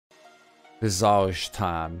Visage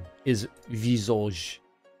time. Is visage.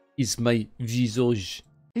 Is my visage.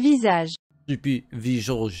 Visage. Depuis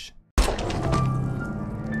visage. I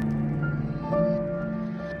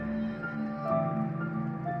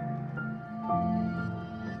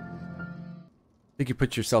think you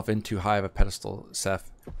put yourself in too high of a pedestal,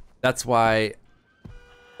 Seth. That's why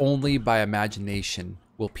only by imagination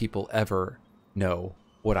will people ever know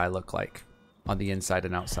what I look like on the inside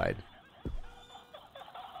and outside.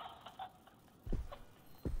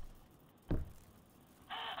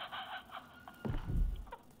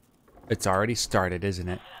 It's already started, isn't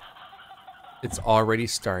it? It's already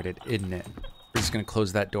started, isn't it? We're just gonna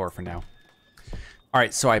close that door for now. All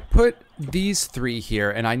right, so I put these 3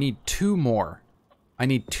 here, and I need 2 more. I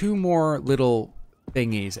need 2 more little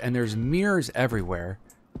thingies, and there's mirrors everywhere.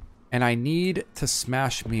 And I need to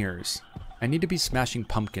smash mirrors. I need to be smashing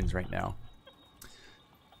pumpkins right now.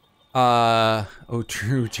 Oh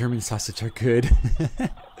true, German sausage are good.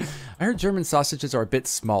 I heard German sausages are a bit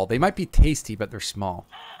small. They might be tasty, but they're small.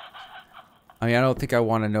 I mean, I don't think I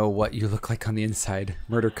want to know what you look like on the inside.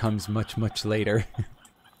 Murder comes much, much later.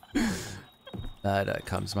 That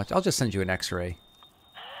comes much. I'll just send you an X-ray.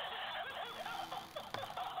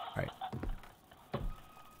 All right.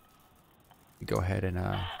 Go ahead and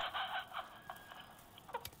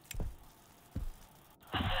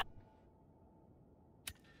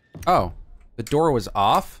Oh, the door was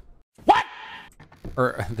off? What?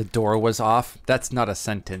 Or the door was off? That's not a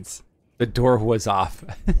sentence. The door was off.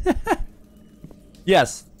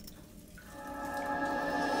 Yes.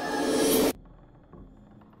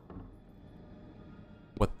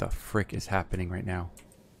 What the frick is happening right now?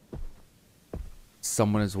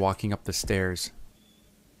 Someone is walking up the stairs.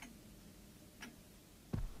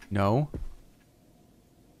 No?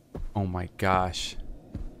 Oh my gosh.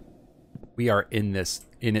 We are in this,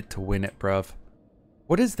 in it to win it, bruv.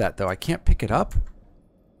 What is that though? I can't pick it up?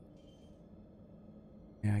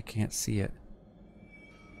 Yeah, I can't see it.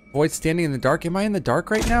 Avoid standing in the dark. Am I in the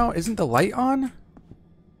dark right now? Isn't the light on?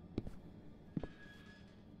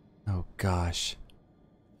 Oh gosh.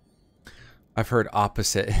 I've heard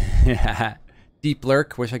opposite. Deep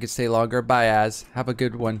lurk. Wish I could stay longer. Bye, Az. Have a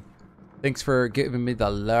good one. Thanks for giving me the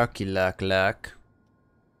lucky luck.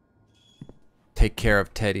 Take care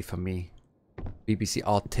of Teddy for me. BBC,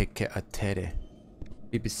 I'll take care of Teddy.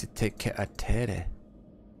 BBC, take care of Teddy.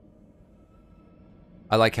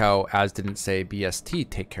 I like how Az didn't say BST,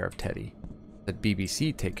 take care of Teddy. That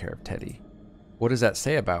BBC, take care of Teddy. What does that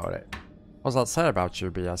say about it? What does that say about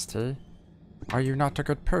you, BST? Are you not a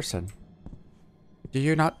good person? Do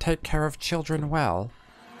you not take care of children well?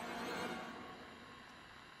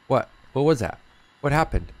 What? What was that? What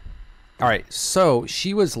happened? Alright, so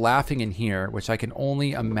she was laughing in here, which I can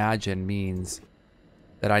only imagine means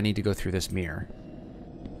that I need to go through this mirror.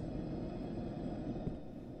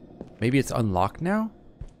 Maybe it's unlocked now?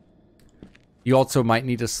 You also might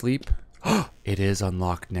need to sleep. It is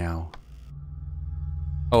unlocked now.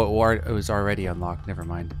 Oh, it was already unlocked. Never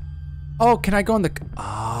mind. Oh, can I go on the...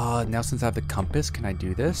 Ah, now since I have the compass, can I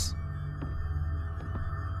do this?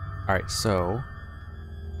 Alright, so...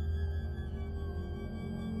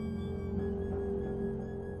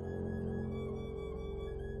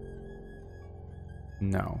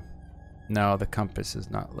 No. No, the compass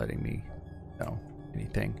is not letting me know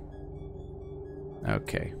anything.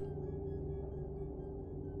 Okay.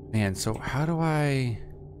 Man, so how do I...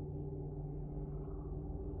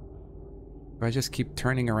 Do I just keep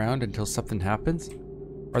turning around until something happens?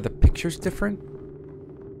 Are the pictures different?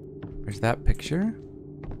 There's that picture.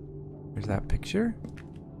 There's that picture.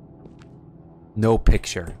 No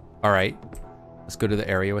picture. Alright. Let's go to the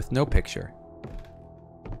area with no picture.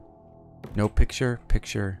 No picture,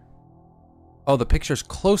 picture. Oh, the picture's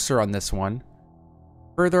closer on this one.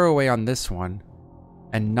 Further away on this one.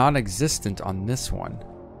 And non-existent on this one.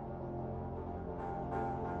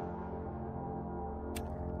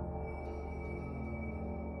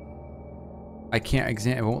 I can't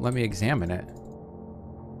examine, it won't let me examine it.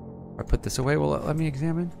 If I put this away, will it let me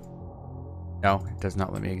examine? No, it does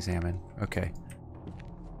not let me examine. Okay.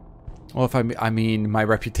 Well, if I mean, my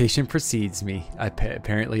reputation precedes me.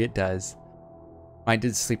 Apparently it does. Mine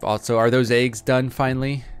did sleep also. Are those eggs done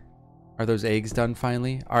finally? Are those eggs done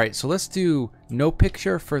finally? All right, so let's do no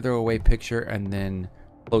picture, further away picture, and then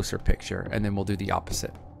closer picture. And then we'll do the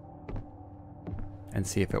opposite. And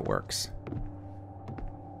see if it works.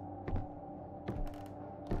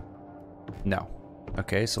 No.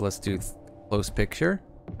 Okay, so let's do close picture.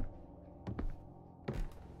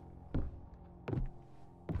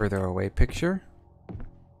 Further away picture.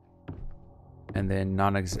 And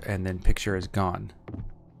then picture is gone.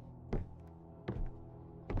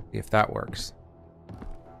 See if that works.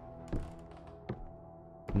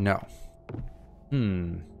 No.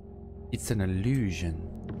 It's an illusion.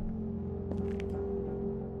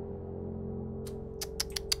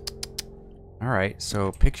 Alright,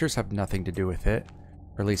 so pictures have nothing to do with it.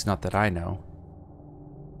 Or at least not that I know.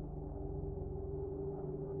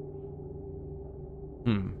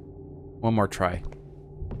 One more try.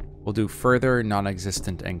 We'll do further,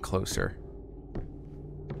 non-existent, and closer.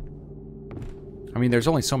 I mean, there's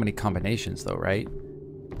only so many combinations though, right?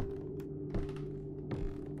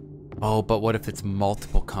 Oh, but what if it's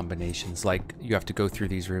multiple combinations? Like, you have to go through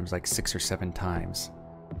these rooms like 6 or 7 times.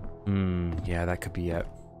 Yeah, that could be it.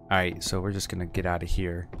 Alright, so we're just gonna get out of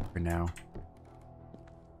here for now.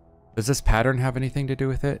 Does this pattern have anything to do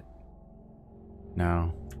with it?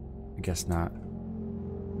 No, I guess not.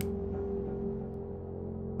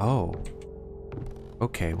 Oh.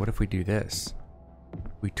 Okay, what if we do this?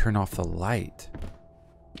 We turn off the light.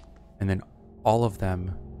 And then all of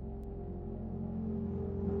them...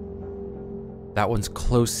 That one's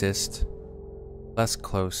closest, less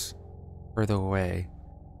close, further away,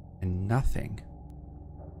 and nothing.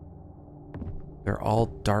 They're all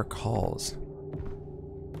dark halls.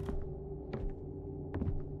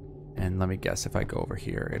 And let me guess, if I go over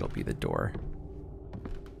here, it'll be the door.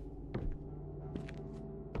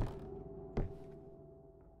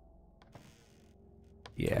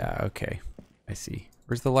 Yeah, okay. I see.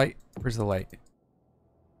 Where's the light? Where's the light?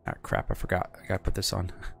 Ah, crap, I forgot. I gotta put this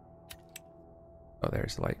on. Oh,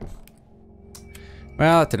 there's the light.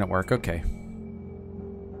 Well, that didn't work. Okay.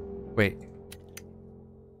 Wait. Is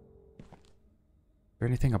there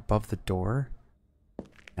anything above the door?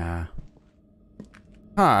 Nah.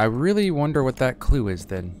 Huh, I really wonder what that clue is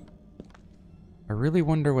then. I really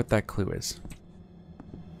wonder what that clue is.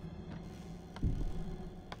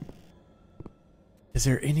 Is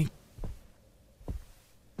there any...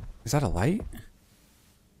 Is that a light?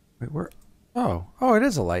 Wait, where... Oh, it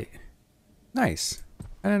is a light. Nice.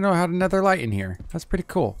 I didn't know I had another light in here. That's pretty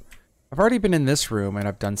cool. I've already been in this room and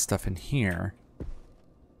I've done stuff in here.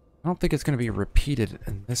 I don't think it's going to be repeated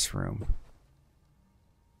in this room.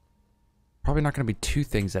 Probably not going to be 2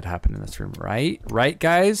 things that happen in this room, right? Right,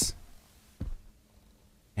 guys?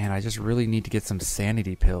 And I just really need to get some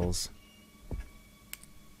sanity pills.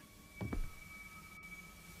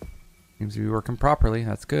 Seems to be working properly.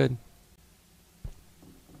 That's good.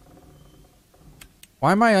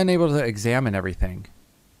 Why am I unable to examine everything?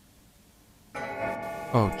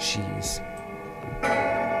 Oh, jeez.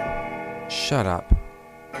 Shut up.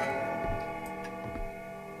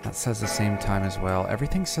 That says the same time as well.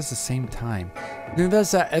 Everything says the same time. And then there's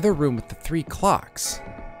that other room with the 3 clocks.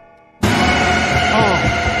 Oh.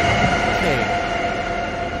 Okay.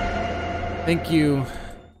 Thank you.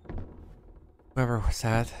 Whoever was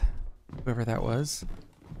that. Whoever that was.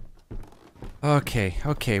 Okay,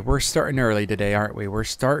 okay, we're starting early today, aren't we? We're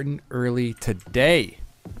starting early today.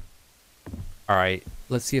 Alright,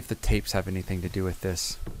 let's see if the tapes have anything to do with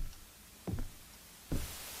this.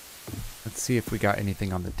 Let's see if we got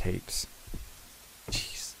anything on the tapes.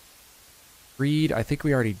 Jeez. Greed, I think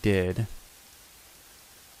we already did.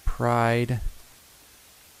 Pride.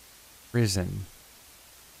 Prison.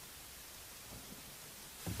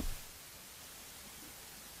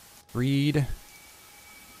 Greed.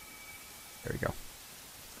 There we go. I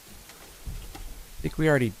think we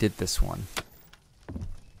already did this one.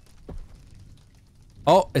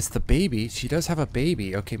 Oh, it's the baby. She does have a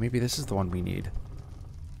baby. Okay, maybe this is the one we need.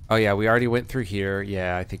 Oh yeah, we already went through here.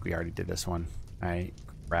 Yeah, I think we already did this one. Alright,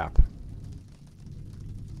 crap.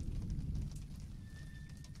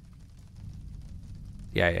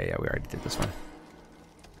 Yeah, we already did this one.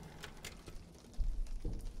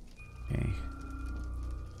 Okay.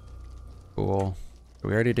 Cool.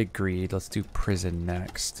 We already did greed. Let's do prison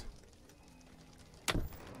next.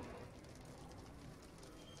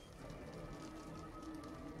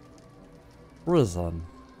 Prison.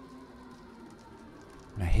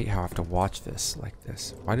 And I hate how I have to watch this like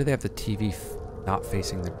this. Why do they have the TV not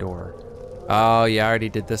facing the door? Oh, yeah, I already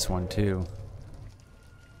did this one too.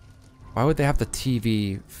 Why would they have the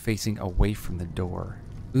TV facing away from the door?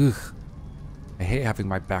 Ugh. I hate having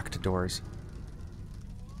my back to doors.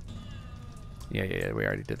 Yeah, we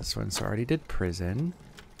already did this one. So I already did prison.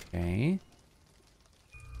 Okay.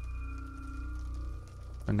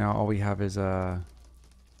 So now all we have is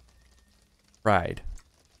pride.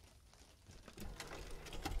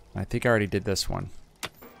 I think I already did this one.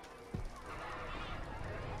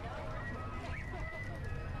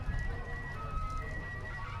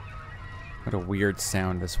 What a weird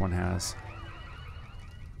sound this one has.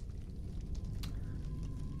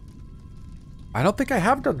 I don't think I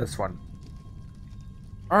have done this one.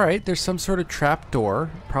 Alright, there's some sort of trap door,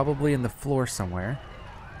 probably in the floor somewhere.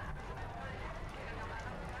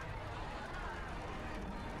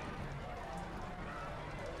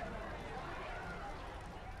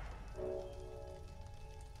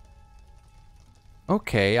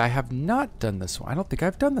 Okay, I have not done this one. I don't think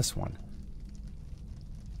I've done this one.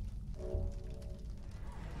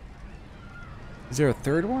 Is there a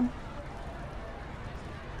third one?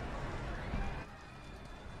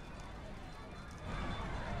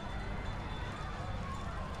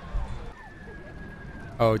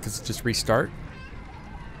 Oh, does it just restart?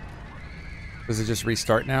 Does it just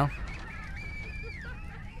restart now?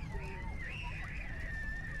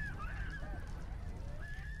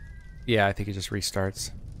 Yeah, I think it just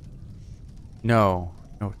restarts. No.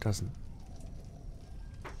 No, it doesn't.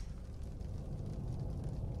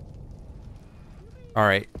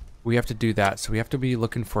 Alright, we have to do that. So we have to be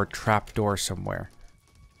looking for a trap door somewhere.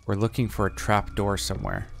 We're looking for a trap door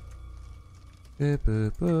somewhere.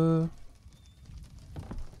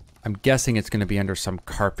 I'm guessing it's going to be under some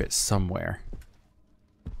carpet somewhere.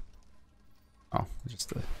 Oh, just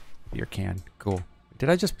the beer can. Cool. Did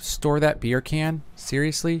I just store that beer can?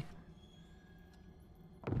 Seriously?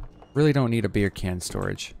 Really don't need a beer can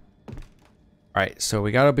storage. Alright, so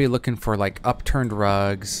we gotta be looking for like upturned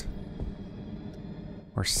rugs.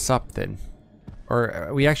 Or something.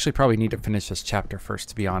 Or we actually probably need to finish this chapter first,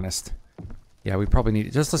 to be honest. Yeah, we probably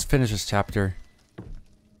need... let's finish this chapter.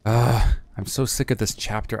 I'm so sick of this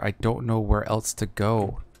chapter. I don't know where else to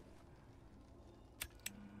go.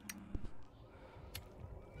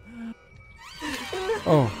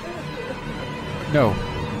 Oh. No.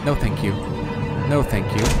 No, thank you. No, thank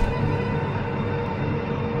you.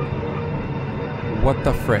 What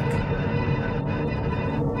the frick?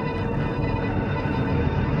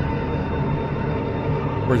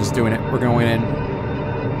 We're just doing it. We're going in.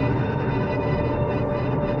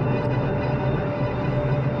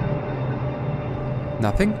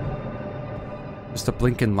 Nothing? Just a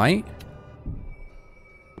blinking light?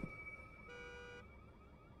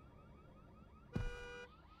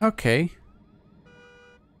 Okay.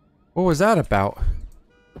 What was that about?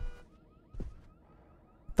 What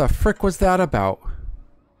the frick was that about? Is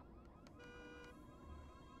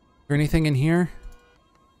there anything in here?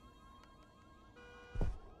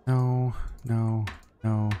 No, no,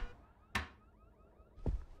 no.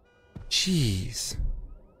 Jeez.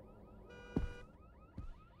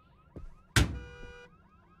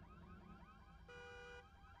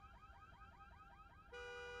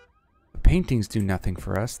 The paintings do nothing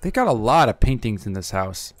for us. They got a lot of paintings in this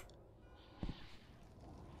house.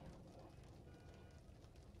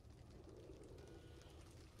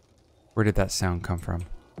 Where did that sound come from?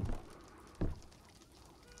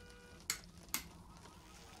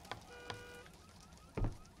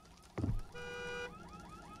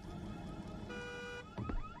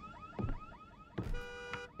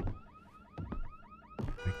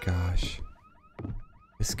 Gosh.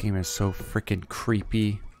 This game is so freaking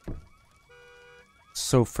creepy.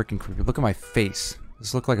 So freaking creepy. Look at my face. Does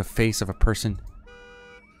this look like a face of a person?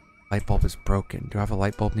 Light bulb is broken. Do I have a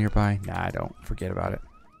light bulb nearby? Nah, I don't. Forget about it.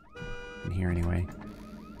 In here anyway.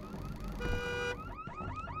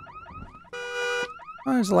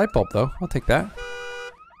 Oh, there's a light bulb though. I'll take that.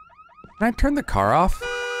 Can I turn the car off?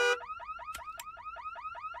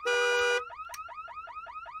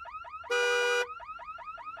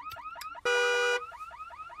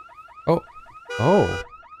 Oh. Oh.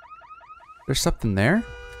 There's something there?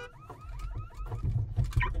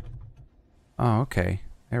 Oh, okay.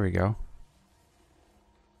 There we go.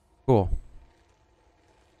 Cool.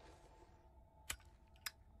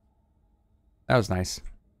 That was nice.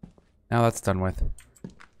 Now that's done with.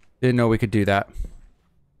 Didn't know we could do that.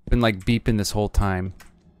 Been like beeping this whole time.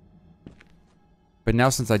 But now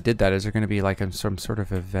since I did that, is there going to be like some sort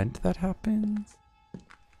of event that happens?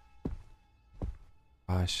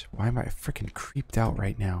 Gosh, why am I freaking creeped out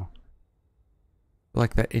right now? I feel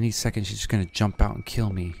like that any second she's just gonna jump out and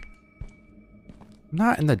kill me. I'm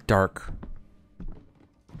not in the dark.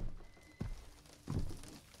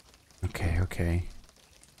 Okay, okay.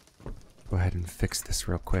 Go ahead and fix this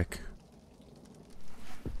real quick.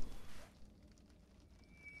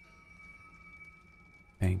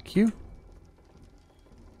 Thank you.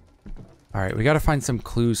 Alright, we gotta find some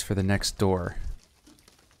clues for the next door.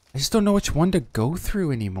 I just don't know which one to go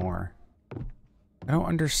through anymore. I don't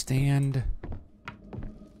understand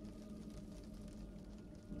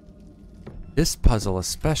this puzzle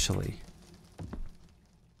especially.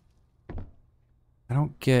 I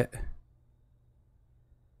don't get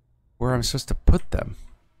where I'm supposed to put them.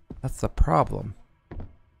 That's the problem.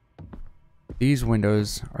 These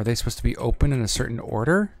windows, are they supposed to be open in a certain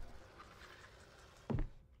order?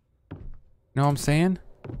 Know what I'm saying?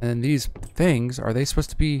 And then these things, are they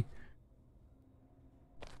supposed to be...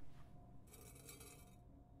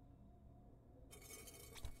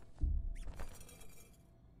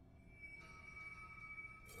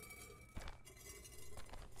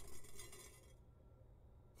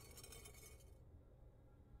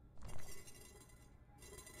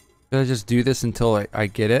 Should I just do this until I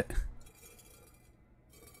get it?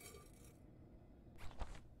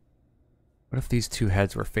 What if these two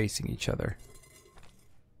heads were facing each other?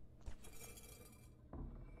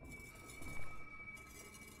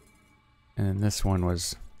 And then this one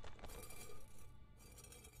was...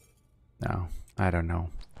 No, I don't know.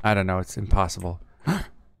 I don't know, it's impossible.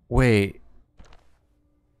 Wait. Is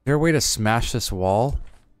there a way to smash this wall?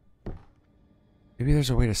 Maybe there's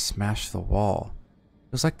a way to smash the wall.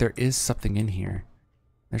 Feels like there is something in here.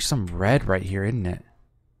 There's some red right here, isn't it?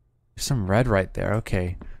 There's some red right there.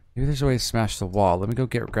 Okay. Maybe there's a way to smash the wall. Let me go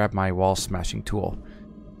grab my wall smashing tool.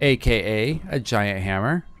 AKA a giant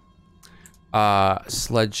hammer.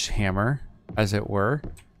 Sledgehammer, as it were.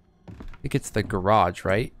 I think it's the garage,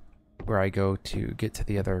 right? Where I go to get to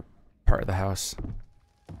the other part of the house.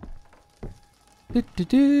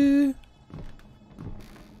 Do-do-do.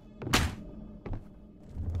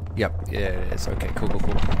 Yep, yeah, it is. Okay, cool.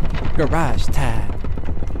 Garage time.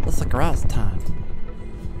 It's the garage time.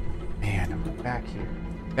 Man, I'm back here.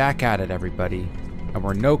 Back at it, everybody. And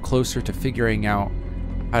we're no closer to figuring out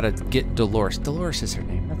how to get Dolores. Dolores is her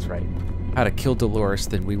name, that's right. How to kill Dolores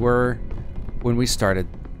than we were when we started,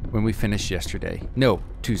 when we finished yesterday. No,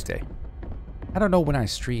 Tuesday. I don't know when I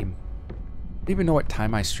stream. I don't even know what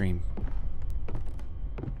time I stream.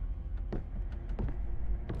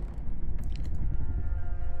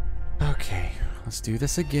 Okay, let's do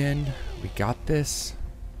this again. We got this.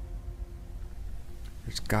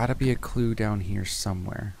 There's gotta be a clue down here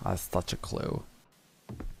somewhere. Oh, that's such a clue.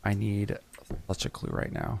 I need such a clue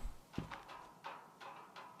right now.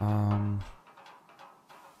 I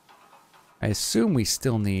assume we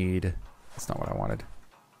still need... That's not what I wanted.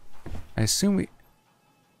 I assume we...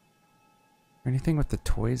 Anything with the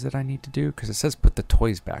toys that I need to do? Because it says put the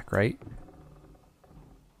toys back, right?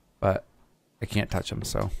 But I can't touch them,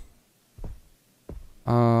 so...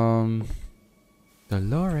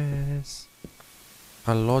 Dolores.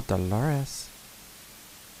 Hello, Dolores.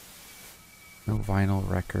 No vinyl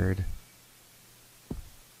record.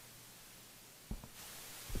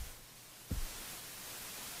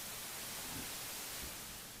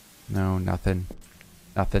 No, nothing.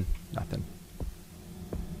 Nothing.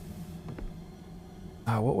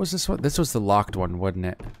 What was this one? This was the locked one, wasn't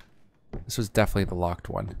it? This was definitely the locked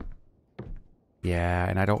one. Yeah,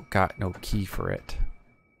 and I don't got no key for it.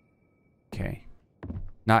 Okay.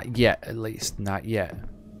 Not yet, at least. Not yet.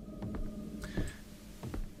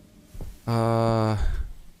 And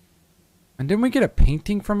didn't we get a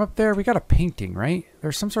painting from up there? We got a painting, right?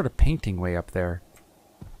 There's some sort of painting way up there.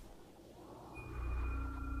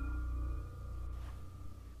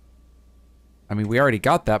 I mean, we already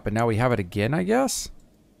got that, but now we have it again, I guess?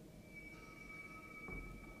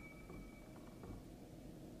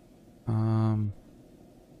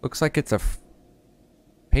 Looks like it's a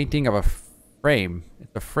painting of a frame.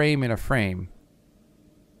 It's a frame in a frame.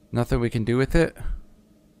 Nothing we can do with it?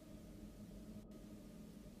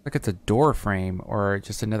 Like it's a door frame or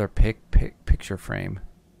just another picture frame.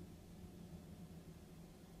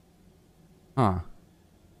 Huh.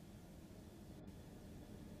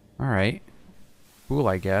 Alright. Cool,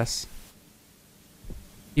 I guess.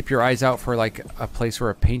 Keep your eyes out for like a place where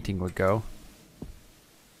a painting would go.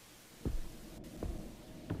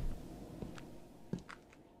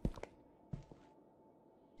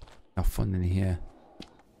 Nothing in here.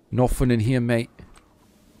 Nothing in here, mate.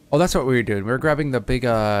 Oh, that's what we were doing. We were grabbing the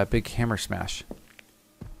big hammer smash.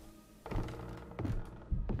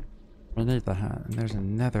 And there's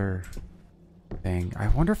another thing. I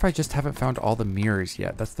wonder if I just haven't found all the mirrors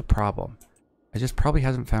yet. That's the problem. I just probably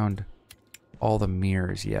hasn't found all the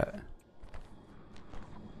mirrors yet.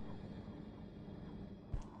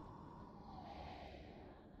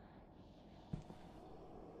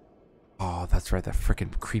 Oh, that's right. That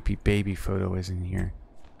freaking creepy baby photo is in here.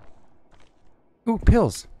 Ooh,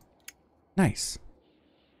 pills. Nice.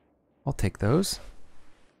 I'll take those.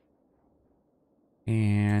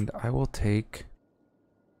 And I will take...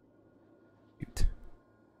 Cute.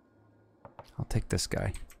 I'll take this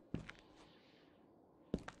guy.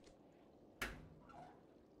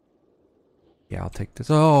 Yeah, I'll take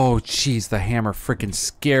this. Oh, jeez, the hammer freaking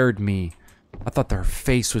scared me. I thought their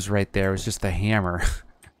face was right there. It was just the hammer.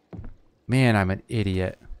 Man, I'm an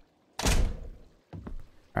idiot.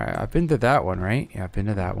 Alright, I've been to that one, right? Yeah, I've been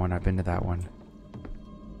to that one. I've been to that one.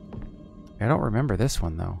 I don't remember this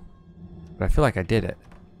one, though. But I feel like I did it.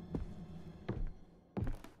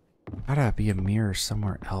 Gotta be a mirror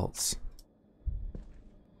somewhere else.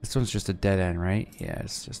 This one's just a dead end, right? Yeah,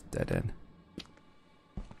 it's just a dead end.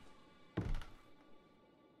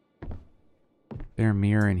 Is there a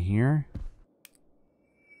mirror in here?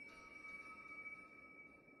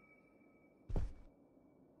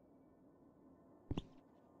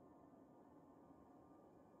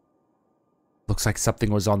 Looks like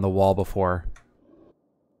something was on the wall before.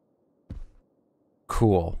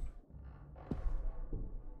 Cool.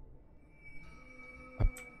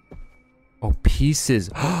 Oh, pieces.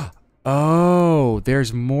 Oh,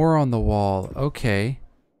 there's more on the wall. Okay.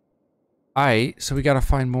 Alright, so we gotta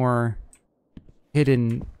find more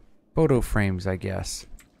hidden photo frames, I guess.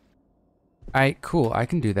 Alright, cool. I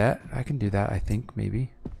can do that. I can do that, I think,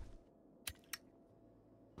 maybe.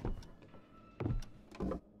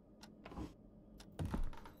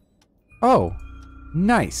 Oh,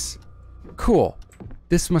 nice. Cool.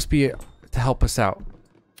 This must be to help us out.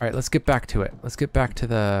 Alright, let's get back to it. Let's get back to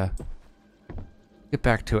the... Get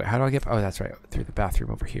back to it. How do I get... Oh, that's right. Through the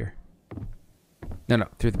bathroom over here. No,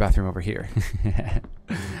 through the bathroom over here.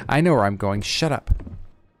 I know where I'm going. Shut up.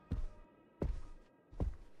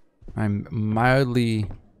 I mildly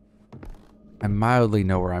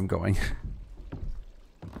know where I'm going.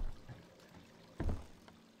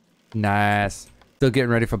 Nice. Still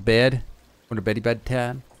getting ready for bed. Going to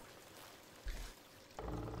bedtime.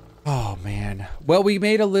 Oh, man. Well, we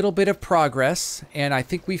made a little bit of progress, and I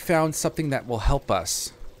think we found something that will help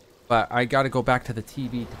us. But I got to go back to the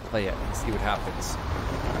TV to play it and see what happens.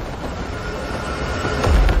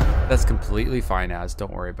 That's completely fine, Az.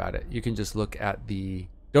 Don't worry about it. You can just look at the...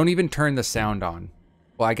 Don't even turn the sound on.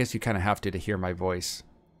 Well, I guess you kind of have to hear my voice.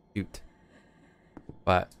 Shoot.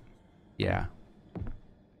 But, yeah.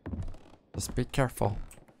 Just be careful.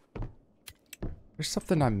 There's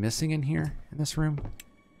something I'm missing in here, in this room.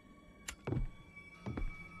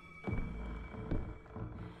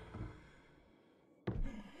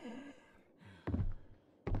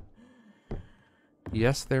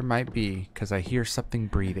 Yes, there might be, because I hear something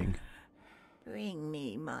breathing. Bring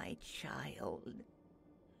me my child.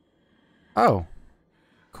 Oh,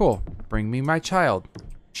 cool. Bring me my child.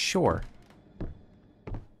 Sure.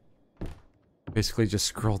 Basically just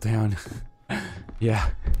scroll down.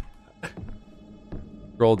 Yeah.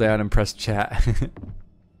 Scroll down and press chat.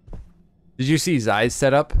 Did you see Zai's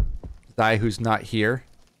setup? Zai who's not here.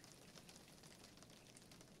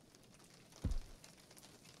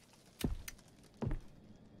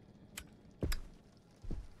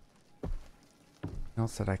 What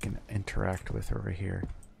else that I can interact with over here?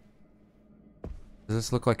 Does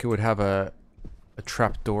this look like it would have a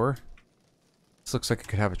trap door? This looks like it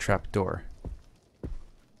could have a trap door.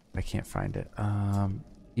 I can't find it.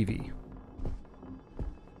 TV.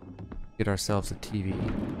 Get ourselves a TV.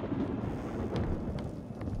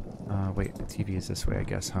 Wait, the TV is this way, I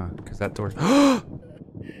guess, huh? Because that door's...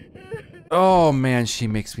 Oh, man, she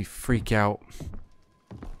makes me freak out.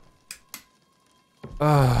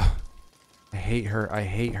 Ugh. I hate her, I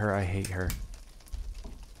hate her, I hate her.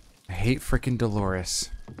 I hate frickin' Dolores.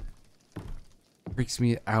 Freaks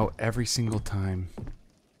me out every single time.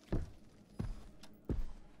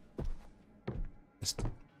 Just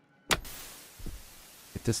get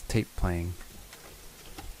this tape playing.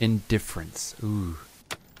 Indifference. Ooh.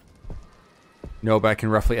 No, but I can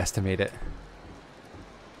roughly estimate it.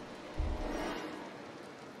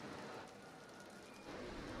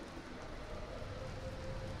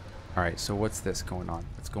 Alright, so what's this going on?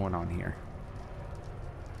 What's going on here?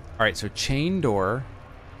 Alright, so chain door.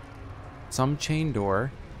 Some chain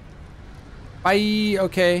door. Bye!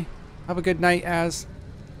 Okay. Have a good night, Az.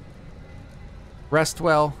 Rest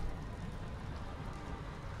well.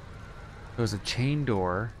 There's a chain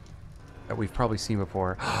door that we've probably seen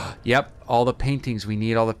before. Yep, all the paintings. We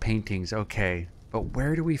need all the paintings. Okay. But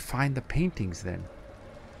where do we find the paintings then?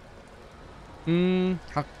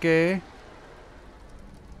 Okay.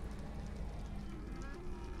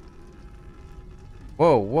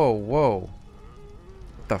 Whoa, whoa, whoa.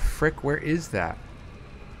 What the frick? Where is that?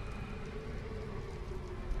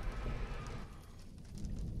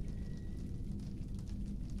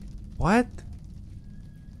 What?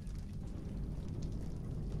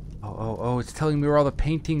 Oh, it's telling me where all the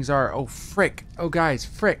paintings are. Oh, frick. Oh, guys,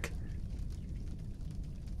 frick.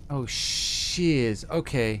 Oh, shiz.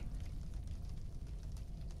 Okay.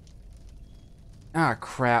 Ah,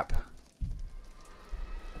 crap.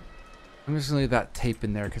 I'm just gonna leave that tape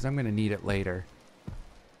in there because I'm gonna need it later.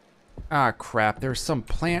 Ah, crap. There's some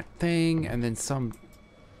plant thing and then some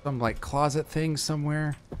some like closet thing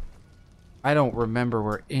somewhere. I don't remember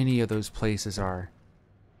where any of those places are.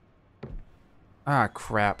 Ah,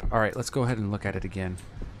 crap. All right, let's go ahead and look at it again.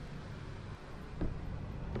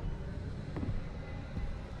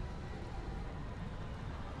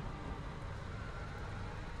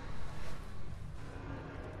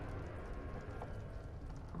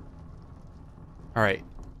 All right.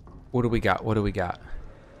 What do we got? What do we got?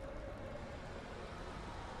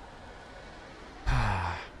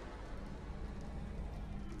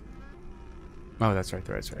 Oh, that's right.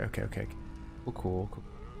 That's right. Okay, okay. Cool, cool, cool.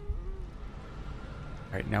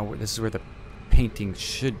 All right, now this is where the painting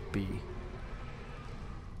should be.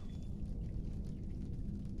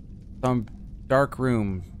 Some dark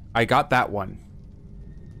room. I got that one.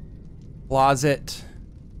 Closet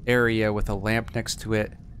area with a lamp next to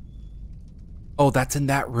it. Oh, that's in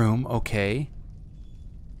that room. Okay.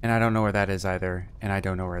 And I don't know where that is either. And I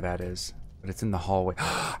don't know where that is. But it's in the hallway.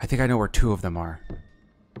 I think I know where two of them are.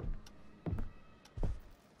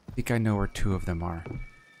 I think I know where two of them are.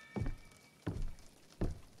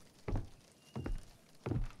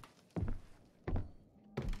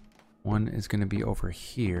 One is going to be over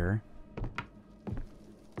here.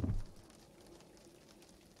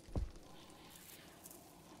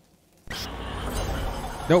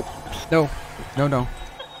 Nope. No. No, no.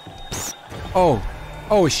 Oh.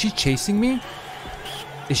 Oh, is she chasing me?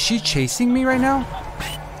 Is she chasing me right now?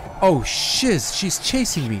 Oh, shiz. She's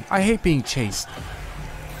chasing me. I hate being chased.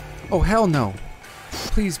 Oh, hell no.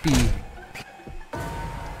 Please be...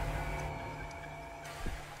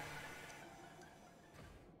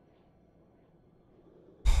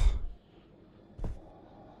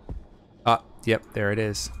 Yep, there it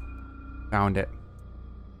is. Found it.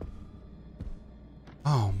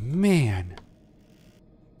 Oh, man.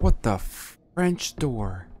 What the French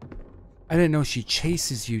door? I didn't know she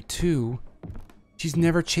chases you, too. She's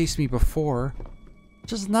never chased me before.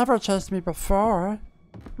 She's never chased me before.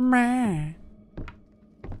 Meh.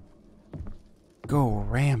 Go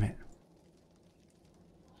ram it.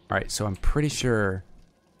 Alright, so I'm pretty sure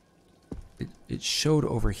it showed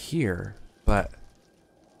over here, but...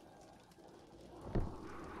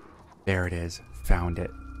 There it is. Found it.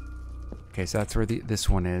 Okay, so that's where this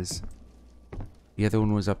one is. The other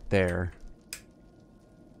one was up there.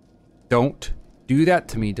 Don't do that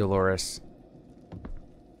to me, Dolores.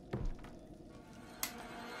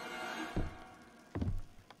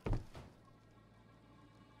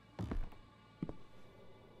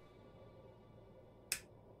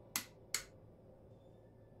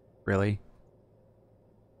 Really?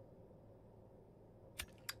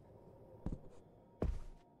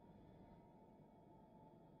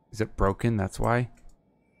 Is it broken? That's why?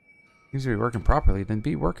 Seems to be working properly. Then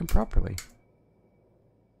be working properly.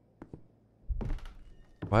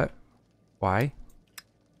 What? Why?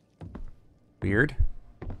 Weird.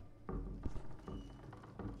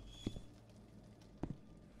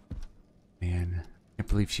 Man, I can't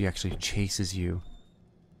believe she actually chases you.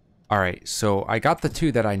 Alright, so I got the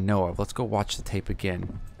two that I know of. Let's go watch the tape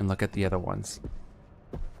again and look at the other ones.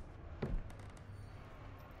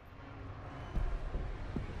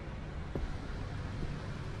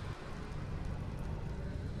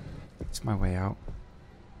 It's my way out.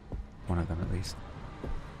 One of them at least.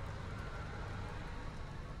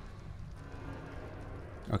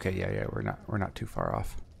 Okay, yeah, we're not too far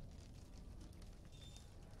off.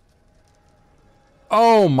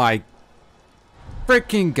 Oh my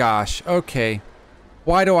freaking gosh. Okay.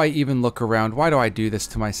 Why do I even look around? Why do I do this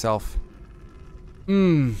to myself?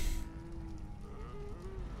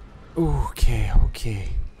 Okay, okay.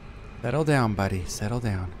 Settle down, buddy. Settle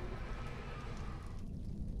down.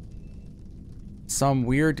 Some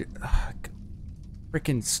weird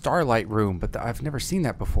freaking starlight room, but I've never seen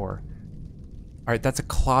that before. Alright, that's a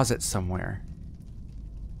closet somewhere.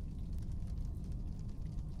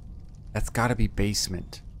 That's gotta be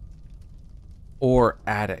basement. Or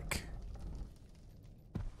attic.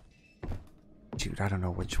 Dude, I don't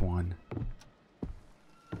know which one.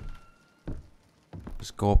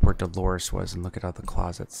 Just go up where Dolores was and look at all the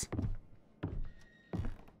closets.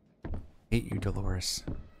 Hate you, Dolores.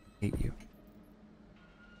 Hate you.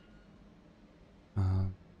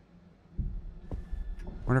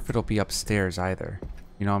 Wonder if it'll be upstairs either.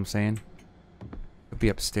 You know what I'm saying? It'll be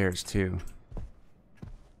upstairs too.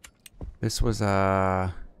 This was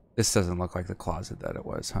this doesn't look like the closet that it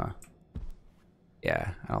was, huh?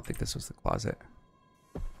 Yeah, I don't think this was the closet.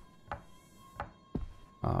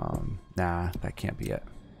 Nah, that can't be it.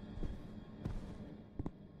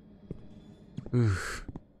 Oof.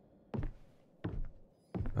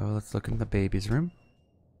 Oh, let's look in the baby's room.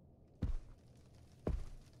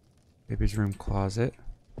 Baby's room closet.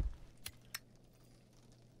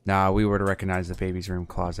 Nah, we would have recognized the baby's room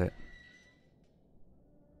closet.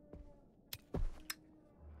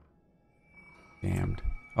 Damned.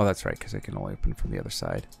 Oh, that's right, because I can only open from the other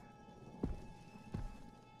side.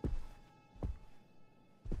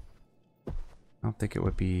 I don't think it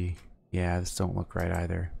would be... Yeah, this don't look right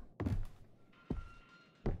either.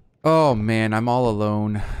 Oh, man, I'm all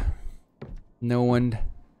alone. No one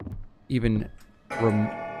even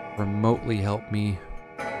remotely helped me.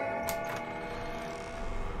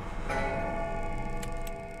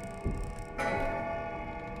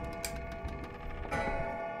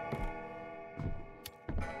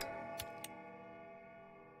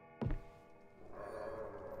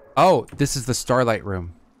 Oh, this is the Starlight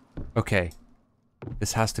Room. Okay.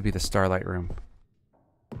 This has to be the Starlight Room.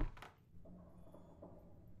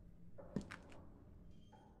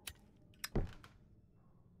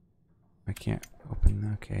 I can't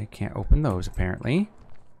open... Okay, can't open those, apparently.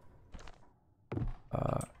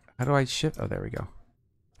 How do I shift? Oh, there we go.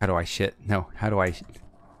 How do I shit? No, how do I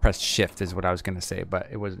press shift is what I was going to say, but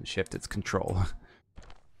it wasn't shift, it's control.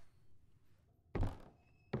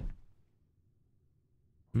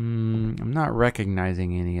 I'm not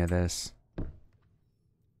recognizing any of this.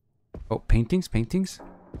 Oh, paintings, paintings?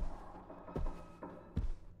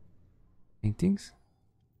 Paintings?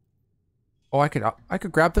 Oh, I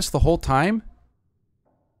could grab this the whole time?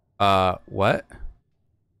 What?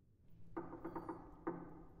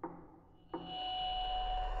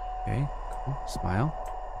 Okay, cool. Smile.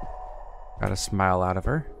 Got a smile out of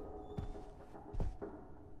her.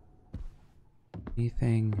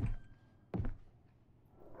 Anything?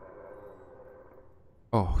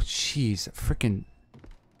 Oh, jeez. Freaking...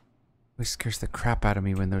 It scares the crap out of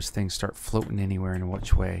me when those things start floating anywhere in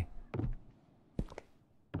which way.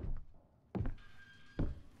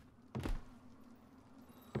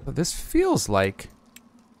 So this feels like...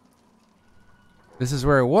 This is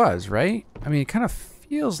where it was, right? I mean, it kind of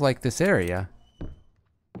feels like this area.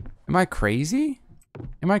 Am I crazy?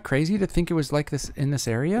 Am I crazy to think it was like this in this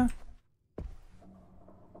area?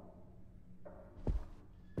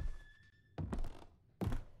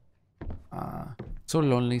 So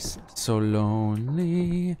lonely, so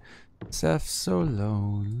lonely. Seth, so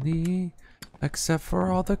lonely. Except for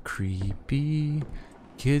all the creepy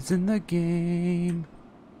kids in the game.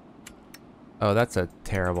 Oh, that's a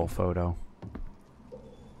terrible photo.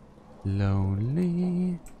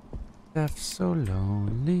 Lonely. Seth, so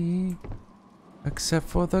lonely. Except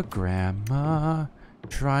for the grandma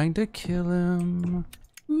trying to kill him.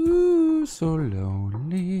 Ooh, so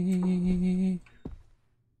lonely.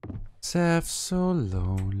 Seth, so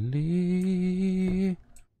lonely.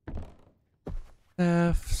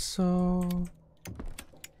 Seth, so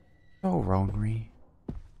lonely.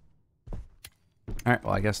 Alright,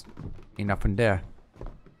 well, I guess enough in there.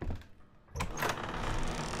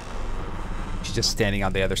 She's just standing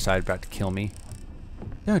on the other side about to kill me.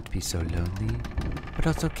 Don't be so lonely, but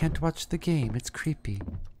also can't watch the game. It's creepy.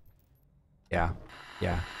 Yeah,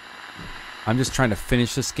 yeah. I'm just trying to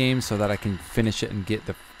finish this game so that I can finish it and get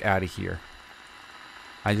the out of here.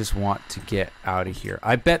 I just want to get out of here.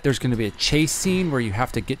 I bet there's going to be a chase scene where you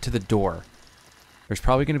have to get to the door. There's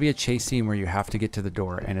probably going to be a chase scene where you have to get to the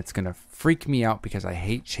door, and it's going to freak me out because I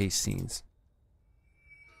hate chase scenes.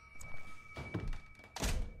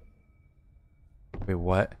 Wait,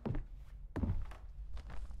 what?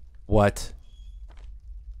 What?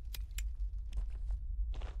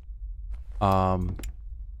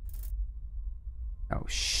 Oh,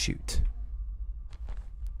 shoot.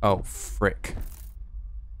 Oh, frick.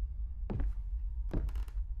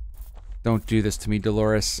 Don't do this to me,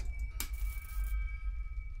 Dolores.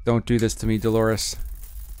 Don't do this to me, Dolores.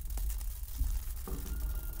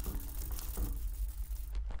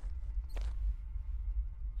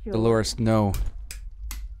 George. Dolores, no.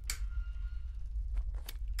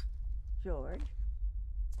 George.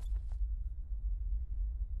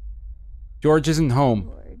 George isn't home.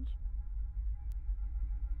 George.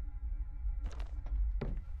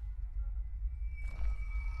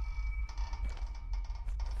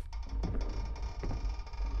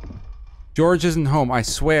 George isn't home, I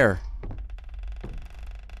swear.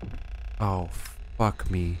 Oh, fuck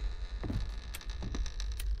me.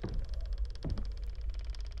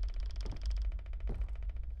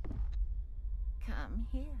 Come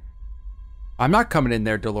here. I'm not coming in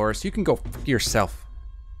there, Dolores. You can go fuck yourself.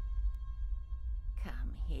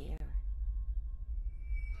 Come here.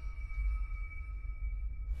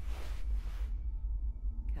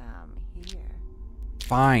 Come here.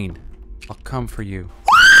 Fine. I'll come for you.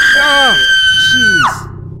 Oh,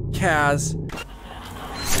 jeez. Kaz.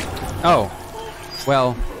 Oh.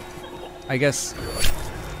 Well, I guess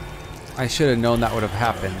I should have known that would have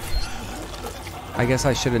happened. I guess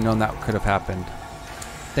I should have known that could have happened.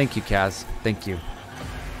 Thank you, Kaz. Thank you.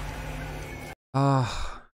 Why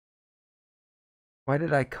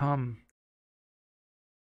did I come?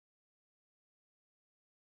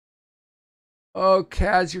 Oh,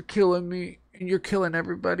 Kaz, you're killing me. And you're killing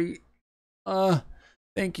everybody.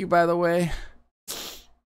 Thank you, by the way.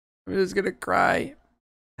 I'm just gonna cry.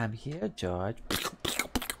 I'm here, George.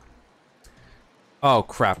 Oh,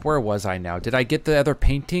 crap. Where was I now? Did I get the other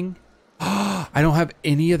painting? I don't have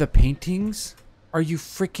any of the paintings? Are you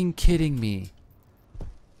freaking kidding me?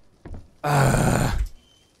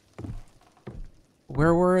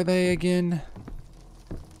 Where were they again?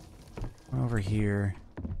 Over here.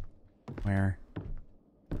 Where?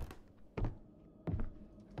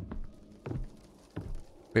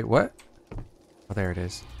 Wait, what? Oh, there it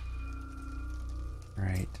is.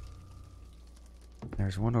 Right.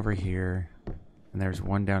 There's one over here. And there's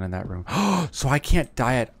one down in that room. So I can't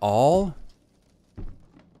die at all?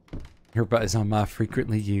 Your butt is on my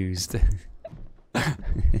frequently used.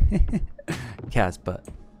 Cat's butt.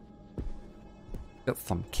 Got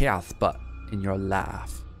some cat's butt in your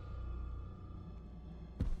life.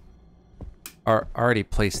 Already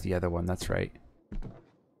placed the other one, that's right.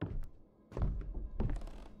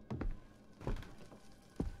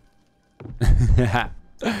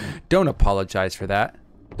 Don't apologize for that.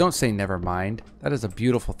 Don't say never mind. That is a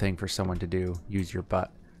beautiful thing for someone to do. Use your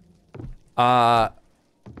butt. Oh,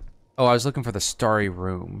 I was looking for the starry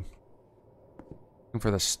room. Looking for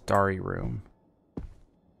the starry room.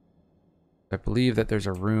 I believe that there's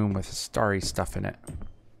a room with starry stuff in it.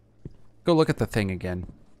 Go look at the thing again.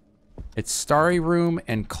 It's starry room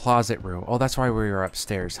and closet room. Oh, that's why we were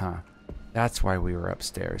upstairs, huh? That's why we were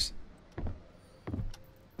upstairs.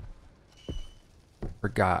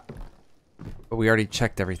 Forgot. But we already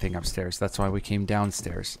checked everything upstairs. That's why we came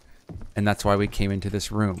downstairs. And that's why we came into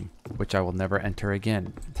this room, which I will never enter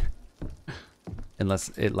again. Unless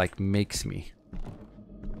it, like, makes me.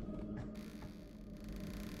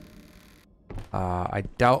 I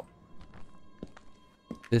doubt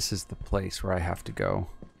this is the place where I have to go.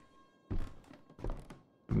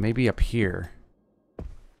 Maybe up here.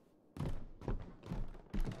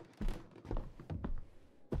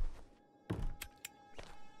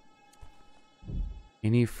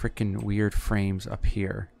 Any freaking weird frames up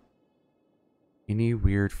here? Any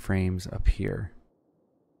weird frames up here?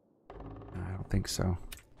 I don't think so.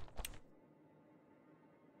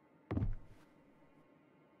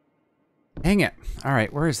 Dang it.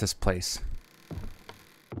 Alright, where is this place?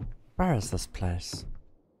 Where is this place?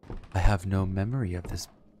 I have no memory of this.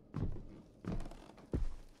 I'm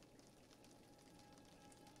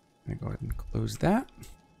gonna go ahead and close that.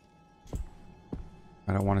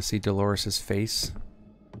 I don't want to see Dolores's face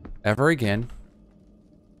ever again.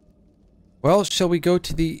 Well, shall we go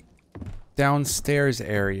to the downstairs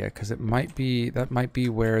area? Because it might be, that might be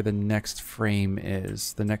where the next frame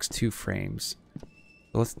is. The next two frames.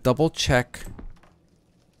 So let's double check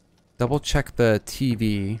the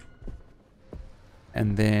TV.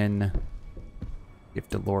 And then if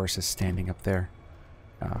Dolores is standing up there.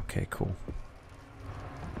 Okay, cool.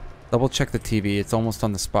 Double check the TV. It's almost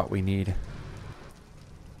on the spot we need.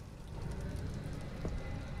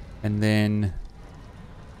 And then,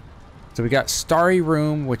 so we got Starry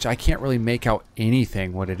Room, which I can't really make out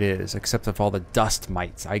anything what it is, except of all the dust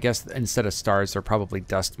mites. I guess instead of stars, they're probably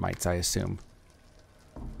dust mites, I assume.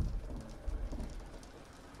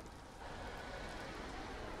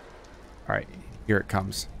 All right, here it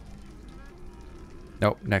comes.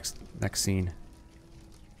 Nope, next scene.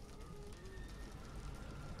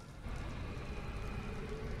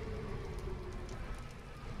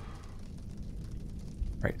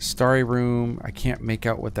 Right, Starry Room. I can't make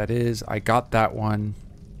out what that is. I got that one.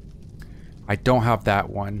 I don't have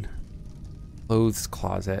that one. Clothes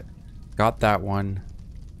closet. Got that one.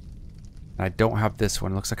 And I don't have this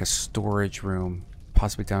one. It looks like a storage room.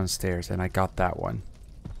 Possibly downstairs. And I got that one.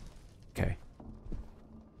 Okay.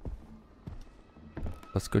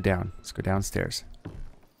 Let's go down. Let's go downstairs.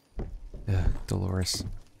 Ugh, Dolores.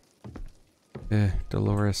 Ugh,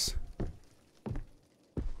 Dolores.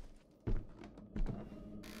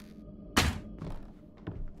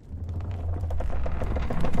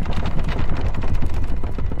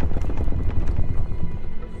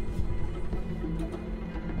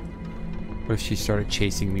 What if she started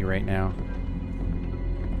chasing me right now?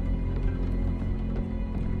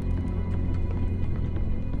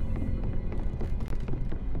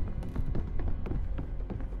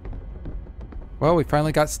 Well, we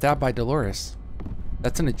finally got stabbed by Dolores.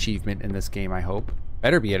 That's an achievement in this game, I hope.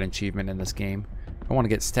 Better be an achievement in this game. I don't want to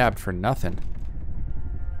get stabbed for nothing.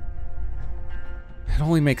 It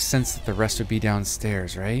only makes sense that the rest would be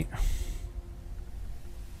downstairs, right?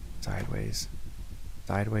 Sideways.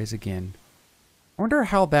 Sideways again. I wonder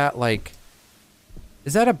how that, like...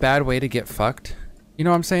 Is that a bad way to get fucked? You know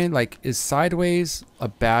what I'm saying? Like, is sideways a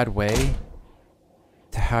bad way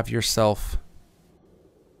to have yourself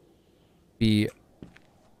be...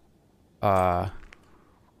 Forgot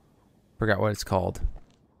what it's called.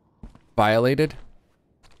 Violated?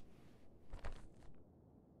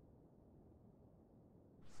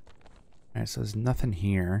 Alright, so there's nothing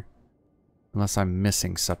here. Unless I'm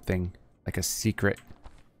missing something. Like a secret...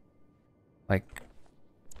 Like...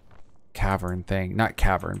 cavern thing. Not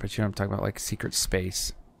cavern, but you know what I'm talking about? Like secret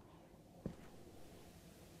space.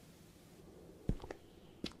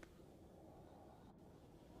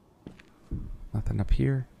 Nothing up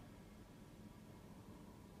here.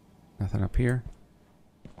 Nothing up here.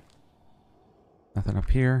 Nothing up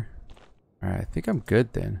here. Alright, I think I'm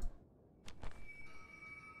good then.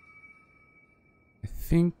 I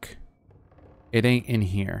think it ain't in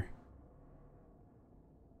here.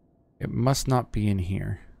 It must not be in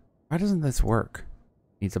here. Why doesn't this work?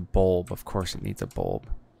 Needs a bulb. Of course it needs a bulb.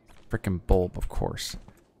 Frickin' bulb, of course.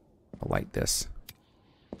 I'll light this.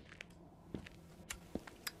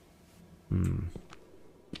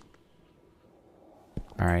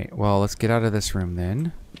 Alright, well, let's get out of this room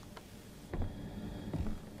then.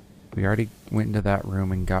 We already went into that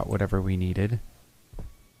room and got whatever we needed.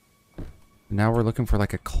 Now we're looking for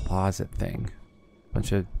like a closet thing.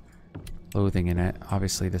 Bunch of clothing in it.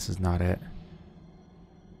 Obviously this is not it.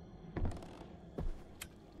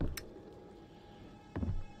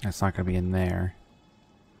 That's not going to be in there.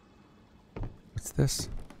 What's this?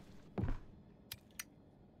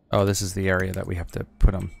 Oh, this is the area that we have to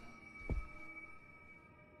put them.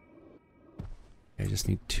 I just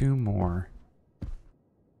need 2 more.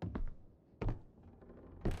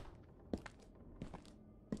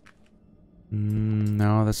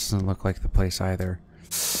 No, this doesn't look like the place either.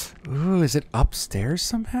 Ooh, is it upstairs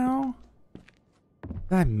somehow?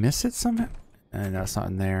 Did I miss it somehow? No, it's not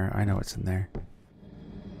in there. I know it's in there.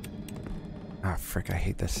 Ah, frick, I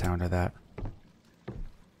hate the sound of that.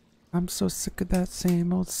 I'm so sick of that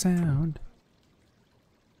same old sound.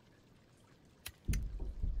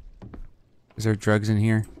 Is there drugs in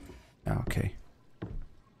here? Oh, okay.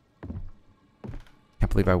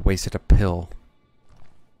 Can't believe I wasted a pill.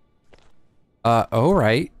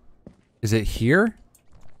 Alright. Is it here?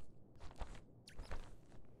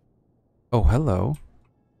 Oh, hello.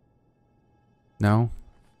 No.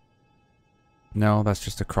 No, that's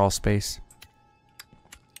just a crawl space.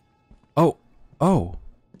 Oh. Oh.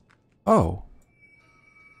 Oh.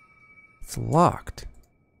 It's locked.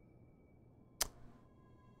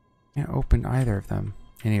 Can't open either of them.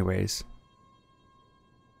 Anyways.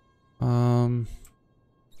 Kind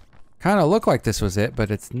of looked like this was it, but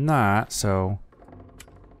it's not, so...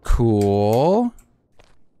 Cool.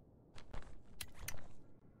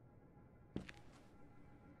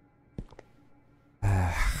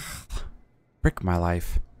 Frick my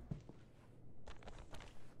life.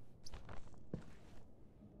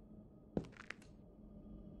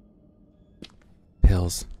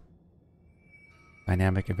 Pills.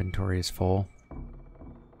 Dynamic inventory is full.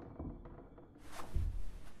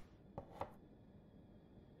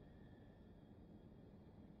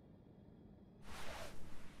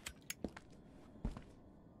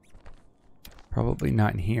 Probably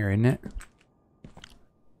not in here, isn't it?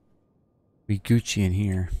 Be Gucci in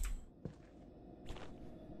here.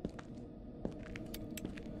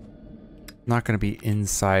 Not going to be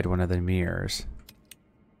inside one of the mirrors.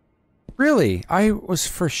 Really? I was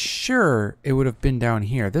for sure it would have been down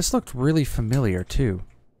here. This looked really familiar too.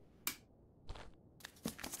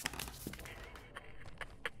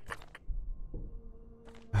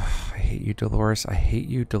 I hate you, Dolores. I hate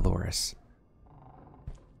you, Dolores.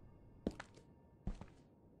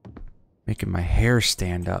 Making my hair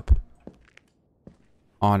stand up.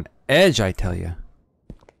 On edge, I tell you.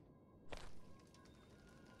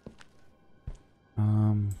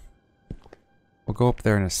 We'll go up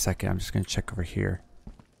there in a second. I'm just going to check over here.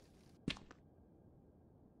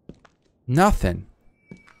 Nothing.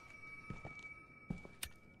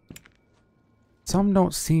 Some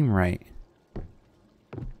don't seem right.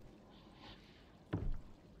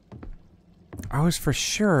 I was for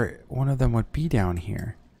sure one of them would be down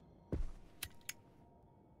here.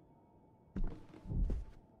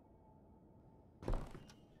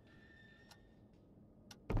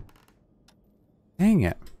 Dang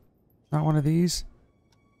it. Not one of these?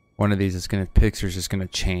 One of these is gonna, picture's just gonna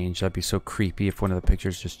change. That'd be so creepy if one of the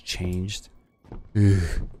pictures just changed.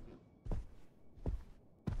 Ugh.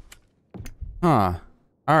 Huh.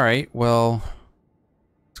 Alright, well.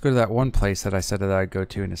 go to that one place that I said that I'd go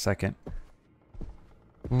to in a second.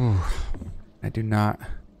 Ooh, I do not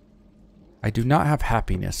have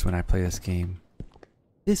happiness when I play this game.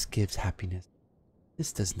 This gives happiness.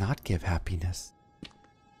 This does not give happiness.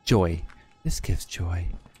 Joy. This gives joy.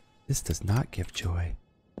 This does not give joy.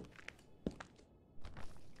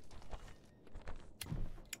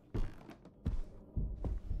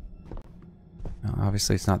 No,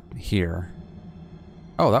 obviously it's not here.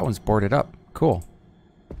 Oh, that one's boarded up. Cool.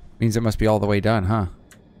 Means it must be all the way done, huh?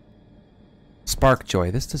 Spark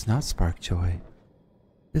joy. This does not spark joy.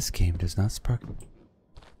 This game does not spark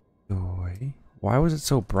joy. Why was it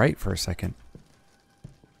so bright for a second?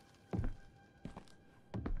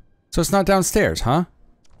 So it's not downstairs, huh?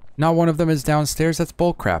 Not one of them is downstairs? That's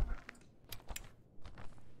bullcrap.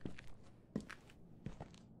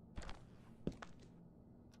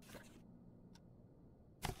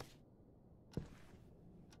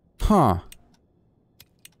 Huh.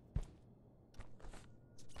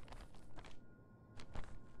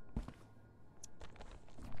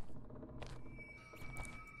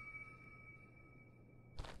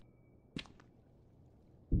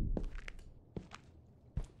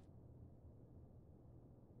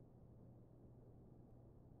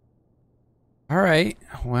 All right.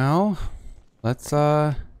 Well, let's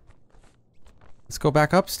go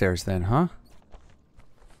back upstairs then, huh?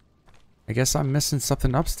 I guess I'm missing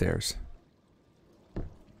something upstairs.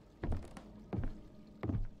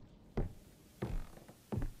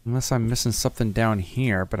 Unless I'm missing something down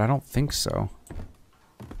here, but I don't think so.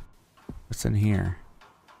 What's in here?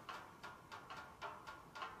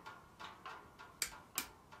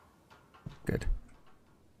 Good.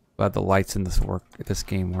 Glad the lights in this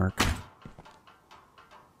game work.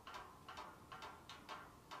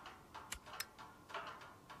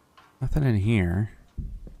 Nothing in here.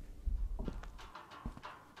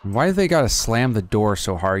 Why do they gotta slam the door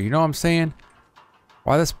so hard? You know what I'm saying?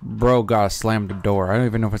 Why this bro gotta slam the door? I don't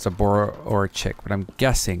even know if it's a bro or a chick, but I'm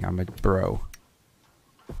guessing I'm a bro.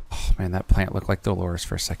 Oh man, that plant looked like Dolores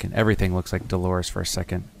for a second. Everything looks like Dolores for a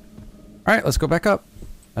second. Alright, let's go back up.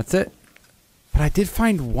 That's it. But I did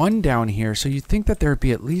find one down here, so you'd think that there'd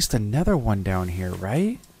be at least another one down here,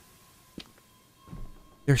 right?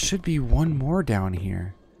 There should be one more down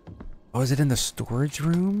here. Oh, is it in the storage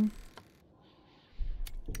room?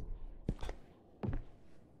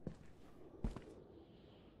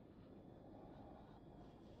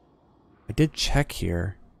 I did check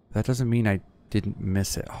here. That doesn't mean I didn't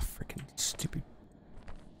miss it. Oh, freaking stupid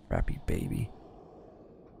crappy baby.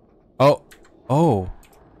 Oh. Oh.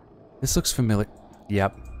 This looks familiar.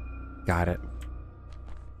 Yep. Got it.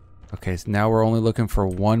 Okay, so now we're only looking for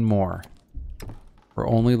one more. We're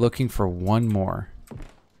only looking for one more.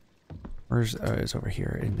 Where's... Oh, it's over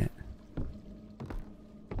here, isn't it?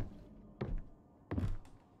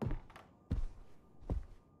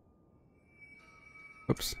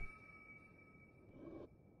 Oops.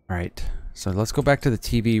 Alright, so let's go back to the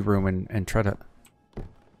TV room and try to...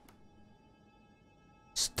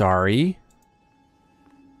 Starry?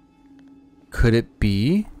 Could it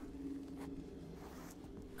be?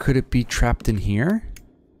 Could it be trapped in here?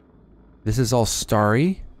 This is all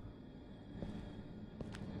starry.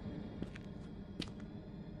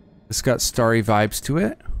 It's got starry vibes to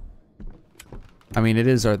it. I mean, it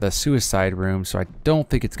is the suicide room, so I don't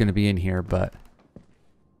think it's going to be in here, but...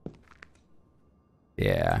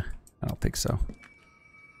 Yeah, I don't think so.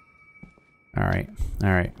 Alright,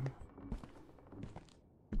 alright.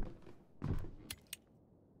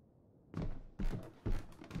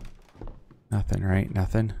 Nothing, right?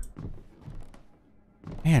 Nothing.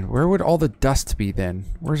 Man, where would all the dust be then?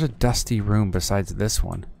 Where's a dusty room besides this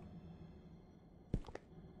one?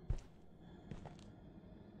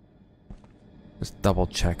 Just double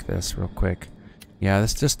check this real quick. Yeah,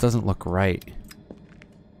 this just doesn't look right.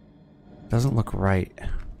 Doesn't look right.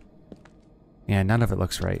 Yeah, none of it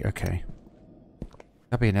looks right. Okay.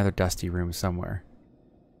 There'll be another dusty room somewhere.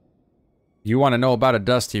 You want to know about a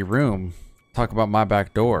dusty room? Talk about my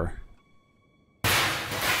back door.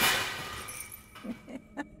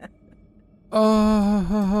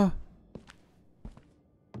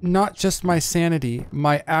 Not just my sanity,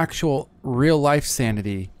 my actual real life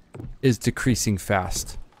sanity is decreasing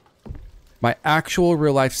fast. My actual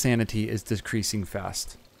real life sanity is decreasing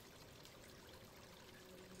fast.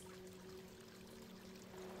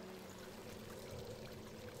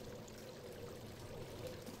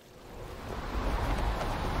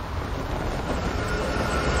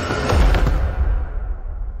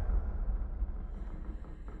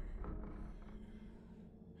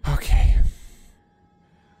 Okay.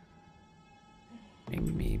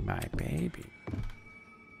 Bring me my baby.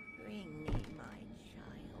 Bring me my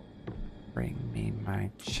child. Bring me my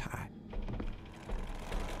child.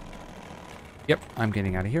 Yep, I'm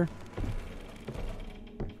getting out of here.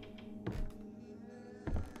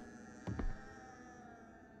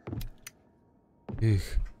 Ugh.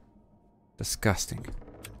 Disgusting.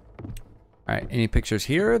 Alright, any pictures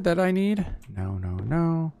here that I need? No, no,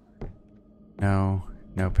 no. No,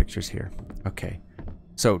 no pictures here. Okay.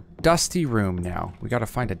 So, dusty room now. We gotta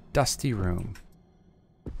find a dusty room.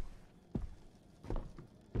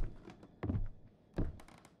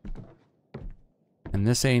 And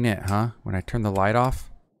this ain't it, huh? When I turn the light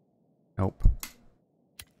off? Nope.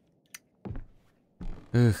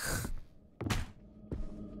 Ugh.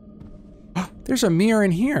 There's a mirror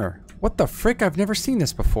in here. What the frick? I've never seen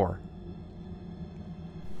this before.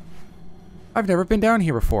 I've never been down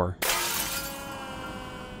here before.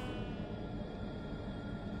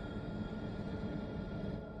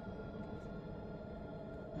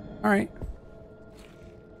 Alright.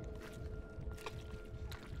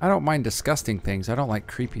 I don't mind disgusting things. I don't like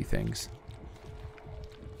creepy things.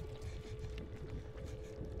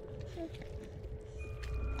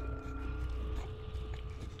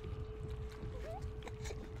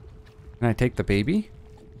 Can I take the baby?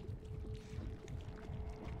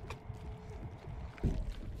 Can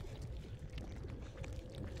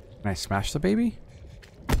I smash the baby?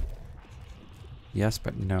 Yes,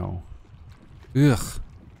 but no. Ugh.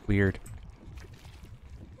 Weird.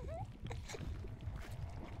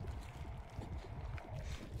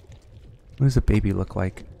 What does a baby look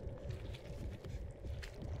like?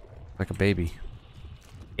 Like a baby.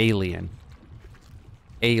 Alien.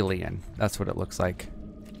 Alien. That's what it looks like.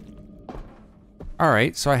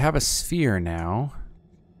 Alright, so I have a sphere now.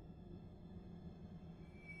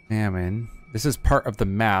 Examine. This is part of the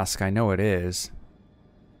mask. I know it is.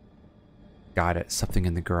 Got it. Something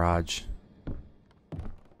in the garage.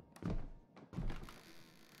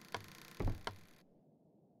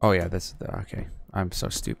 Oh yeah, this is the... Okay. I'm so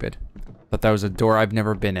stupid. Thought that was a door I've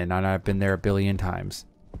never been in, and I've been there a billion times.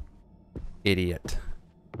 Idiot.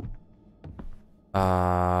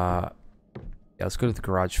 Yeah, let's go to the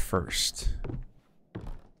garage first.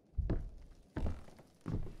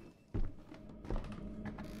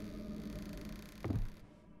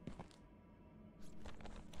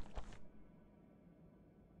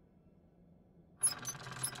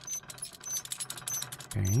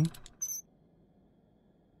 Okay.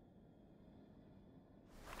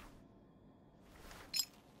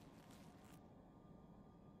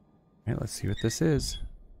 Alright, let's see what this is.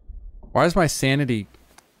 Why is my sanity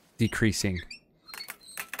decreasing?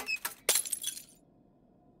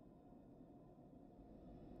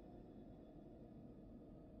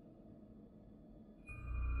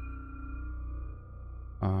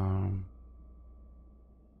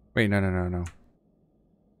 Wait, no.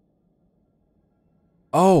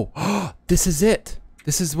 Oh, this is it.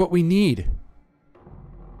 This is what we need.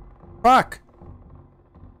 Fuck.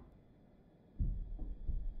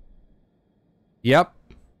 Yep.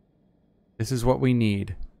 This is what we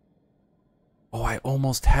need. Oh, I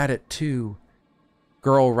almost had it too.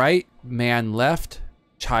 Girl right, man left,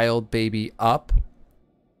 child baby up.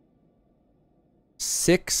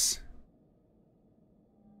 6,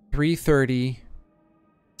 3:30,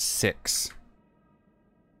 6.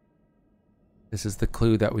 This is the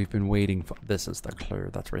clue that we've been waiting for. This is the clue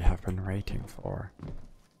that we have been waiting for.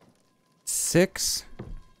 6,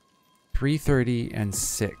 3:30, and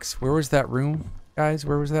 6. Where was that room, guys?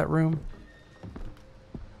 Where was that room?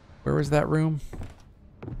 Where was that room?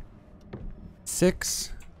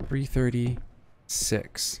 6, 3:30,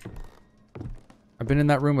 6. I've been in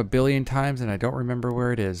that room a billion times and I don't remember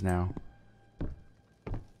where it is now.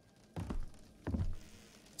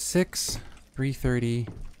 6, 3:30.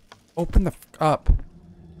 Open the f up.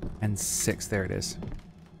 And 6. There it is.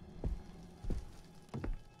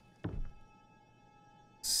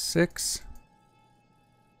 6.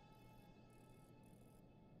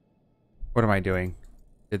 What am I doing?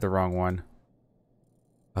 Did the wrong one.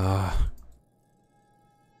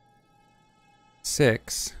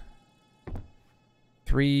 6.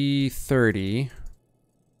 3:30.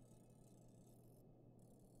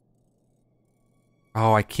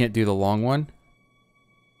 Oh, I can't do the long one.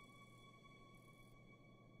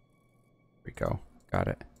 There we go. Got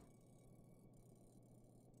it.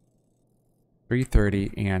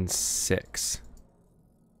 3:30 and 6.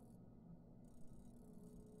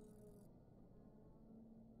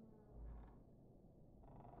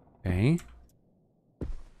 Okay.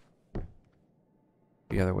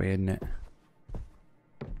 The other way, isn't it?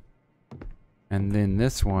 And then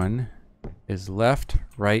this one is left,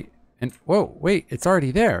 right, and whoa, wait, it's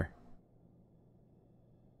already there.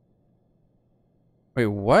 Wait,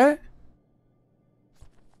 what?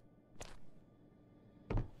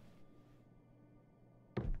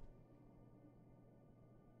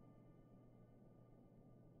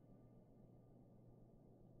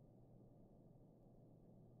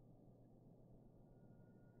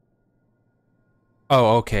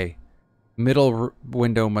 Oh, okay. Middle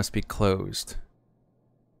window must be closed.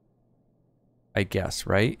 I guess,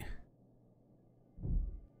 right?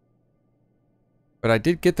 But I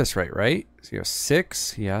did get this right? So you have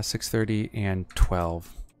 6, yeah, 6:30 and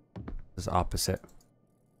 12. This is opposite.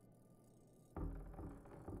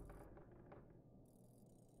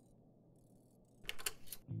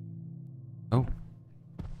 Oh.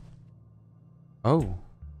 Oh.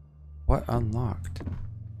 What unlocked?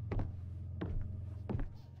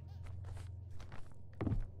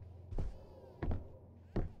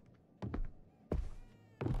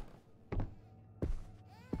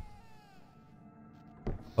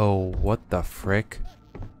 Oh, what the frick?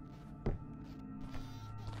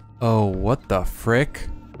 Oh, what the frick?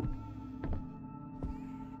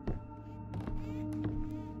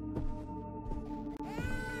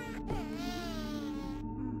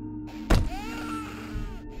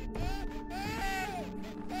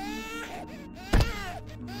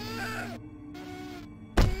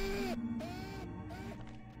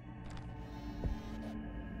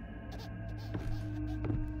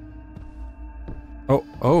 Oh,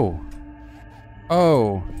 oh.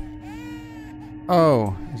 Oh.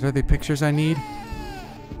 Oh, is there the pictures I need?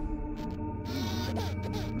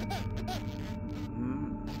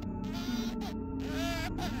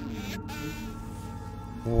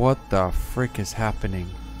 What the frick is happening?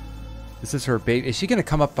 This is her baby. Is she gonna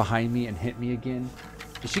come up behind me and hit me again?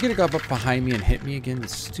 Is she gonna go up behind me and hit me again?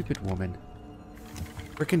 This stupid woman.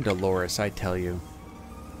 Frickin' Dolores, I tell you.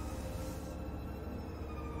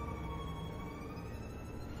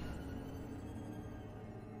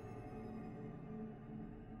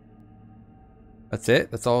 That's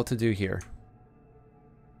it? That's all to do here.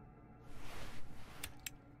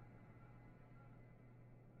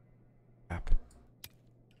 Crap.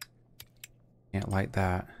 Can't light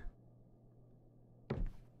that.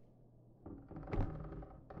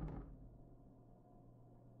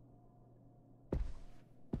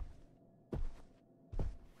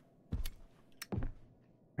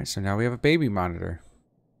 Alright, so now we have a baby monitor.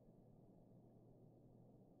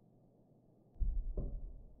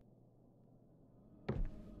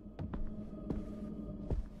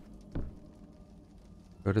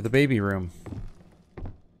 Go to the baby room.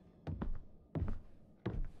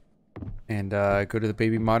 And go to the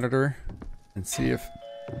baby monitor and see if...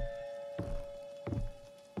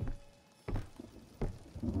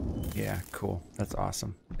 Yeah, cool. That's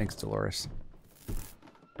awesome. Thanks, Dolores.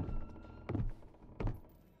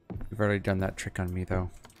 You've already done that trick on me,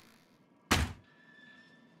 though.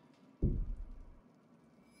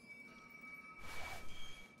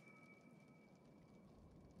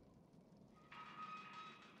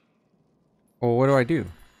 Well, what do I do?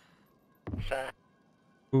 5,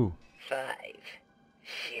 Ooh. 5,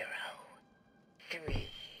 0, 3, 7,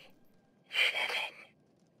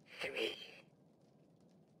 3,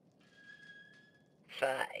 5,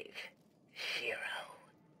 0,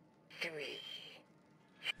 3.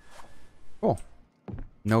 Cool.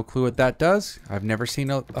 No clue what that does. I've never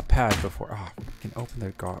seen a pad before. Oh, I can open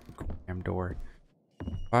the goddamn door.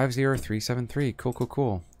 50373. Cool, cool,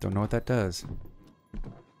 cool. Don't know what that does.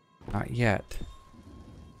 Not yet.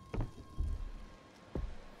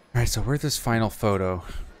 Alright, so where's this final photo?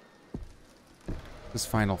 This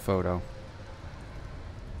final photo.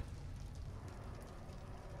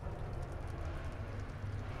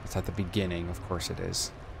 It's at the beginning, of course it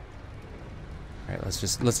is. Alright,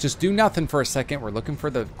 let's just do nothing for a second. We're looking for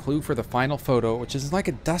the clue for the final photo, which is like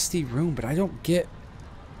a dusty room, but I don't get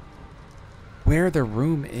where the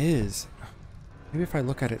room is. Maybe if I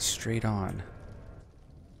look at it straight on.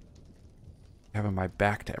 Having my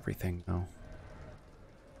back to everything, though.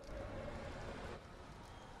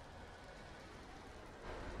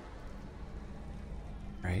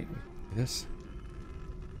 Right, do this.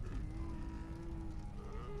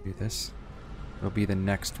 Do this. It'll be the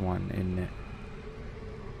next one, isn't it?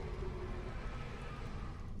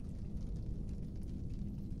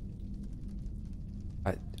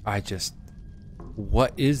 I just...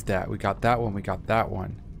 What is that? We got that one, we got that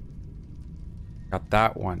one. Got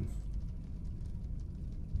that one.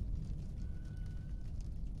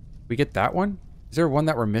 We get that one? Is there one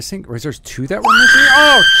that we're missing? Or is there two that we're missing?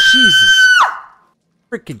 Oh, Jesus!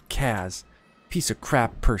 Freaking Kaz. Piece of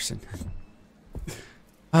crap person.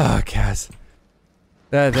 Ah, oh, Kaz.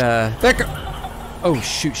 Oh,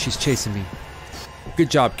 shoot, she's chasing me. Good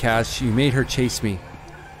job, Kaz. You made her chase me.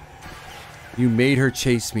 You made her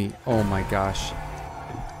chase me. Oh my gosh.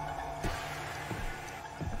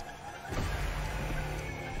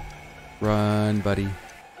 Run, buddy.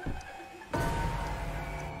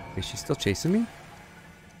 Is she still chasing me?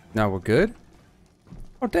 No, we're good?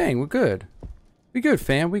 Oh, dang, we're good. We good,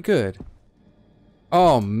 fam. We good.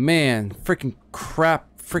 Oh, man. Freaking crap.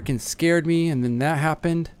 Freaking scared me, and then that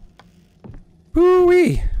happened.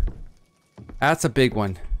 Woo-wee. That's a big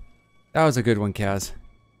one. That was a good one, Kaz.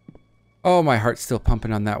 Oh, my heart's still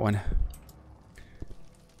pumping on that one.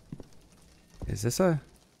 Is this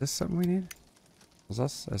something we need? Is a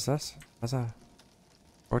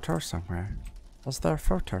photo somewhere? Is there a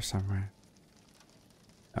photo somewhere?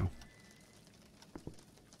 No.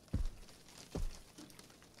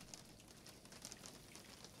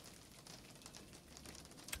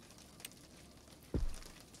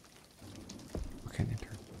 Okay, enter.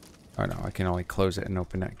 Oh no, I can only close it and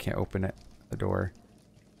open it. I can't open it. The door.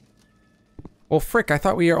 Well, frick, I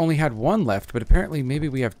thought we only had one left, but apparently maybe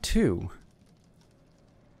we have two.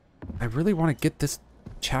 I really want to get this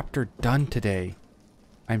chapter done today.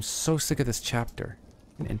 I'm so sick of this chapter.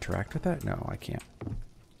 Can I interact with that? No, I can't.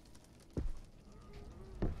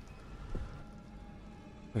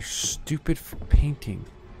 They're stupid painting.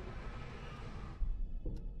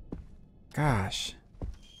 Gosh.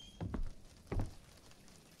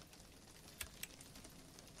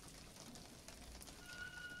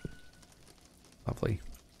 Lovely.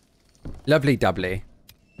 Lovely doubly.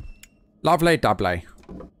 Lovely doubly.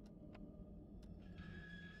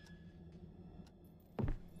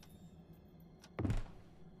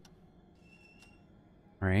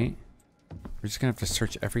 Alright. We're just gonna have to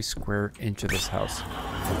search every square inch of this house.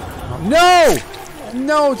 No!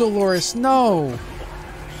 No, Dolores, no!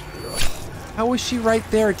 How was she right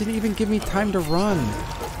there? It didn't even give me time to run.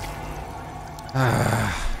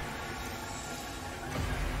 Ah.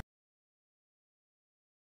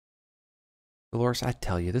 Dolores, I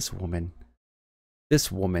tell you, this woman.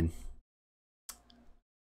 This woman.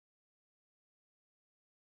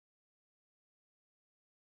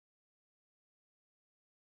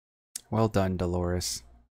 Well done, Dolores.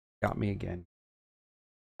 Got me again.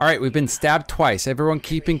 Alright, we've been stabbed twice. Everyone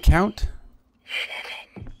keeping count?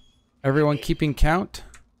 Everyone keeping count?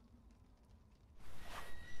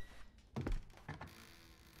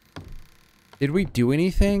 Did we do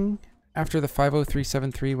anything after the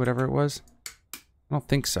 50373, whatever it was? I don't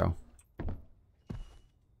think so.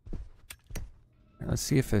 Let's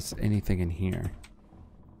see if there's anything in here.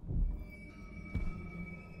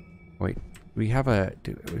 Wait, we have a...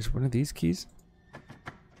 Is one of these keys?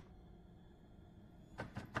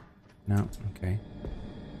 No, okay.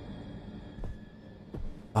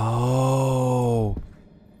 Oh!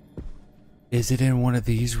 Is it in one of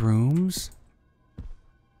these rooms?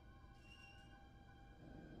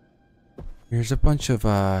 Here's a bunch of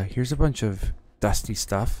dusty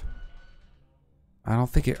stuff. I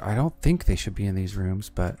don't think they should be in these rooms,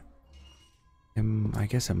 but I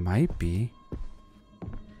guess it might be.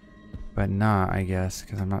 But not, I guess,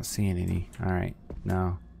 because I'm not seeing any. Alright,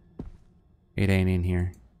 no. It ain't in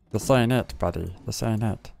here. This ain't it, buddy. This ain't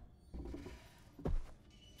it.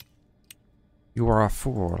 You are a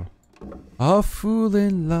fool. A fool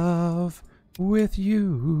in love with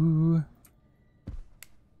you.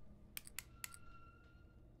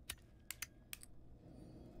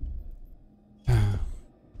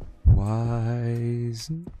 Wise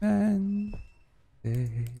men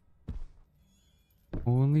say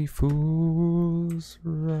only fools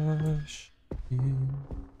rush in.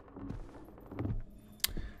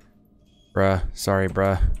 Bruh, sorry,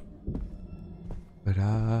 bruh. But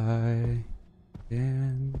I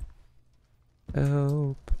can't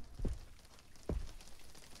help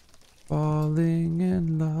falling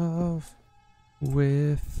in love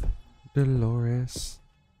with Dolores.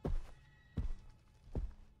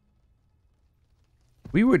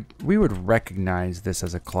 We would recognize this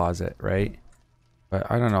as a closet, right? But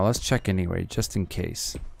I don't know. Let's check anyway, just in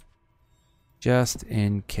case. Just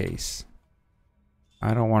in case.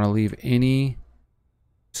 I don't want to leave any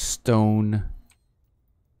stone,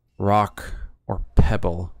 rock, or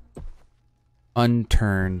pebble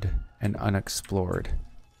unturned and unexplored.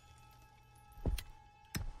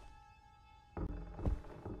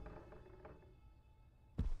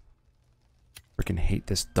 Freaking hate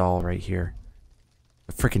this doll right here.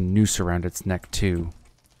 A freaking noose around its neck too.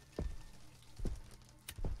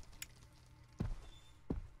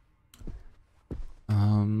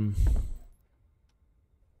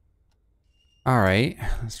 Alright,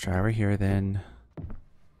 let's try over here then.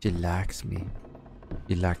 She likes me.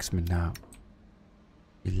 She likes me now.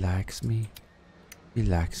 He likes me. He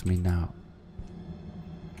likes me now.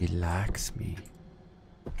 He likes me.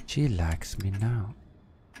 She likes me now.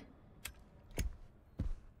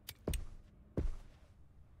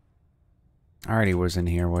 I already was in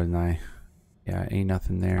here, wasn't I? Yeah, ain't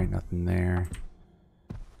nothing there, ain't nothing there.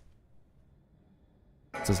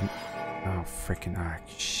 It says Oh, freaking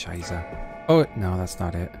Shiza. Oh, no, that's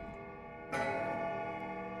not it.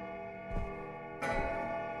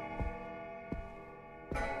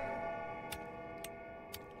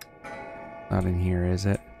 Not in here, is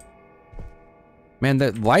it? Man,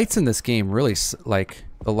 the lights in this game really, like,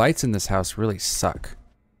 the lights in this house really suck.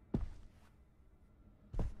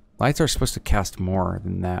 Lights are supposed to cast more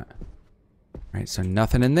than that. Right, so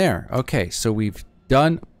nothing in there. Okay, so we've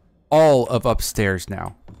done all of upstairs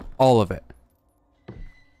now. All of it.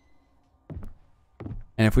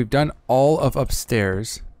 And if we've done all of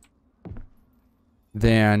upstairs,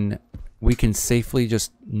 then we can safely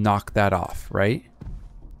just knock that off, right?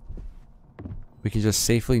 We can just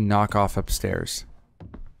safely knock off upstairs.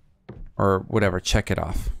 Or whatever, check it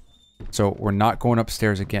off. So we're not going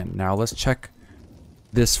upstairs again. Now let's check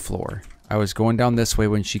this floor. I was going down this way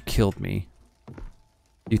when she killed me.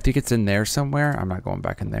 Do you think it's in there somewhere? I'm not going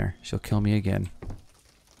back in there. She'll kill me again.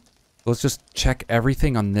 Let's just check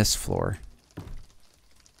everything on this floor.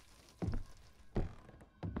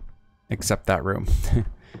 Except that room.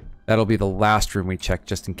 That'll be the last room we check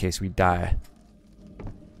just in case we die.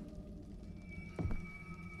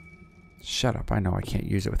 Shut up. I know I can't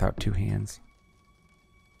use it without two hands.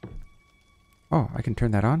 Oh, I can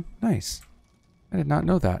turn that on? Nice. I did not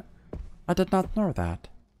know that. I did not know that.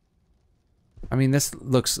 I mean, this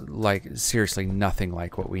looks like seriously nothing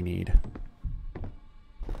like what we need.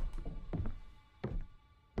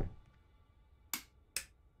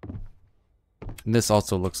 And this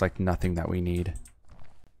also looks like nothing that we need.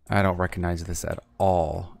 I don't recognize this at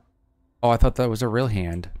all. Oh, I thought that was a real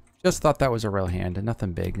hand. Just thought that was a real hand.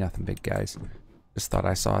 Nothing big, guys. Just thought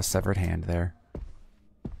I saw a severed hand there.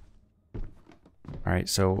 Alright,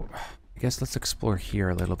 so I guess let's explore here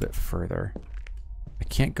a little bit further. I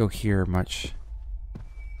can't go here much.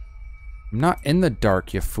 I'm not in the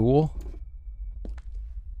dark, you fool.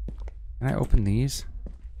 Can I open these?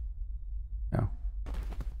 No.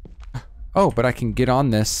 Oh, but I can get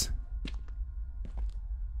on this.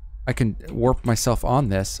 I can warp myself on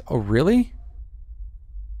this. Oh, really?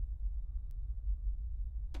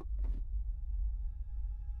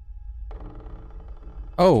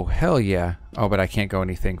 Oh, hell yeah. Oh, but I can't go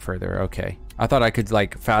anything further. Okay. I thought I could,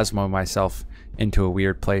 like, phasmo myself into a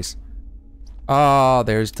weird place. Oh,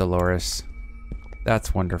 there's Dolores.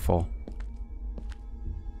 That's wonderful.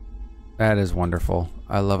 That is wonderful.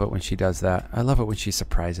 I love it when she does that. I love it when she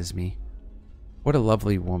surprises me. What a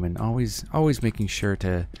lovely woman. Always making sure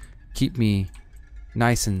to keep me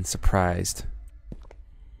nice and surprised.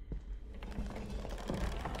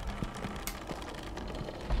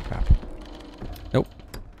 Crap. Nope.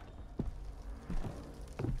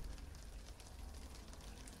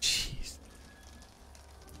 Jeez.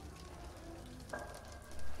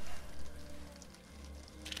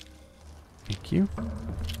 Thank you.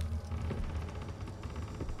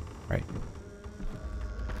 Right.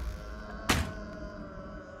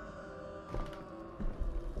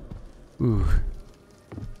 Ooh.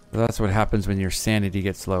 So that's what happens when your sanity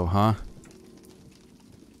gets low, huh?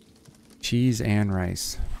 Cheese and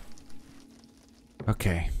rice.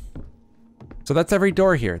 Okay. So that's every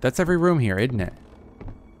door here. That's every room here, isn't it?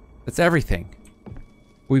 That's everything.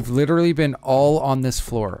 We've literally been all on this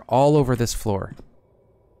floor. All over this floor.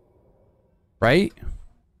 Right?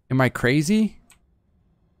 Am I crazy?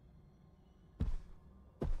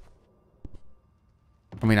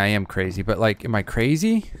 I mean, I am crazy, but like, am I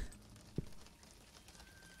crazy?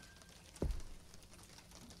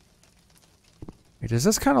 Wait, does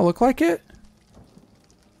this kind of look like it?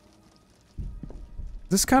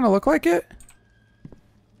 Does this kind of look like it?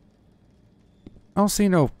 I don't see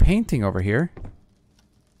no painting over here.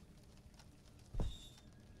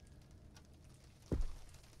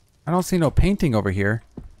 I don't see no painting over here.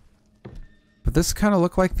 But this kind of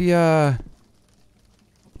look like the,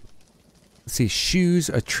 let's see, shoes,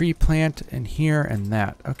 a tree plant, and here and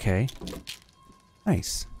that. Okay.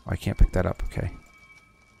 Nice. Oh, I can't pick that up. Okay.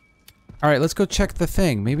 Alright, let's go check the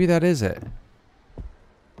thing. Maybe that is it.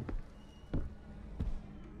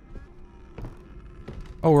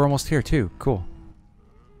 Oh, we're almost here too. Cool.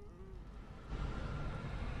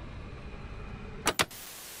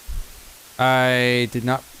 I did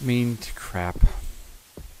not mean to crap.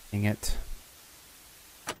 Dang it.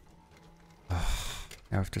 Ugh.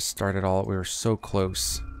 Now I have to start it all. We were so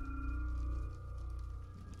close.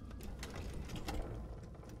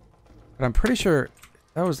 But I'm pretty sure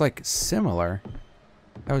that was like similar.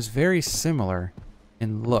 That was very similar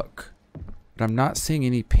in look. But I'm not seeing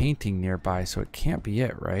any painting nearby, so it can't be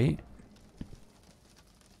it, right?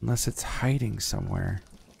 Unless it's hiding somewhere.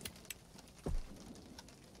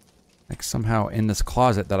 Like somehow in this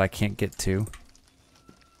closet that I can't get to.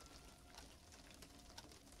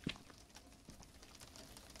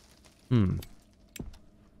 Hmm.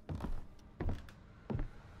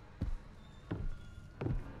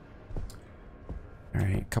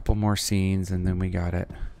 Alright, couple more scenes and then we got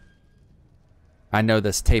it. I know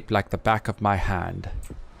this tape like the back of my hand.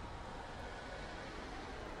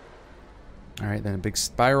 Alright, then a big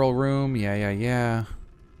spiral room. Yeah.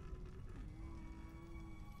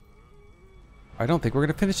 I don't think we're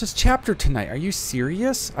going to finish this chapter tonight. Are you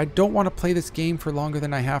serious? I don't want to play this game for longer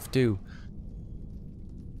than I have to.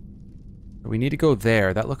 We need to go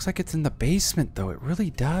there. That looks like it's in the basement, though. It really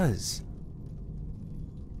does.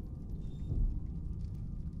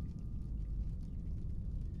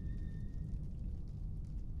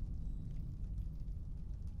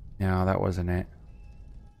 No, that wasn't it.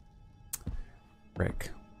 Frick.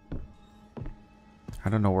 I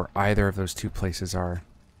don't know where either of those two places are.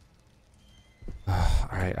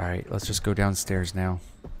 Alright. Let's just go downstairs now.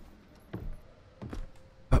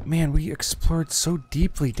 But man, we explored so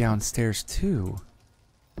deeply downstairs too.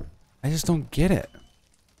 I just don't get it.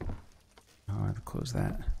 Oh, I have to close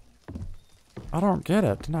that. I don't get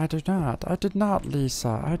it. No, I did not. I did not,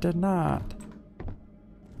 Lisa. I did not.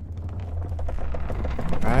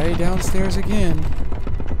 Right downstairs again.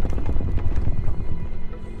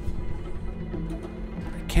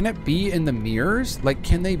 Can it be in the mirrors? Like,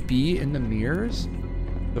 can they be in the mirrors?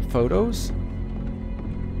 The photos?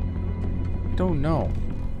 I don't know.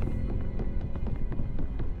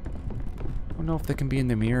 I don't know if they can be in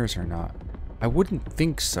the mirrors or not. I wouldn't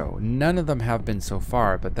think so. None of them have been so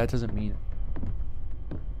far, but that doesn't mean...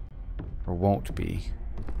 or won't be.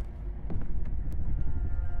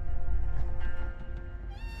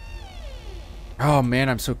 Oh man,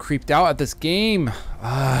 I'm so creeped out at this game.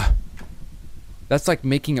 That's like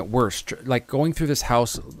making it worse. Like going through this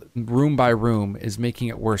house room by room is making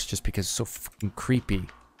it worse just because it's so fucking creepy.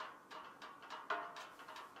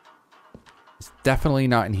 It's definitely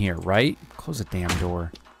not in here, right? Close the damn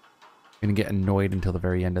door. I'm gonna get annoyed until the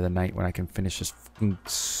very end of the night when I can finish this fucking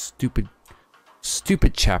stupid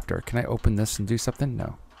chapter. Can I open this and do something?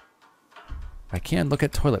 No. I can look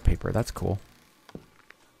at toilet paper. That's cool.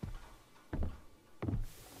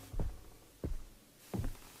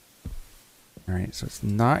 Alright, so it's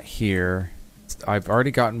not here. I've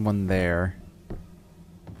already gotten one there.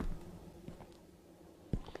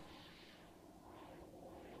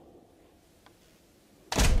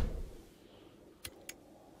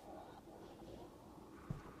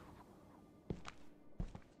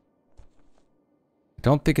 I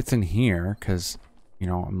don't think it's in here, because, you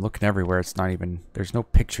know, I'm looking everywhere. It's not even... there's no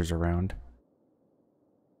pictures around.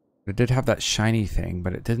 It did have that shiny thing,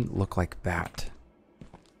 but it didn't look like that.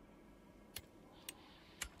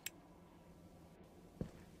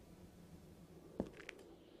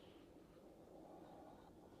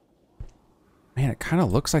 Man, it kind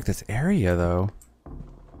of looks like this area, though.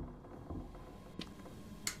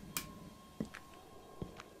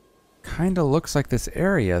 Kind of looks like this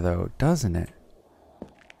area, though, doesn't it?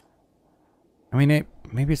 I mean,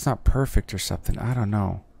 maybe it's not perfect or something. I don't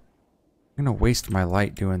know. I'm gonna waste my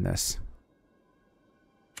light doing this.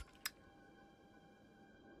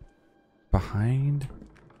 Behind?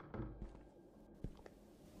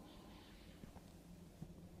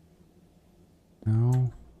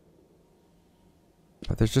 No.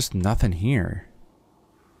 But there's just nothing here.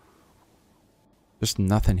 Just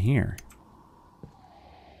nothing here.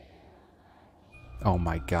 Oh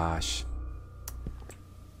my gosh.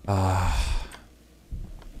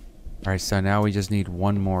 Alright, so now we just need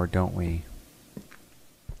one more, don't we?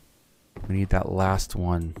 We need that last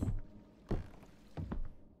one.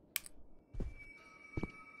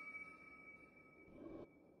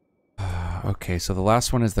 Okay, so the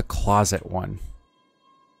last one is the closet one.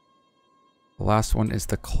 The last one is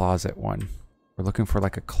the closet one. We're looking for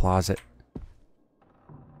like a closet.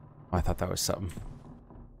 Oh, I thought that was something.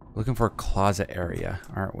 We're looking for a closet area,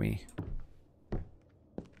 aren't we?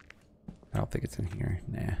 I don't think it's in here.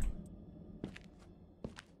 Nah.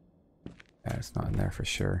 Yeah, it's not in there for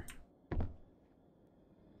sure.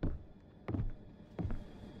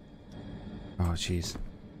 Oh, jeez.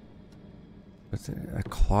 It's a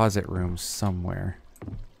closet room somewhere.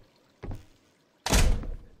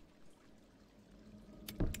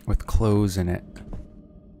 With clothes in it.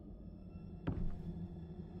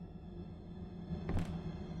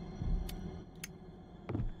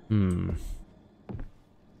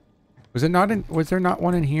 Was it not in, was there not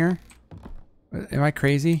one in here? Am I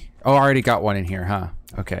crazy? Oh, I already got one in here, huh?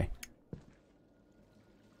 Okay.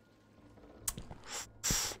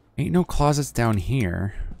 Ain't no closets down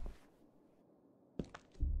here.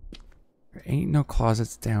 There ain't no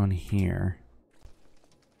closets down here.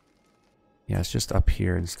 Yeah, it's just up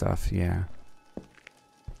here and stuff, yeah.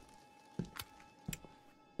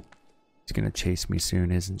 She's gonna chase me soon,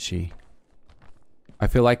 isn't she? I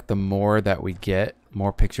feel like the more that we get,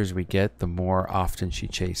 more pictures we get, the more often she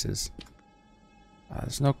chases.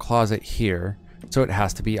 There's no closet here, so it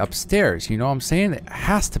has to be upstairs. You know what I'm saying? It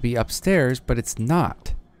has to be upstairs, but it's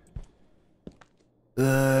not. It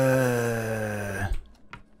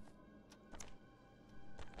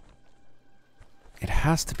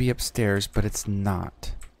has to be upstairs, but it's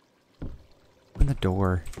not. Open the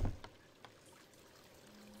door.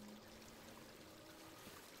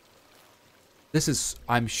 This is,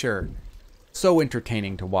 I'm sure, so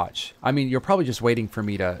entertaining to watch. I mean, you're probably just waiting for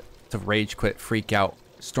me to rage quit, freak out,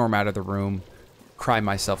 storm out of the room, cry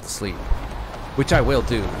myself to sleep. Which I will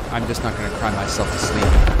do. I'm just not going to cry myself to sleep.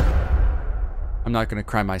 I'm not going to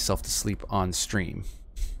cry myself to sleep on stream.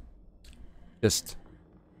 Just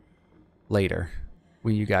later,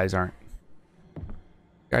 when you guys aren't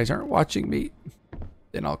watching me,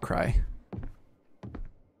 then I'll cry.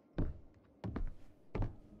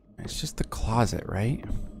 It's just the closet, right?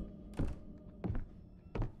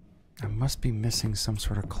 I must be missing some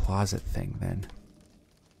sort of closet thing then.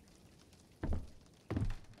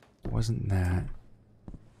 It wasn't that.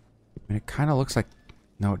 I mean, it kind of looks like...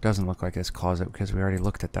 No, it doesn't look like this closet because we already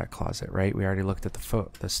looked at that closet, right? We already looked at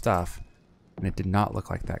the stuff, and it did not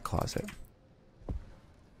look like that closet.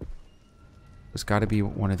 It's got to be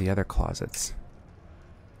one of the other closets.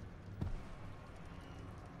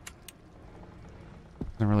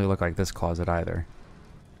 Doesn't really look like this closet either.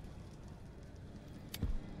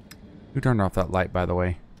 Who turned off that light, by the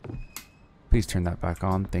way? Please turn that back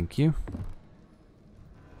on. Thank you.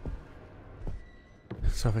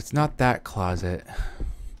 So if it's not that closet,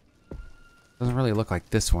 it doesn't really look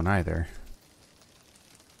like this one either.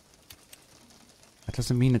 That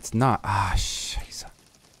doesn't mean it's not. Ah, jeez.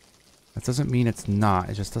 That doesn't mean it's not.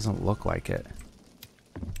 It just doesn't look like it.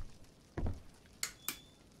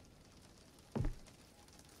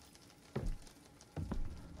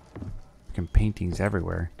 Fucking paintings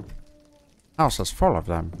everywhere. House is full of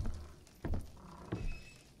them.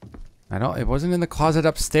 It wasn't in the closet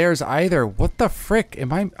upstairs either. What the frick?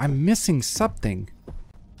 I'm missing something.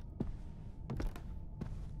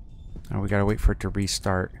 Oh, we gotta wait for it to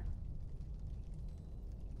restart.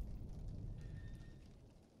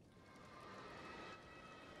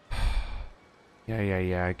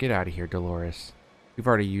 Yeah. Get out of here, Dolores. You've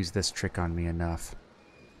already used this trick on me enough.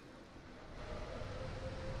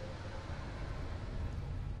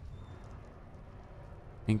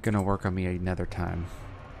 Ain't gonna work on me another time.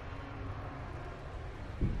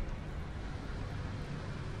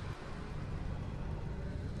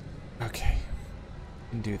 Okay. We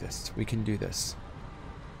can do this. We can do this.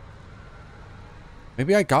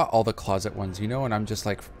 Maybe I got all the closet ones, you know, and I'm just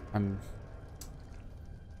like, I'm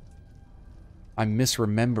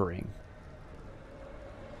misremembering.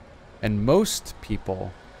 And most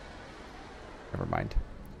people... Never mind.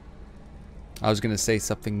 I was gonna say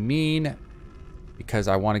something mean because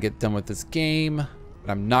I want to get done with this game,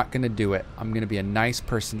 but I'm not gonna do it. I'm gonna be a nice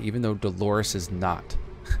person even though Dolores is not.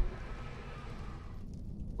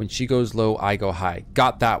 When she goes low, I go high.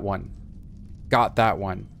 Got that one. Got that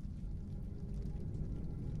one.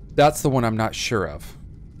 That's the one I'm not sure of.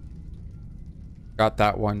 Got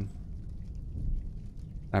that one.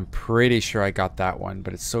 I'm pretty sure I got that one,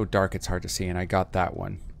 but it's so dark it's hard to see, and I got that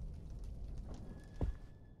one.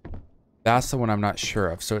 That's the one I'm not sure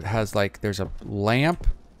of. So it has like, there's a lamp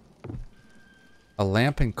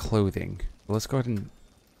and clothing. Let's go ahead and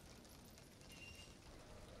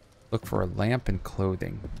look for a lamp and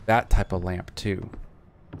clothing. That type of lamp too.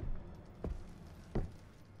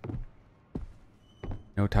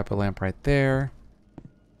 No type of lamp right there.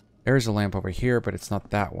 There's a lamp over here, but it's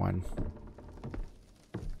not that one.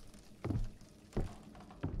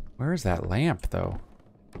 Where is that lamp though?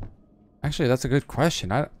 Actually, that's a good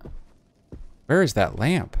question. Where is that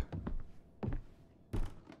lamp?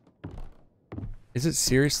 Is it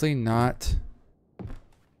seriously not...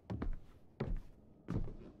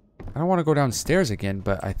 I don't want to go downstairs again,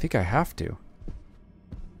 but I think I have to.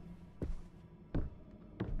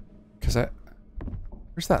 Because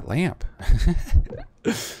where's that lamp?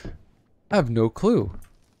 I have no clue.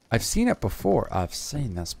 I've seen it before. I've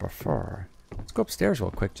seen this before. Let's go upstairs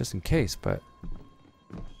real quick just in case, but...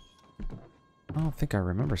 I don't think I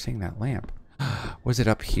remember seeing that lamp. Was it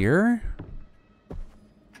up here?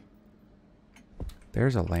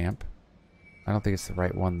 There's a lamp. I don't think it's the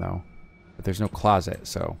right one though. But there's no closet,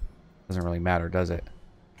 so it doesn't really matter, does it?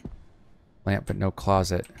 Lamp but no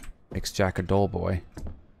closet makes Jack a dull boy.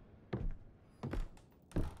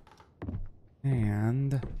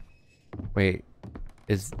 And wait,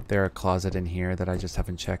 is there a closet in here that I just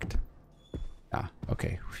haven't checked? Ah,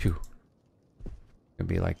 okay. Phew. It'd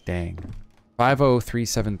be like, dang.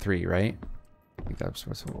 50373, right? I think that's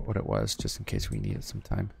what it was, just in case we need it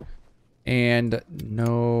sometime. And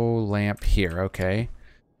no lamp here, okay.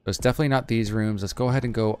 So it's definitely not these rooms. Let's go ahead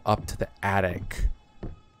and go up to the attic.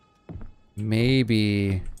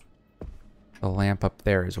 Maybe the lamp up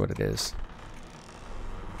there is what it is.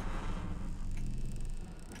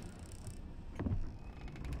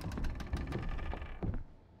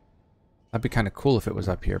 That'd be kind of cool if it was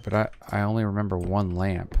up here, but I only remember one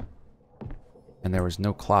lamp. And there was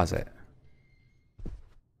no closet.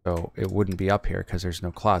 So it wouldn't be up here because there's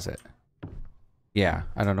no closet. Yeah,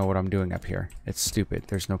 I don't know what I'm doing up here. It's stupid.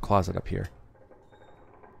 There's no closet up here.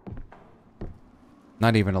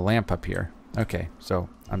 Not even a lamp up here. Okay, so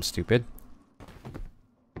I'm stupid.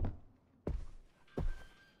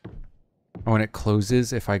 Oh, and it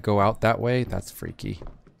closes if I go out that way? That's freaky.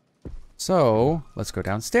 So, let's go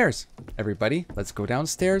downstairs. Everybody, let's go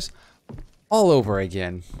downstairs all over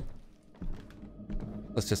again.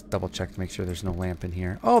 Let's just double check to make sure there's no lamp in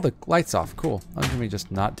here. Oh, the light's off. Cool. Let me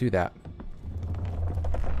just not do that.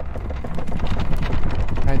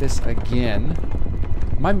 Try this again.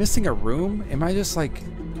 Am I missing a room? Am I just like...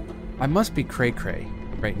 I must be cray-cray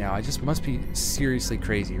right now. I just must be seriously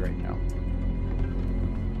crazy right now.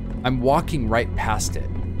 I'm walking right past it.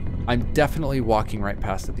 I'm definitely walking right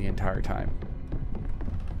past it the entire time.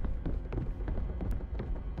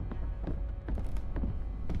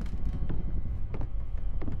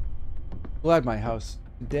 Glad my house...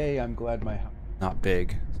 Today, I'm glad my house... Not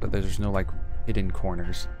big, so there's no, like, hidden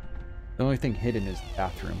corners. The only thing hidden is the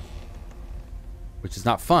bathroom. Which is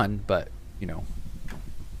not fun, but, you know.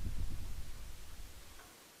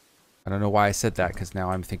 I don't know why I said that, because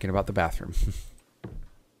now I'm thinking about the bathroom.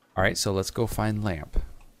 Alright, so let's go find lamp.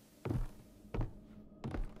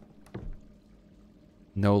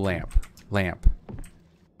 No lamp. Lamp.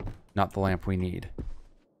 Not the lamp we need.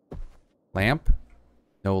 Lamp?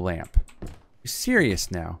 No lamp. You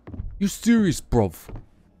serious now? You serious, bruv?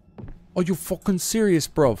 Are you fucking serious,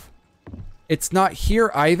 bruv? It's not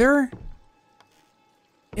here either?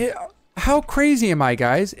 How crazy am I,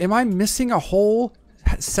 guys? Am I missing a whole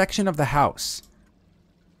section of the house?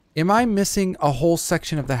 Am I missing a whole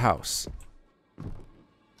section of the house?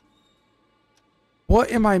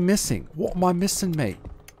 What am I missing? What am I missing, mate?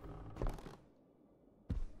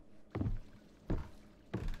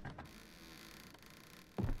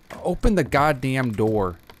 Open the goddamn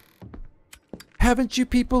door. Haven't you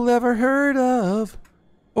people ever heard of?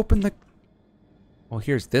 Open the... Well,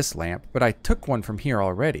 here's this lamp, but I took one from here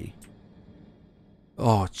already.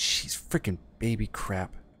 Oh, jeez, freaking baby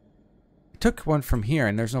crap. I took one from here,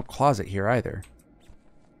 and there's no closet here either.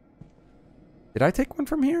 Did I take one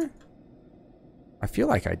from here? I feel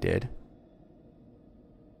like I did.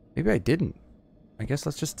 Maybe I didn't. I guess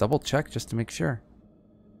let's just double check just to make sure.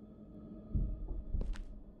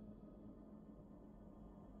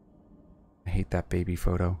 I hate that baby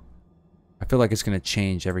photo. I feel like it's going to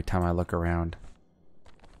change every time I look around.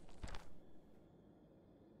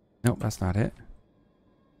 Nope, that's not it.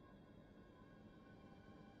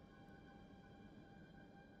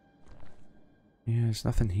 Yeah, there's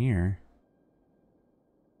nothing here.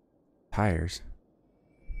 Tires.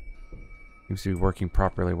 Seems to be working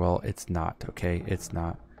properly. Well, it's not, okay? It's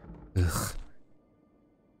not. Ugh.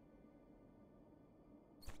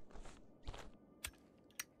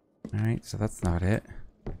 Alright, so that's not it.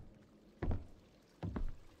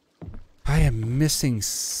 I am missing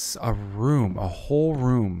a room, a whole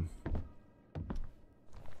room.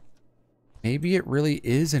 Maybe it really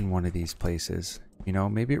is in one of these places. You know,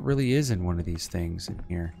 maybe it really is in one of these things in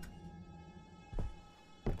here.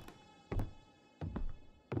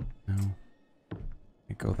 No.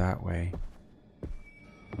 Can't go that way.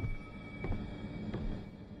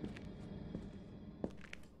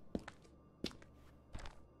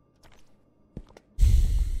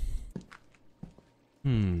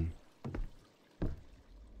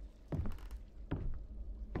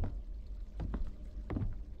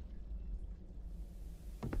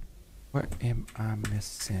 What am I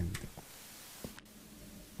missing?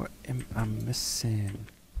 What am I missing?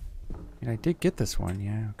 I mean, I did get this one,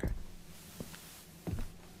 yeah, okay.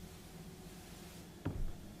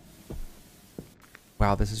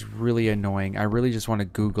 Wow, this is really annoying. I really just want to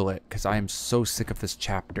Google it because I am so sick of this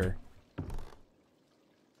chapter.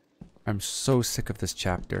 I'm so sick of this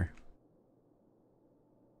chapter.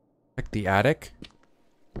 Check the attic.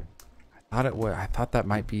 I thought that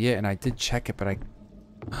might be it, and I did check it, but I...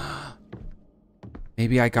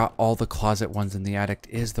 Maybe I got all the closet ones in the attic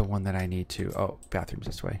is the one that I need to. Oh, bathroom's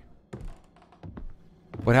this way.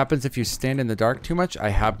 What happens if you stand in the dark too much? I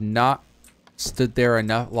have not stood there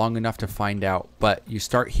long enough to find out, but you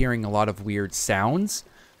start hearing a lot of weird sounds.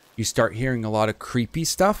 You start hearing a lot of creepy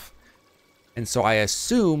stuff. And so I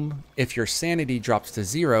assume if your sanity drops to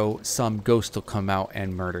 0, some ghost will come out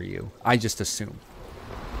and murder you. I just assume.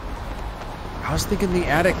 I was thinking the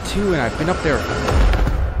attic too, and I've been up there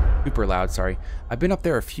super loud, sorry. I've been up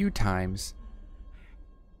there a few times.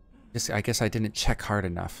 I guess I didn't check hard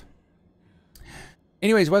enough.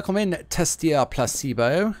 Anyways, welcome in Testia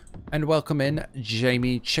Placebo, and welcome in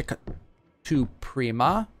Jamie Chick to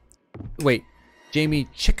Prima. Wait, Jamie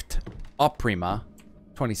Chicked Oprima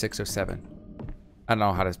 2607. I don't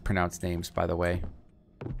know how to pronounce names, by the way.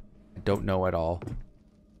 I don't know at all.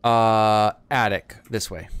 Attic, this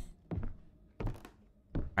way.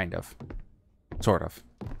 Kind of. Sort of.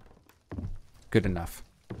 Good enough.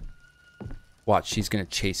 Watch, she's gonna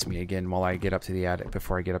chase me again while I get up to the attic,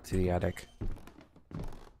 before I get up to the attic.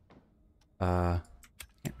 Why'd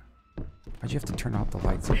you have to turn off the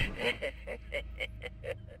lights?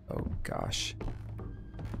 Oh, gosh.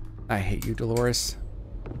 I hate you, Dolores.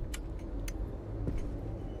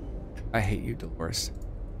 I hate you, Dolores.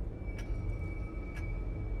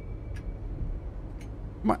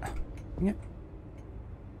 Come on. Dang it.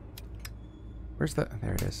 Where's the...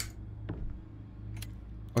 There it is.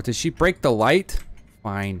 Oh, did she break the light?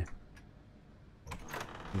 Fine.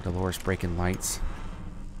 Dolores breaking lights.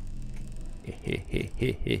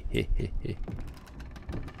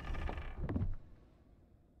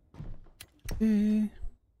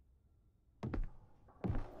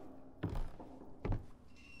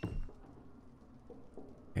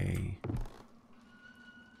 Okay.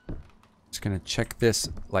 Just gonna check this,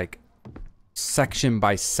 like, section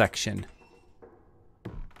by section.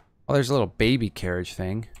 Oh, there's a little baby carriage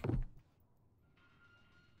thing.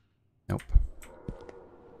 Nope.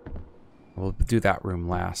 We'll do that room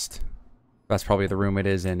last. That's probably the room it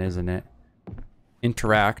is in, isn't it?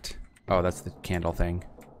 Interact. Oh, that's the candle thing.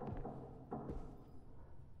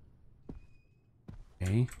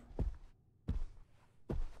 Okay.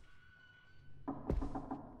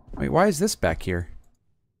 Wait, why is this back here?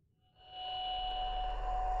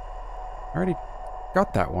 I already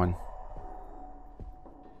got that one.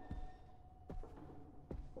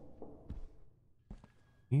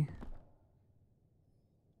 Okay.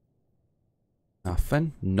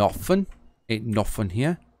 Nothing. Nothing. Ain't nothing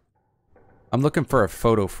here. I'm looking for a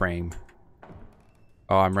photo frame.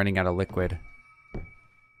 Oh, I'm running out of liquid.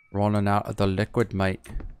 Running out of the liquid, mate.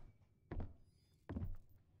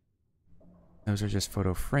 Those are just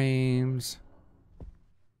photo frames.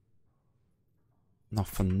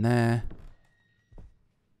 Nothing there.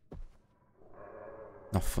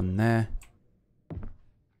 Nothing there.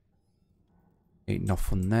 Ain't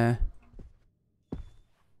nothing there.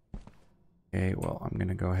 Okay, well, I'm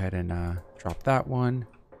gonna go ahead and drop that one.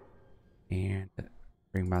 And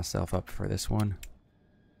bring myself up for this one.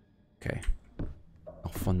 Okay.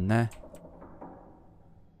 Nothing there.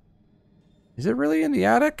 Is it really in the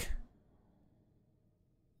attic?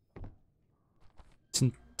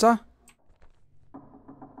 Tinta?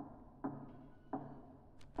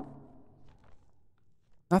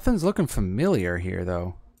 Nothing's looking familiar here,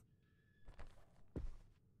 though.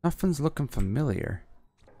 Nothing's looking familiar.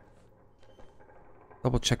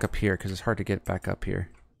 Double check up here, because it's hard to get back up here.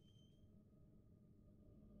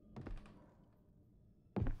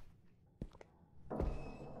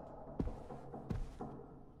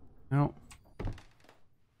 No.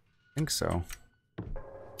 I think so.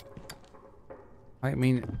 I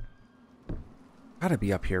mean, gotta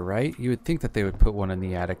be up here, right? You would think that they would put one in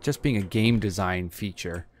the attic, just being a game design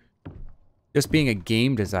feature. Just being a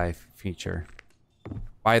game design feature.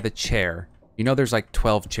 By the chair. You know there's like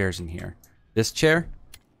 12 chairs in here. This chair?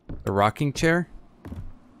 The rocking chair?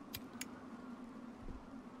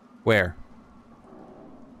 Where?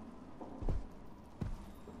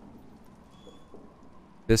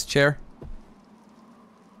 This chair?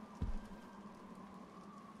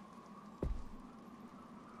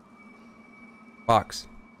 Box.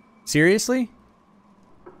 Seriously?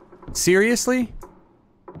 Seriously?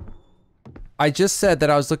 I just said that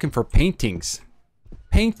I was looking for paintings.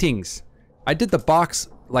 Paintings. I did the box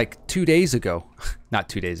like 2 days ago. Not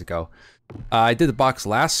 2 days ago. I did the box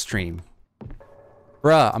last stream.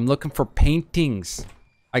 Bruh, I'm looking for paintings.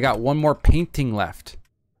 I got one more painting left.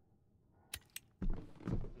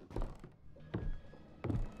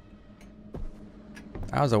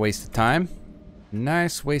 That was a waste of time.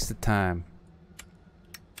 Nice waste of time.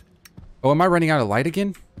 Oh, am I running out of light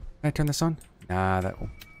again? Can I turn this on? Nah, that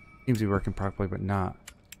seems to be working properly, but not.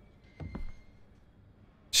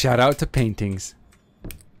 Shout out to paintings.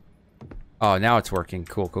 Oh, now it's working.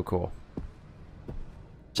 Cool, cool, cool.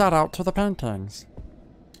 Shout out to the paintings.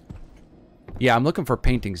 Yeah, I'm looking for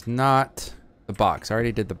paintings, not the box. I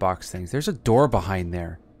already did the box things. There's a door behind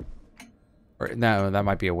there. Or no, that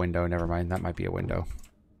might be a window. Never mind. That might be a window.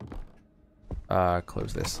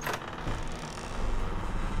 Close this.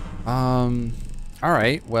 All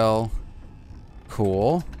right. Well,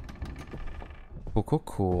 cool.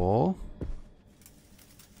 Cool.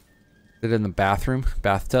 Is it in the bathroom?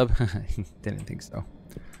 Bathtub? Didn't think so.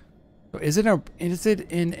 So is it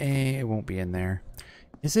in a, it won't be in there.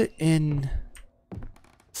 Is it in,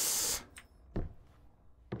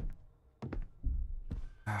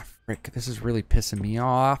 ah, frick, this is really pissing me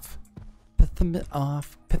off. Pissing me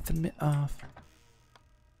off.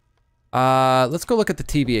 Let's go look at the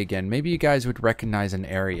TV again. Maybe you guys would recognize an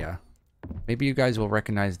area. Maybe you guys will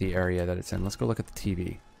recognize the area that it's in. Let's go look at the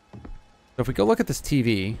TV. So if we go look at this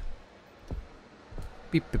TV,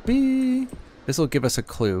 beep, beep, beep. This will give us a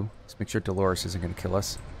clue. Let's make sure Dolores isn't going to kill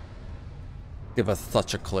us. Give us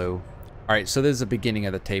such a clue. All right, so this is the beginning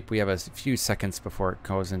of the tape. We have a few seconds before it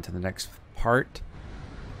goes into the next part.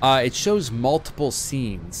 It shows multiple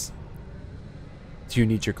scenes. Do you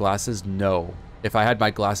need your glasses? No. If I had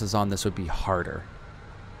my glasses on, this would be harder.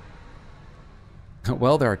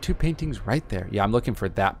 Well, there are two paintings right there. Yeah, I'm looking for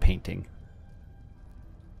that painting.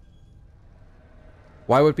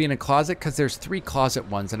 Why would it be in a closet? Because there's 3 closet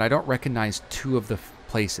ones, and I don't recognize 2 of the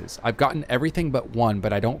places. I've gotten everything but 1,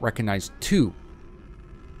 but I don't recognize 2.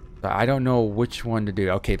 So I don't know which one to do.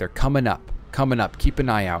 Okay, they're coming up. Coming up. Keep an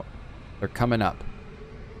eye out. They're coming up.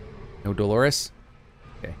 No Dolores?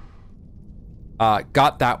 Okay.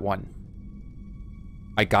 Got that one.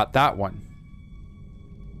 I got that one.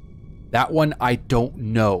 That one I don't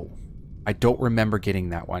know. I don't remember getting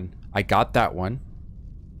that one. I got that one.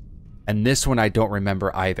 And this one I don't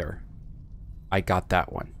remember either. I got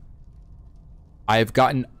that one. I have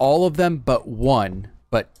gotten all of them but 1,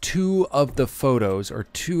 but 2 of the photos or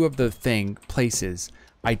 2 of the places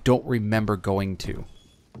I don't remember going to.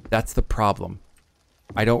 That's the problem.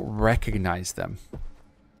 I don't recognize them.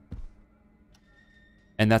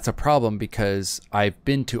 And that's a problem because I've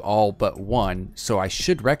been to all but 1, so I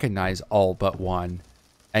should recognize all but 1,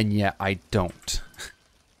 and yet I don't.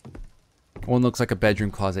 One looks like a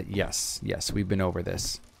bedroom closet. Yes, we've been over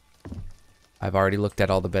this. I've already looked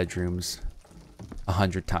at all the bedrooms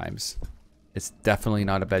 100 times. It's definitely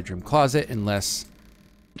not a bedroom closet unless...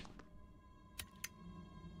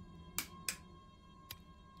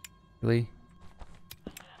 Really?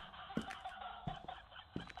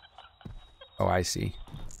 Oh, I see.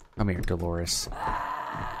 Come here, Dolores.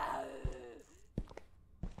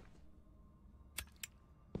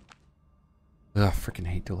 Ugh, freaking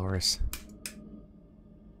hate Dolores.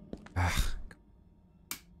 Ugh.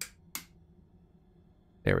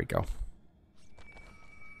 There we go.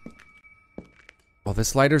 Well,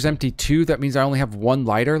 this lighter's empty too. That means I only have 1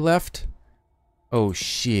 lighter left. Oh,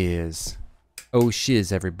 shiz. Oh,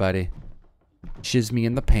 shiz, everybody. Shiz me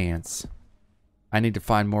in the pants. I need to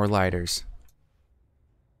find more lighters.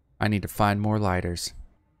 I need to find more lighters.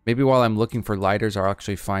 Maybe while I'm looking for lighters, I'll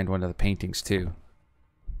actually find one of the paintings too.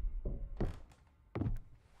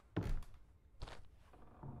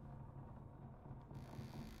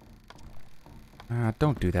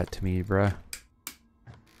 Don't do that to me, bruh.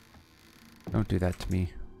 Don't do that to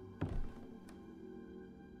me.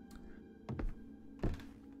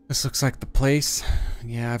 This looks like the place.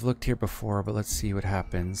 Yeah, I've looked here before, but let's see what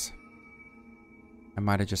happens. I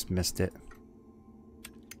might have just missed it.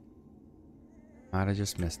 Might have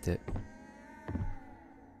just missed it.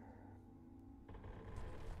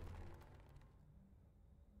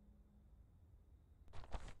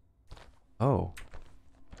 Oh.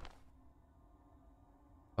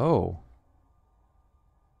 Oh.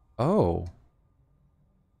 Oh.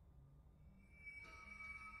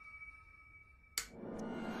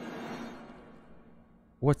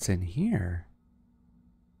 What's in here?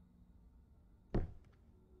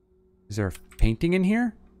 Is there a painting in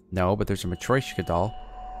here? No, but there's a Matryoshka doll.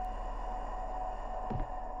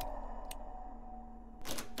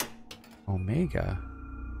 Omega.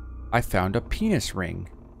 I found a penis ring.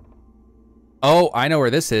 Oh, I know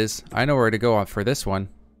where this is. I know where to go for this one.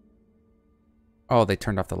 Oh, they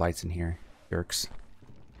turned off the lights in here. Jerks.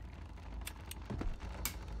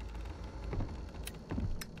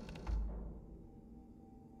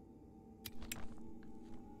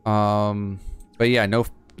 But yeah, no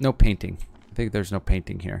painting. I think there's no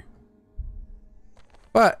painting here.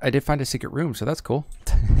 But I did find a secret room, so that's cool.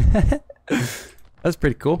 That's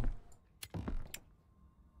pretty cool.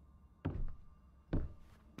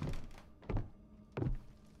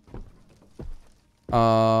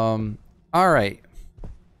 All right.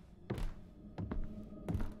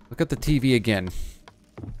 look at the TV again.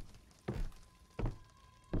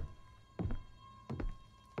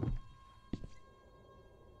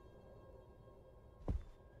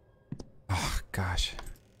 Oh, gosh.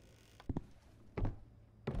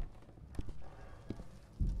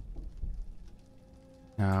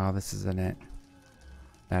 No, this isn't it.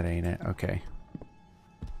 That ain't it. Okay.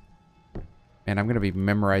 And I'm going to be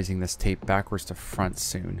memorizing this tape backwards to front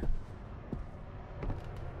soon.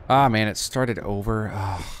 Ah, man, it started over.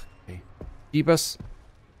 Oh, okay. Jeebus,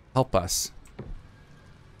 help us.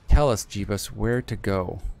 Tell us, Jeebus, where to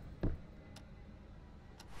go.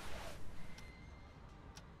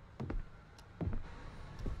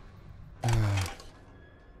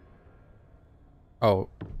 Oh.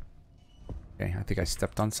 Okay, I think I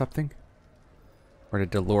stepped on something. Or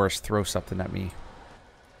did Dolores throw something at me?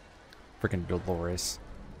 Freaking Dolores.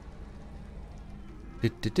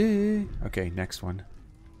 Okay, next one.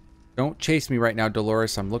 Don't chase me right now,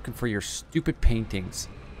 Dolores. I'm looking for your stupid paintings.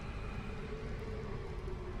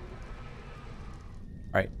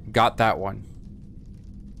 Alright, got that one.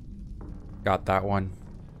 Got that one.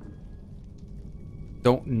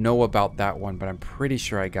 Don't know about that one, but I'm pretty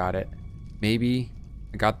sure I got it. Maybe.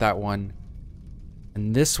 I got that one.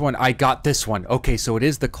 And this one, I got this one. Okay, so it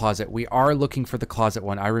is the closet. We are looking for the closet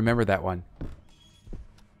one. I remember that one.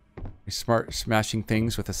 Smart smashing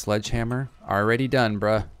things with a sledgehammer. Already done,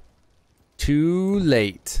 bruh. Too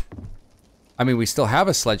late. I mean, we still have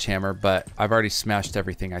a sledgehammer, but I've already smashed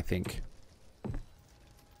everything, I think.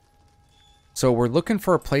 So we're looking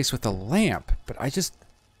for a place with a lamp, but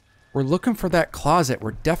we're looking for that closet.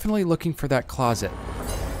 We're definitely looking for that closet.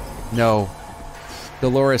 No.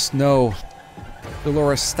 Dolores, no.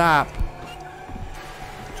 Dolores, stop.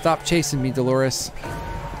 Stop chasing me, Dolores.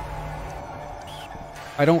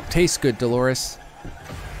 I don't taste good, Dolores.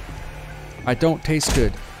 I don't taste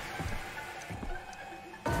good.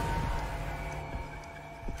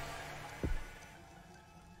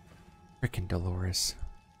 Frickin' Dolores.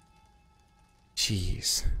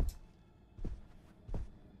 Jeez.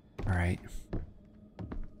 Alright.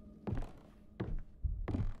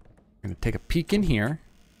 I'm gonna take a peek in here.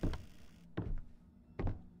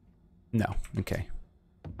 No. Okay.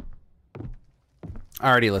 I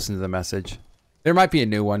already listened to the message. There might be a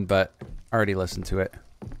new one, but I already listened to it.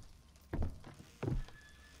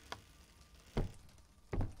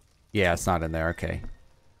 Yeah, it's not in there. Okay.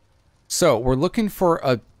 So, we're looking for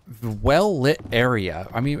a well-lit area.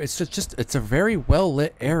 I mean, it's it's a very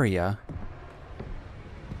well-lit area.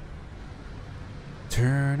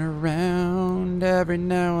 Turn around every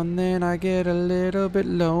now and then I get a little bit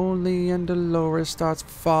lonely and Dolores starts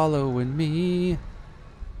following me.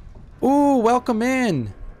 Ooh, welcome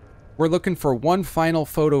in. We're looking for one final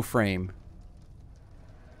photo frame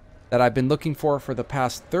that I've been looking for the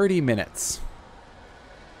past 30 minutes.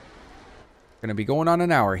 Gonna be going on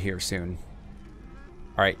an hour here soon.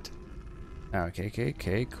 Alright.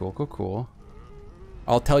 Okay. Cool.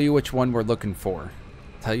 I'll tell you which one we're looking for.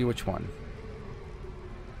 Tell you which one.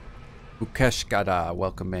 Ukeshkada,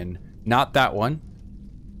 welcome in. Not that one.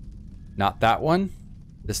 Not that one.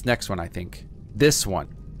 This next one, I think. This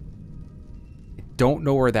one. I don't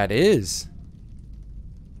know where that is.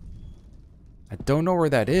 I don't know where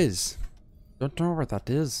that is. Don't know where that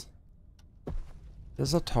is.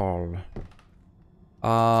 Is at all.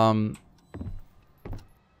 I'm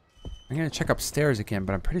gonna check upstairs again,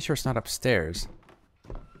 but I'm pretty sure it's not upstairs.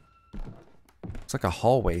 It's like a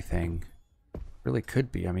hallway thing. Really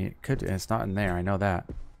could be. I mean, it could. It's not in there. I know that.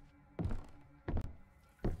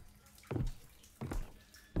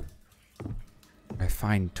 I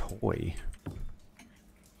find toy.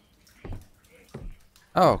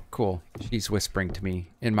 Oh, cool. She's whispering to me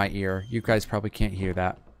in my ear. You guys probably can't hear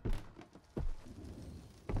that.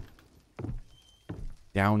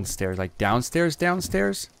 Downstairs. Like downstairs?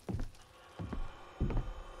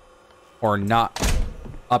 Or not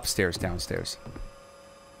upstairs, downstairs.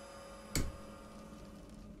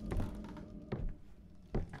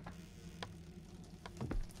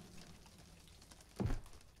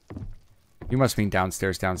 You must mean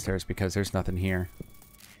downstairs because there's nothing here.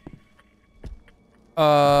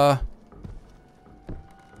 Why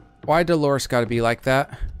Dolores gotta be like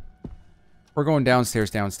that? We're going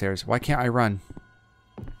downstairs. Why can't I run?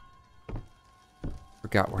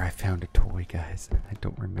 Forgot where I found a toy, guys. I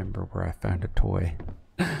don't remember where I found a toy.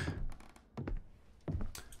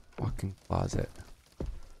 Walk-in closet.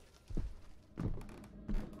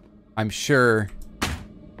 I'm sure.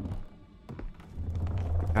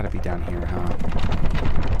 Gotta be down here, huh?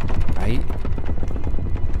 Right?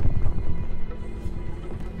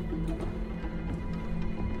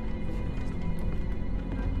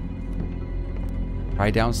 Try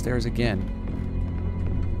downstairs again.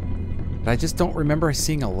 But I just don't remember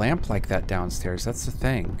seeing a lamp like that downstairs. That's the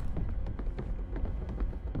thing. I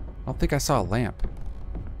don't think I saw a lamp.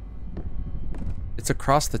 It's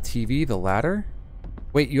across the TV, the ladder?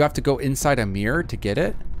 Wait, you have to go inside a mirror to get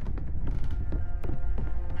it?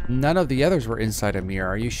 None of the others were inside a mirror.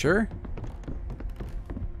 Are you sure?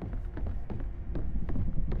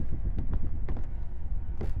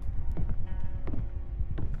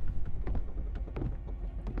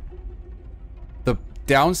 The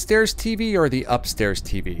downstairs TV or the upstairs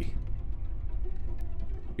TV?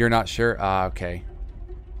 You're not sure? Ah, okay.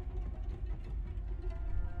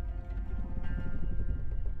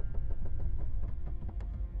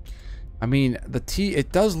 I mean,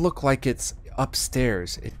 it does look like it's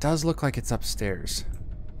upstairs. It does look like it's upstairs.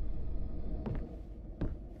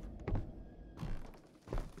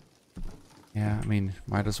 Yeah, I mean,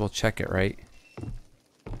 might as well check it, right?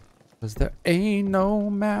 Cause there ain't no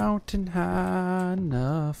mountain high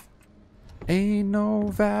enough. Ain't no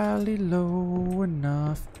valley low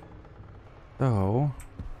enough. So...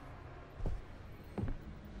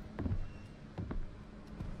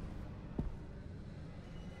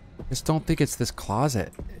 just don't think it's this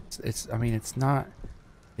closet. I mean, it's not,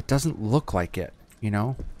 it doesn't look like it, you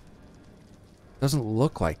know? It doesn't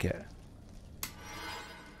look like it.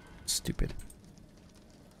 Stupid.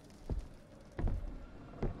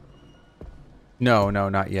 No,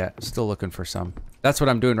 not yet. Still looking for some. That's what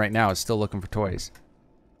I'm doing right now, is still looking for toys.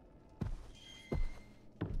 Can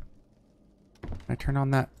I turn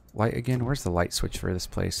on that light again? Where's the light switch for this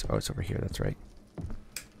place? Oh, it's over here, that's right.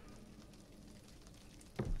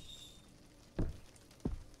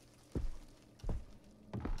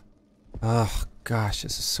 Oh, gosh,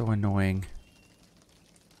 this is so annoying.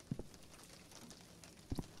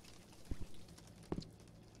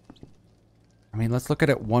 I mean, let's look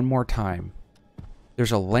at it one more time.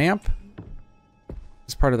 There's a lamp.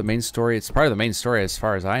 It's part of the main story. It's part of the main story as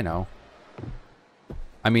far as I know.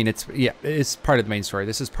 I mean, it's part of the main story.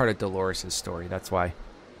 This is part of Dolores' story. That's why.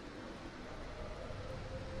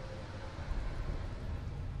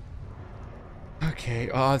 Okay,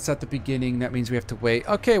 oh, it's at the beginning. That means we have to wait.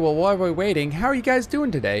 Okay, well, while we're waiting, how are you guys doing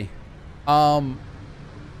today? Hopefully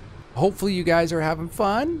you guys are having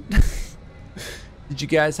fun. Did you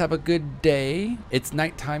guys have a good day? It's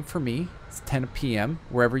nighttime for me. It's 10 p.m.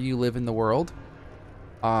 wherever you live in the world.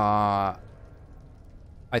 I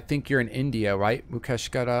think you're in India, right?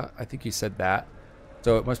 Mukeshkara, I think you said that.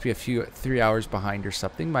 So it must be 3 hours behind or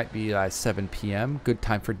something. Might be 7 p.m. Good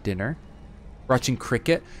time for dinner. Watching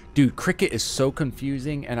cricket. Dude, cricket is so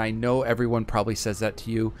confusing, and I know everyone probably says that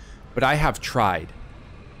to you, but I have tried.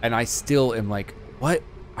 And I still am like, what?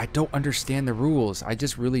 I don't understand the rules. I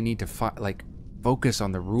just really need to focus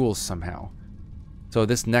on the rules somehow. So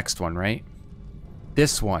this next one, right?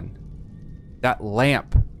 This one. That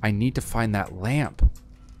lamp. I need to find that lamp.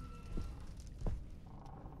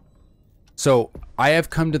 So I have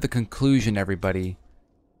come to the conclusion, everybody.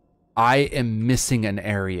 I am missing an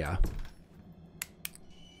area.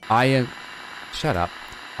 Shut up.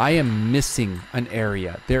 I am missing an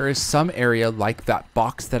area. There is some area like that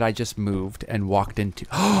box that I just moved and walked into.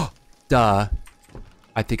 Oh, duh.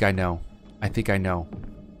 I think I know. I think I know.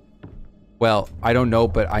 Well, I don't know,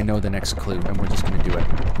 but I know the next clue, and we're just gonna do it.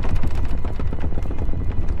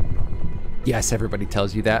 Yes, everybody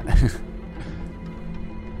tells you that.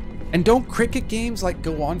 And don't cricket games like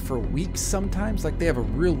go on for weeks sometimes? Like they have a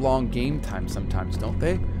real long game time sometimes, don't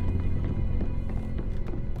they?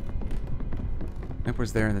 Lamp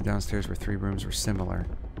was there, and the downstairs where 3 rooms were similar.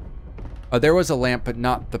 Oh, there was a lamp, but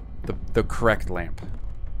not the correct lamp.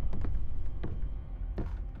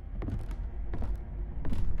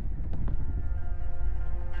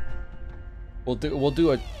 We'll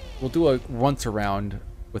do a once around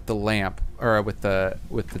with the lamp, or with the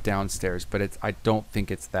downstairs, but I don't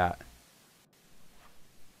think it's that.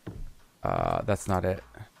 That's not it.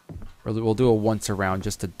 We'll do a once around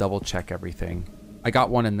just to double check everything. I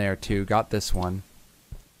got one in there too. Got this one.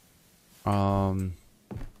 No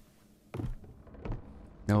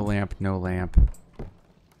lamp, no lamp.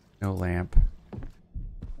 No lamp.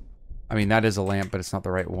 I mean, that is a lamp, but it's not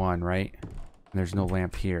the right one, right? And there's no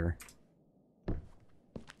lamp here.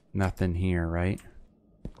 Nothing here, right?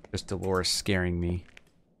 Just Dolores scaring me.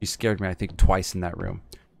 She scared me, I think, twice in that room.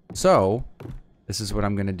 So, this is what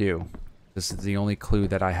I'm gonna do. This is the only clue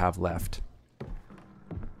that I have left.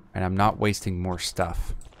 And I'm not wasting more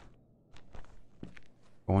stuff.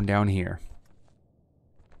 Going down here.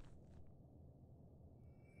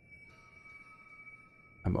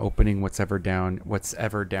 I'm opening what's ever down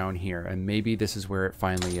here, and maybe this is where it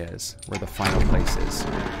finally is, where the final place is.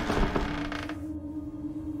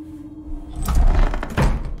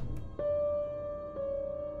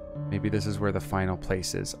 this is where the final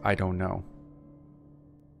place is. I don't know.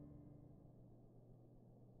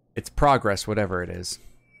 It's progress, whatever it is.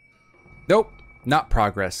 Nope, not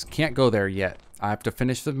progress. Can't go there yet. I have to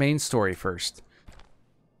finish the main story first.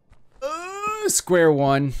 Square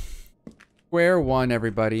one. Square one,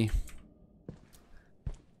 everybody.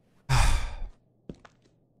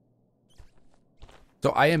 So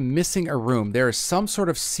I am missing a room. There is some sort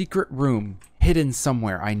of secret room hidden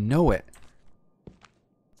somewhere. I know it.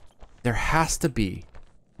 There has to be.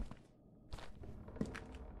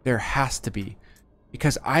 There has to be.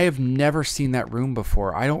 Because I have never seen that room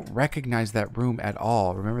before. I don't recognize that room at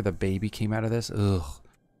all. Remember the baby came out of this? Ugh.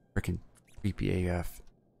 Freaking creepy AF.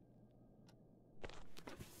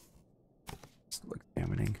 Still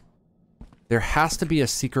examining. There has to be a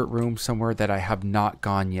secret room somewhere that I have not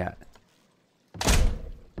gone yet.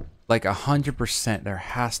 Like 100% there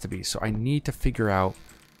has to be. So I need to figure out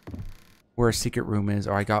where a secret room is,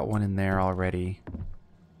 or I got one in there already.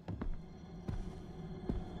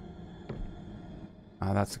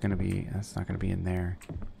 Oh, that's not gonna be in there.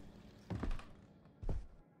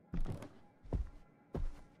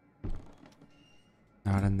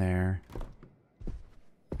 Not in there.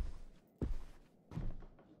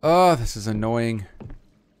 Oh, this is annoying.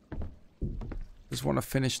 Just want to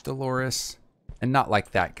finish Dolores. And not like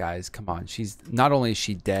that, guys. Come on. She's not only is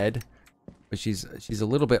she dead, but she's a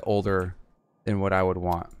little bit older than what I would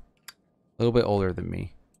want. A little bit older than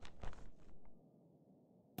me.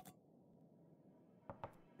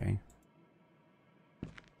 Okay.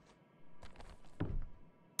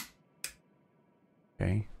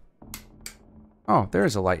 Okay. Oh,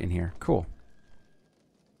 there's a light in here. Cool.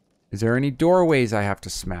 Is there any doorways I have to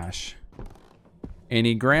smash?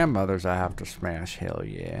 Any grandmothers I have to smash? Hell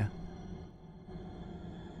yeah.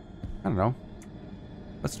 I don't know.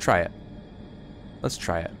 Let's try it. Let's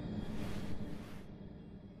try it.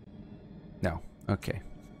 No. Okay.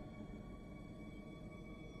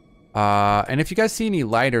 And if you guys see any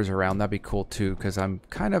lighters around, that'd be cool too, because I'm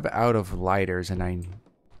kind of out of lighters and I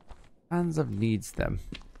tons of needs them.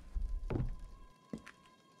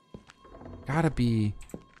 Gotta be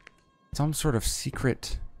some sort of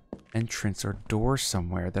secret entrance or door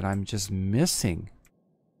somewhere that I'm just missing.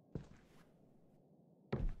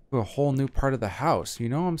 To a whole new part of the house. You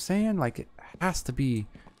know what I'm saying? Like, it has to be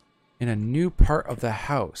in a new part of the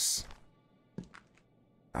house.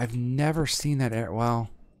 I've never seen that area. Well,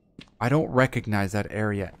 I don't recognize that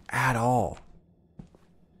area at all.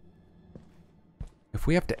 If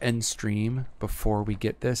we have to end stream before we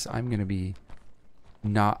get this, I'm going to be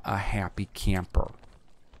not a happy camper.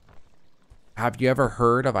 Have you ever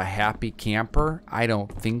heard of a happy camper? I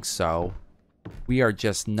don't think so. We are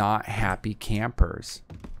just not happy campers.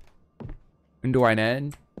 When do I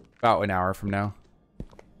end? About an hour from now.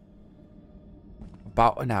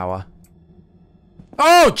 About an hour.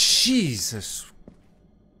 Oh, Jesus.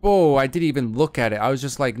 Oh, I didn't even look at it. I was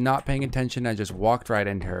just like not paying attention. I just walked right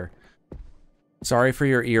into her. Sorry for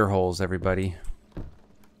your ear holes, everybody.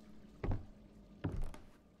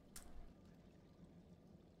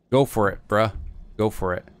 Go for it, bruh. Go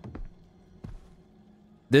for it.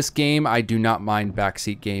 This game, I do not mind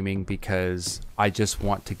backseat gaming because I just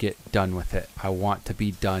want to get done with it. I want to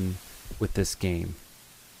be done with this game.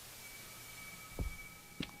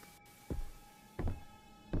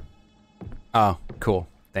 Oh, cool.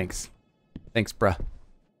 Thanks. Thanks, bruh.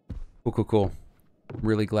 Cool, cool, cool. I'm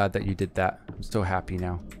really glad that you did that. I'm so happy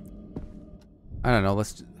now. I don't know,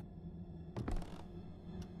 let's...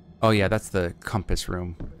 Oh yeah, that's the compass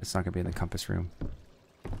room. It's not gonna be in the compass room.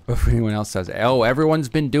 But if anyone else says, oh, everyone's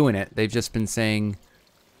been doing it. They've just been saying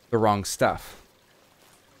the wrong stuff.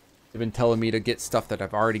 They've been telling me to get stuff that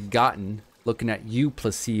I've already gotten. Looking at you,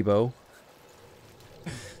 placebo.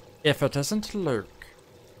 If it doesn't lurk.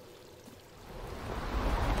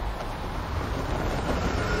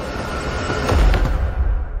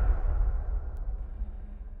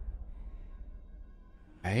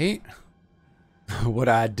 Right? What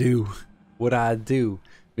I do? What I do?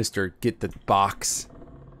 Mr. Get the Box.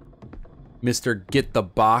 Mr. Get the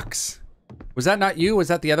Box. Was that not you? Was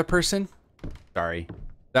that the other person? Sorry.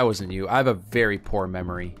 That wasn't you. I have a very poor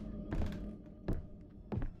memory.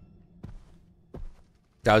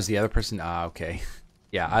 That was the other person? Ah, okay.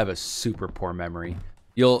 Yeah, I have a super poor memory.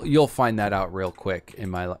 You'll find that out real quick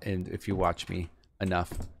if you watch me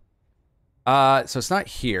enough. So it's not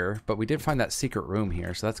here, but we did find that secret room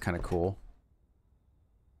here, so that's kind of cool.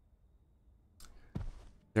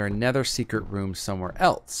 There's another secret room somewhere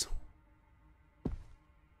else.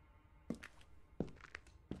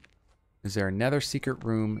 Is there another secret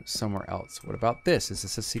room somewhere else? What about this? Is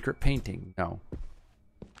this a secret painting? No.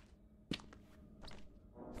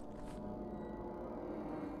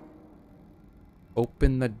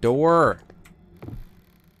 Open the door.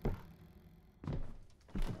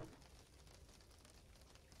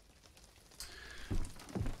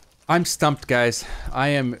 I'm stumped, guys. I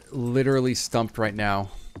am literally stumped right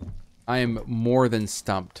now. I am more than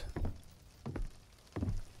stumped.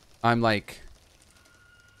 I'm like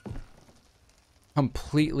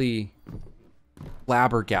completely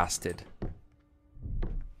flabbergasted.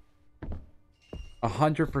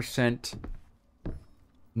 100%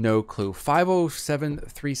 no clue.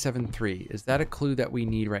 507373. Is that a clue that we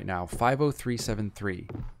need right now? 50373.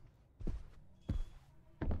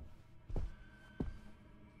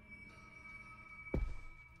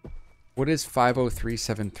 What does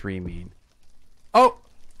 50373 mean? Oh,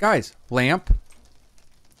 guys, lamp.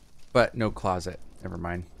 But no closet. Never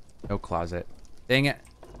mind. No closet. Dang it.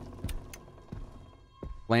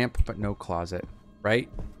 Lamp, but no closet. Right?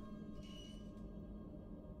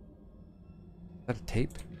 Is that a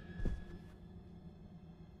tape?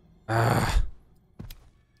 Ah.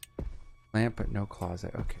 Lamp, but no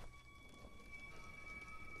closet. Okay.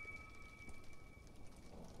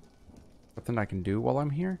 Something I can do while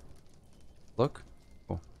I'm here? Look.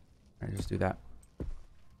 Cool. I just do that.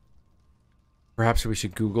 Perhaps we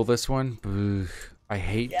should Google this one. Ugh, I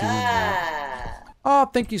hate doing that. Oh,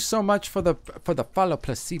 thank you so much for the follow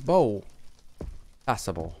placebo.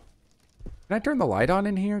 Passable. Can I turn the light on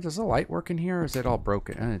in here? Does the light work in here, or is it all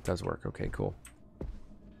broken? It does work. Okay, cool.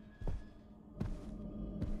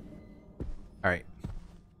 All right.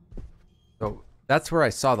 So that's where I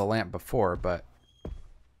saw the lamp before, but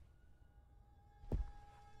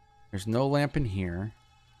there's no lamp in here.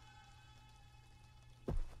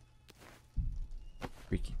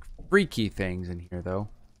 Freaky things in here, though.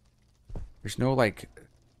 There's no, like,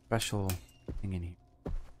 special thing in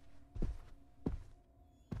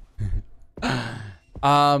here.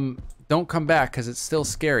 Don't come back, because it's still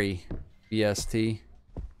scary, BST.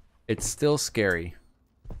 It's still scary.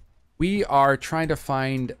 We are trying to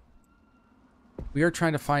find a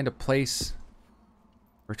place.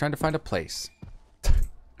 We're trying to find a place.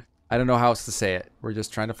 I don't know how else to say it. We're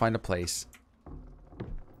just trying to find a place.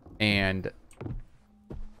 And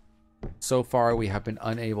so far, we have been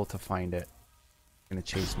unable to find it. You're gonna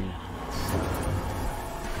chase me.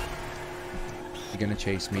 You're gonna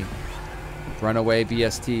chase me. Run away,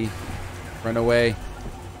 BST. Run away.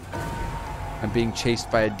 I'm being chased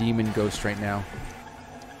by a demon ghost right now.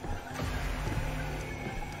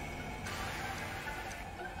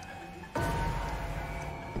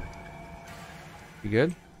 We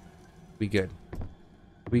good? We good.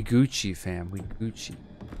 We Gucci, fam. We Gucci.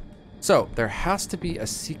 So, there has to be a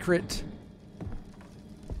secret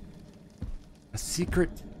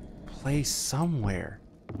place somewhere.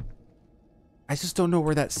 I just don't know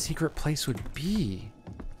where that secret place would be.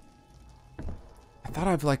 I thought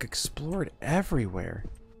I've like explored everywhere.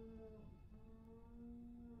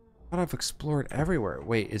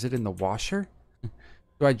 Wait, is it in the washer?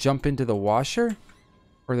 Do I jump into the washer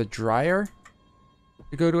or the dryer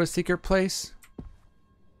to go to a secret place?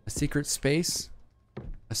 A secret space?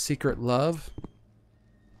 A secret love?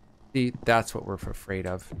 See, that's what we're afraid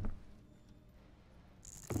of.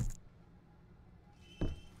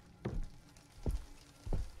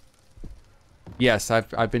 Yes,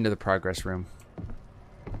 I've been to the progress room.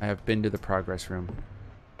 I have been to the progress room.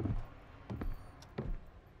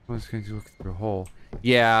 I was going to look through a hole.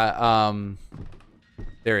 Yeah,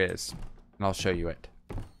 there is. And I'll show you it.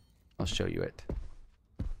 I'll show you it.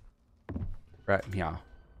 Right, yeah.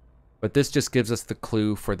 But this just gives us the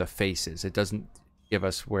clue for the faces. It doesn't give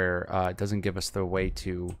us where, it doesn't give us the way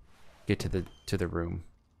to get to the room.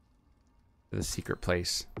 To the secret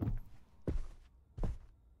place.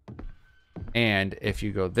 And if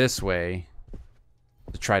you go this way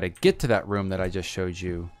to try to get to that room that I just showed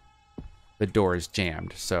you, the door is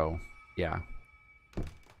jammed. So, yeah.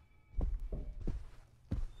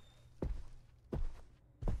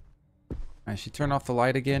 I should turn off the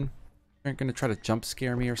light again. You're gonna try to jump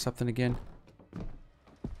scare me or something again.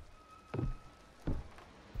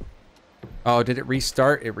 Oh, did it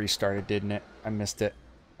restart? It restarted, didn't it? I missed it.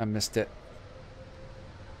 I missed it.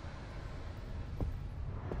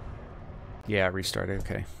 Yeah, restarted.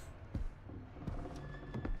 Okay.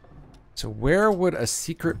 So where would a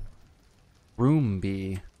secret room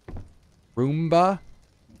be? Roomba?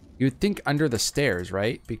 You'd think under the stairs,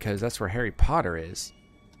 right? Because that's where Harry Potter is.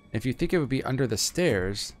 If you think it would be under the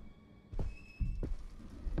stairs...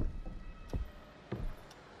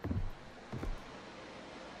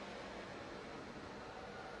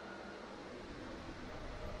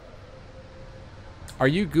 Are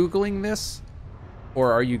you Googling this?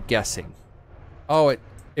 Or are you guessing? Oh, it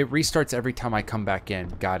restarts every time I come back in.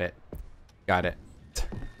 Got it. Got it.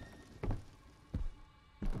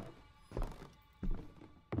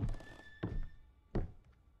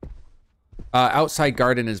 Outside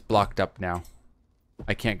garden is blocked up now.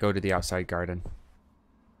 I can't go to the outside garden.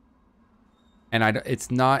 And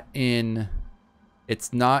it's not in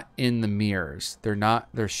the mirrors.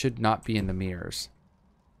 There should not be in the mirrors.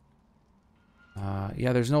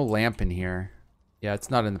 Yeah, there's no lamp in here. Yeah, it's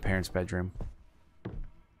not in the parents' bedroom.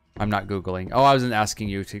 I'm not Googling. Oh, I wasn't asking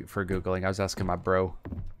you for Googling. I was asking my bro.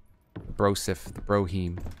 The brosif, the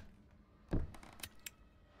broheem.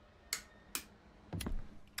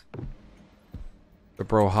 The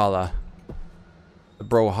bro holla. The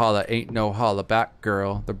bro holla ain't no holla back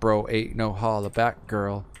girl. The bro ain't no holla back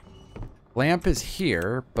girl. Lamp is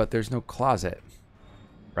here, but there's no closet.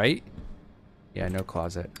 Right? Yeah, no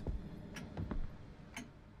closet.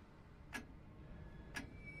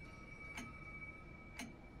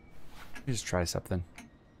 Let me just try something.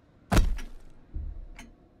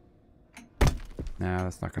 Nah,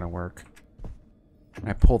 that's not gonna work. Can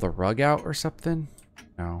I pull the rug out or something?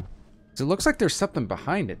 No. So it looks like there's something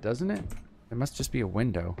behind it, doesn't it? It must just be a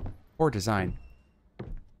window. Poor design.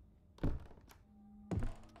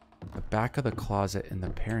 The back of the closet in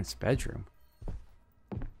the parents' bedroom.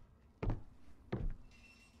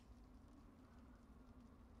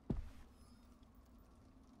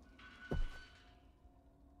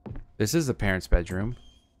 This is the parents' bedroom.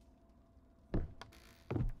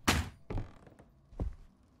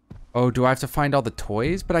 Oh, do I have to find all the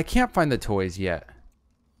toys? But I can't find the toys yet.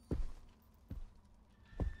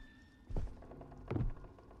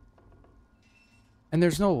 And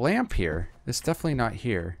there's no lamp here. It's definitely not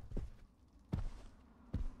here.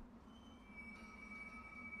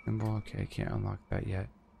 Symbol, okay, I can't unlock that yet.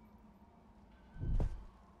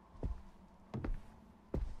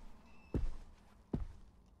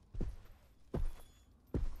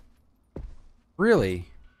 Really?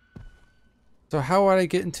 So how would I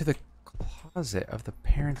get into the closet of the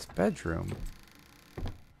parents' bedroom?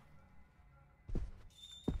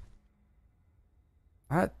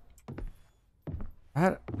 I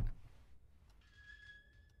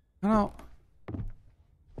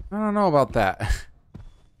don't know about that.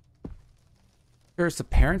 There's the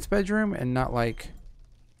parents' bedroom and not like,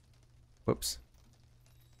 whoops.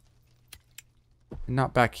 And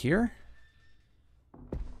not back here?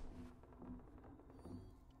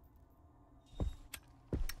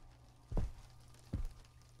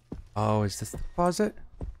 Oh, is this the closet?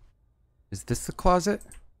 Is this the closet?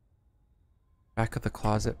 Back of the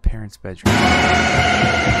closet, parents' bedroom.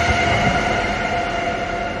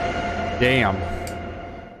 Damn.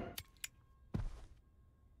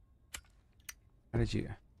 How did you...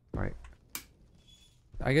 Alright.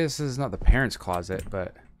 I guess this is not the parents' closet,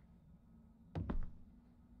 but...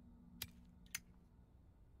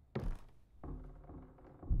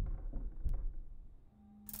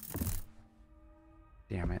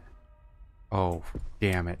 Damn it. Oh,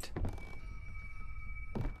 damn it.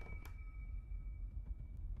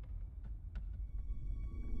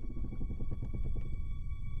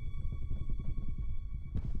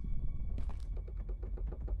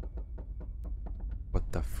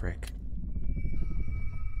 What the frick?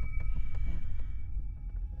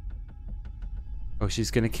 Oh,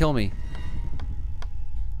 she's gonna kill me.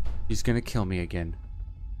 She's gonna kill me again.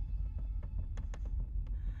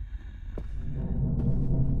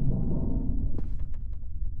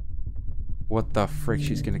 What the frick?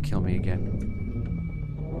 She's gonna kill me again.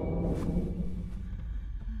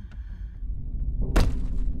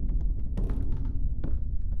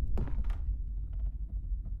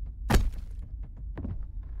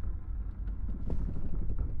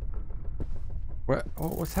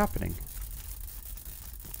 What's happening?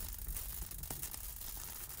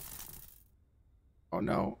 Oh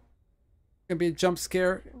no. It's gonna be a jump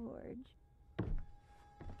scare. George.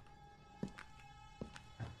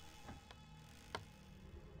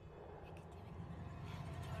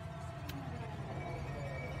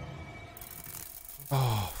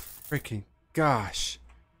 Oh, freaking gosh.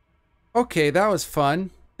 Okay, that was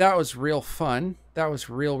fun. That was real fun. That was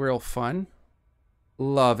real fun.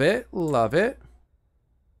 Love it. Love it.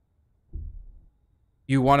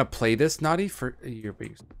 You want to play this, Naughty? For your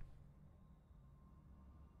being...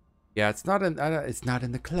 Yeah, it's not in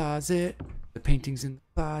the closet. The painting's in the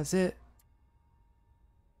closet.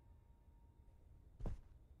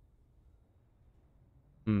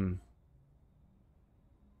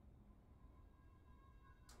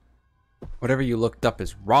 Whatever you looked up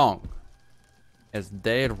is wrong. It's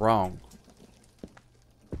dead wrong.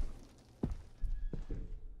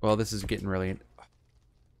 Well, this is getting really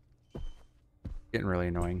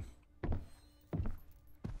annoying.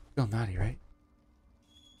 Still Naughty, right?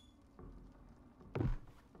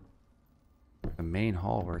 The main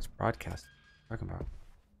hall where it's broadcast. What are you talking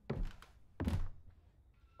about?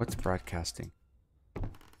 What's broadcasting?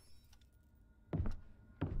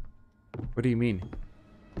 What do you mean?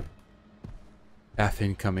 F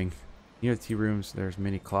incoming. Near the tea rooms, there's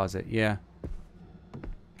mini closet. Yeah.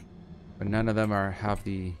 But none of them have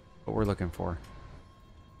the what we're looking for.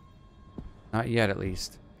 Not yet, at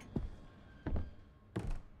least.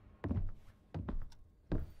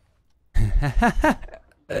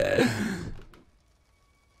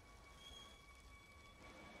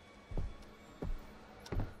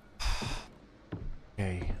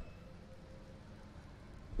 Okay.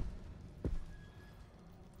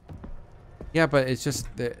 Yeah, but it's just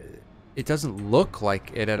that it doesn't look like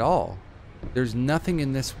it at all. There's nothing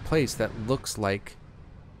in this place that looks like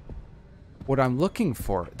what I'm looking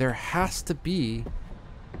for. There has to be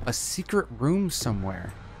a secret room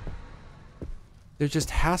somewhere. There just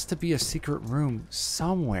has to be a secret room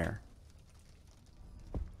somewhere.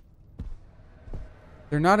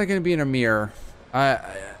 They're not going to be in a mirror.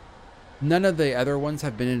 None of the other ones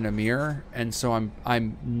have been in a mirror, and so I'm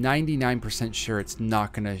 99% sure it's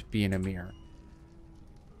not going to be in a mirror.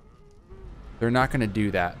 They're not going to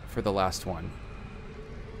do that for the last one.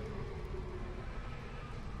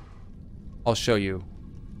 I'll show you.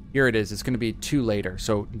 Here it is. It's going to be 2 later.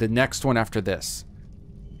 So the next one after this.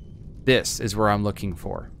 This is where I'm looking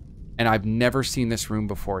for. And I've never seen this room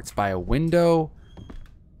before. It's by a window.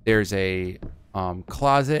 There's a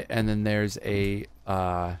closet, and then there's a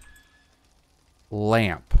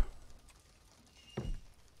lamp.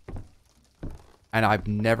 And I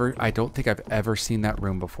don't think I've ever seen that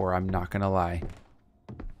room before. I'm not gonna lie.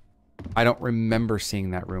 I don't remember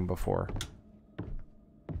seeing that room before.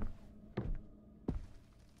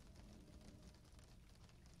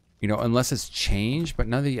 You know, unless it's changed, but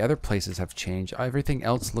none of the other places have changed. Everything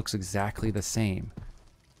else looks exactly the same.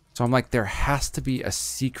 So I'm like, there has to be a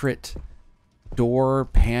secret door,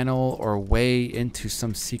 panel, or way into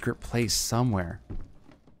some secret place somewhere.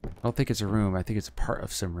 I don't think it's a room. I think it's a part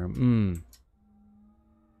of some room.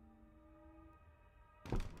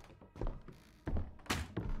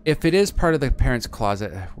 If it is part of the parents'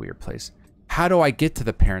 closet, weird place. How do I get to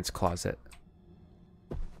the parents' closet?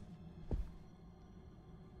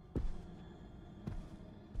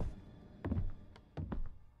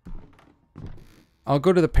 I'll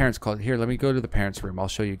go to the parents' closet. Here, let me go to the parents' room. I'll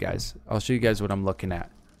show you guys. I'll show you guys what I'm looking at.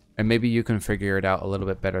 And maybe you can figure it out a little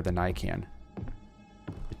bit better than I can.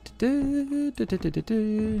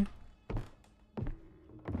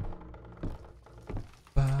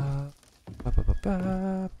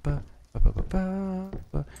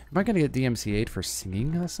 Am I gonna get DMCA'd for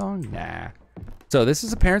singing a song? Nah. So this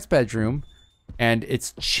is a parent's bedroom, and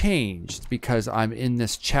it's changed because I'm in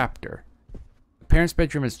this chapter. The parent's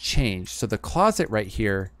bedroom has changed, so the closet right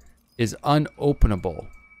here is unopenable.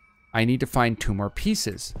 I need to find 2 more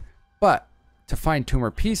pieces, but to find 2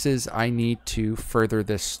 more pieces, I need to further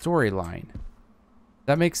this storyline.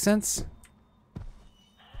 That makes sense?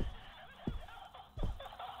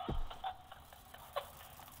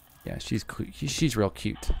 Yeah, she's real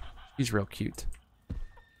cute. She's real cute.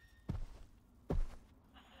 Let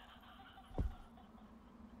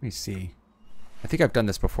me see. I think I've done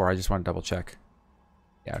this before. I just want to double check.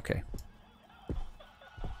 Yeah, okay.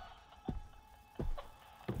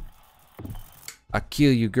 I'll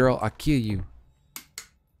kill you, girl. I'll kill you.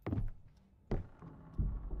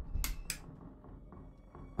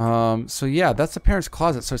 So yeah, that's the parents'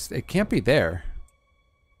 closet. So it can't be there.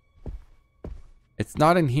 It's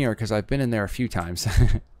not in here because I've been in there a few times.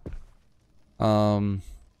 I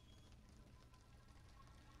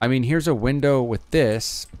mean, here's a window with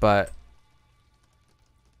this, but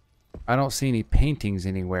I don't see any paintings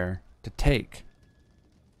anywhere to take.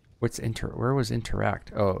 Where was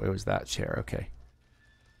interact? Oh, it was that chair. Okay.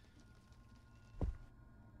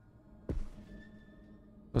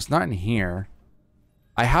 So it's not in here.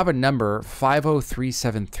 I have a number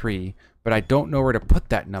 50373, but I don't know where to put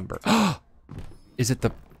that number. Is it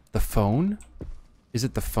the phone? Is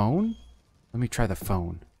it the phone? Let me try the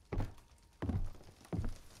phone.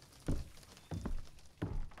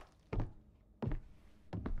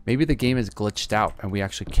 Maybe the game is glitched out and we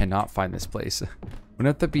actually cannot find this place.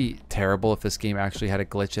 Wouldn't that be terrible if this game actually had a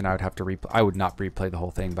glitch and I would have to replay? I would not replay the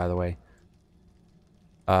whole thing, by the way.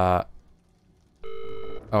 Oh,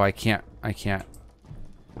 I can't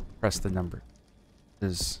press the number.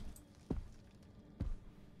 This is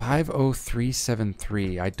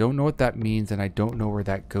 50373. I don't know what that means, and I don't know where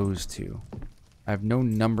that goes to. I have no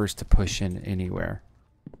numbers to push in anywhere.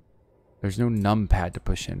 There's no numpad to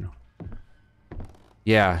push in.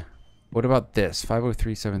 Yeah. What about this?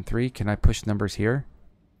 50373. Can I push numbers here?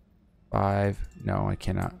 5. No, I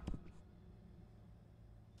cannot.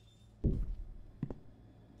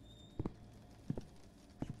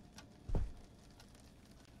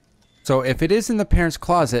 So if it is in the parents'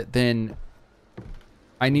 closet, then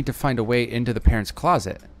I need to find a way into the parents'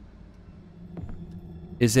 closet.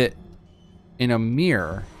 Is it in a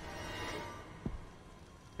mirror?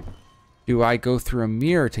 Do I go through a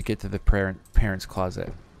mirror to get to the parents'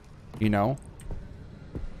 closet? You know?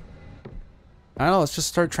 I don't know, let's just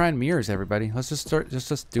start trying mirrors, everybody. Let's just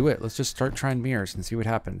do it. Let's just start trying mirrors and see what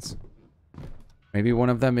happens. Maybe one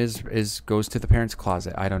of them goes to the parents'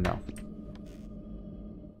 closet. I don't know.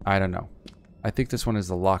 I don't know. I think this one is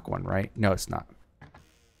the lock one, right? No, it's not.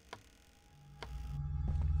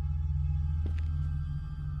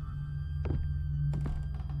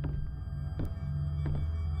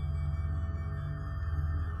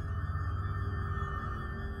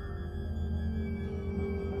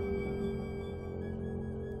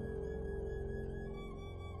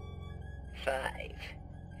 Five,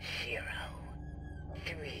 0,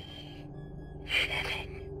 3,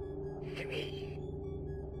 7, 3.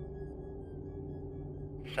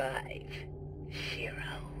 5, 0,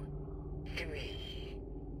 3,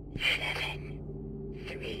 7,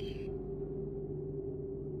 3.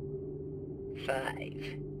 5,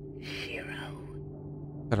 0.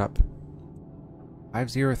 Shut up.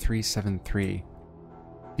 50373.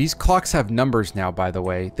 These clocks have numbers now, by the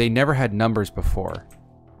way. They never had numbers before.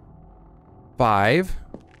 5.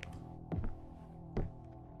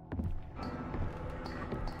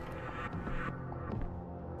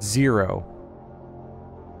 0.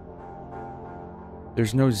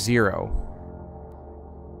 There's no 0.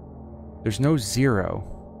 There's no 0.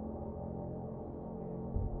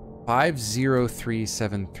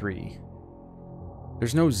 50373.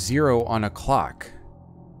 There's no 0 on a clock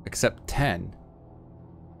except 10.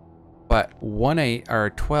 But 1-8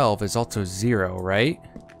 or 12 is also 0, right?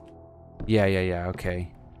 Yeah,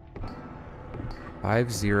 okay.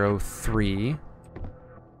 503.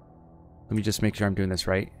 Let me just make sure I'm doing this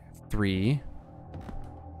right. 3.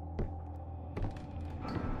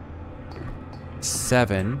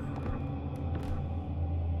 7.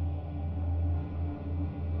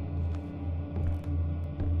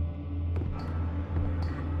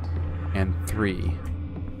 And 3.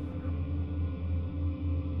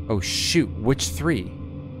 Oh shoot, which 3?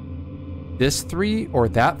 This 3 or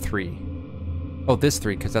that 3? Oh, this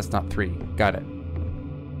 3, because that's not 3. Got it.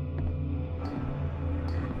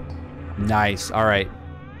 Nice, alright.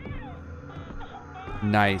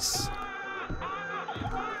 Nice.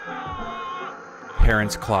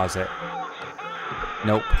 Parents' closet.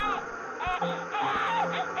 Nope.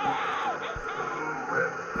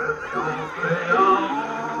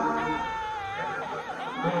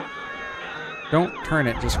 Don't turn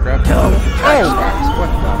it, just grab it. Don't touch that. What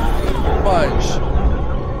the fudge?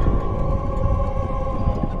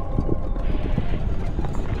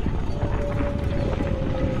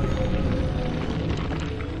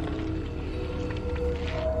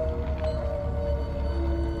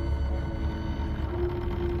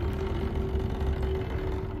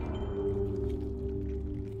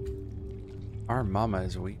 Our mama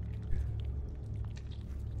is weak.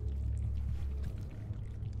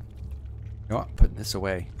 You know what? I'm putting this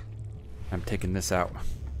away. I'm taking this out.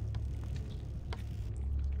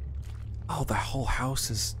 Oh, the whole house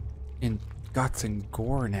is in guts and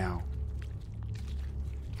gore now.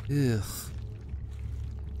 Ugh.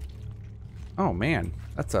 Oh man,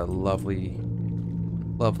 that's a lovely,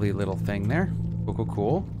 lovely little thing there. Cool, cool,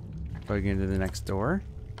 cool. Going into the next door.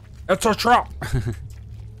 It's a trap!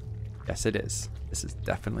 Yes, it is. This is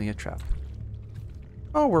definitely a trap.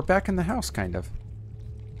 Oh, we're back in the house, kind of.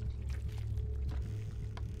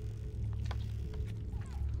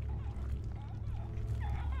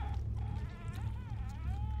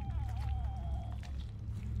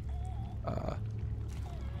 Oh,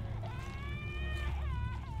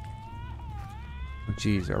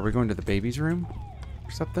 geez. Are we going to the baby's room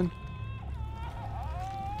or something?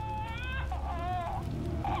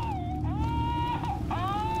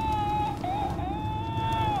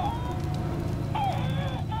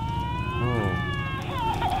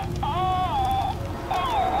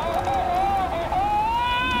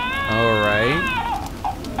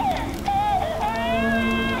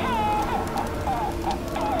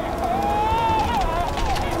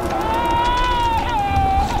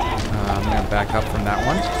 Back up from that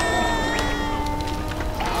one.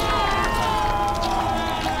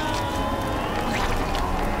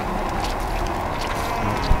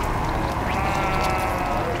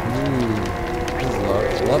 Ooh, this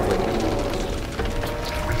is lovely.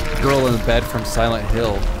 Girl in the bed from Silent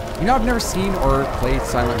Hill. You know, I've never seen or played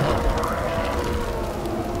Silent Hill.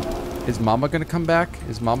 Is Mama gonna come back?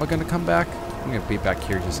 Is Mama gonna come back? I'm gonna be back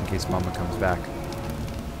here just in case Mama comes back.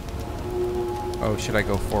 Oh, should I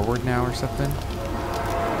go forward now or something?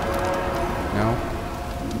 No?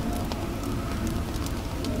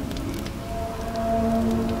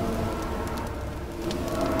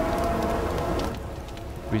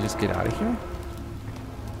 We just get out of here?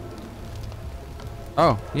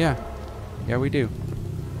 Oh, yeah. Yeah, we do.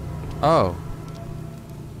 Oh.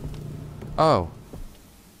 Oh.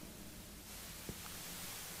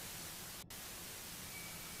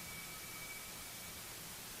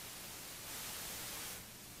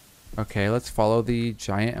 Okay, let's follow the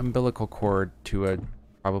giant umbilical cord to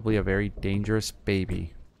probably a very dangerous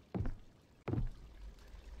baby.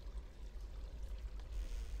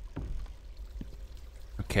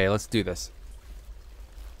 Okay, let's do this.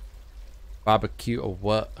 Barbecue or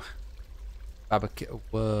what? Barbecue or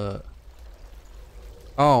what?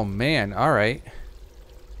 Oh man, alright.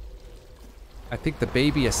 I think the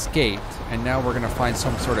baby escaped, and now we're gonna find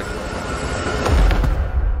some sort of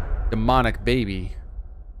demonic baby.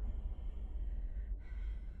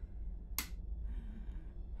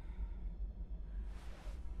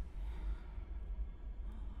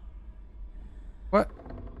 What?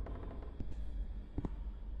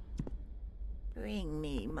 Bring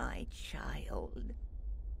me my child.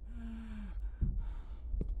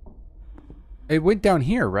 It went down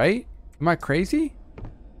here, right? Am I crazy?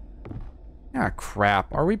 Ah,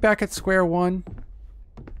 crap. Are we back at square one?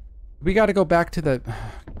 We gotta go back to the...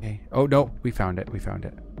 Okay. Oh, no. We found it. We found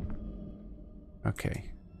it.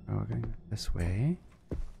 Okay. Oh, we're going this way.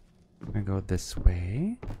 We're gonna go this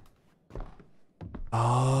way.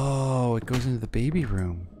 Oh, it goes into the baby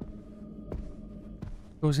room.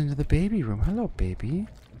 Goes into the baby room. Hello, baby.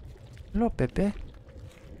 Hello, Pepe.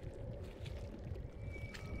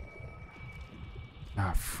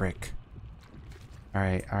 Ah, frick.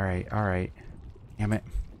 Alright, alright, alright. Damn it.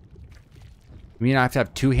 You mean I have to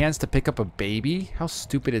have two hands to pick up a baby? How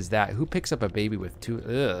stupid is that? Who picks up a baby with two...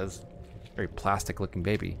 Ugh, it's a very plastic looking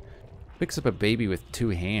baby. Picks up a baby with two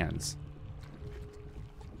hands.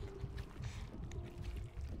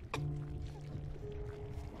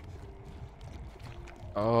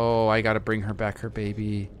 Oh, I gotta bring her back her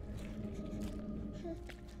baby.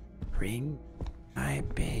 Bring my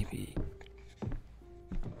baby.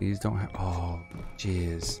 These don't have... Oh,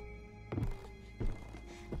 jizz.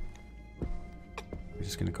 We're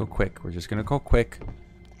just gonna go quick. We're just gonna go quick.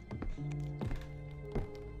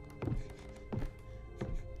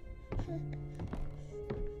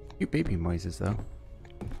 Cute baby noises, though.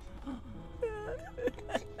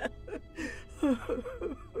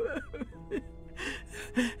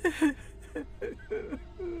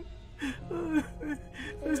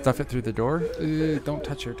 Stuff it through the door? Don't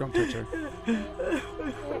touch her. Don't touch her.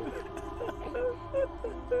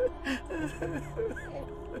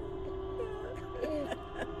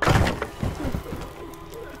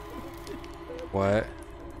 What?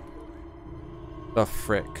 The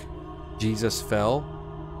frick? Jesus fell?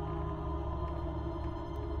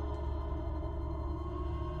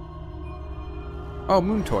 Oh,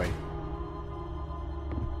 moon toy.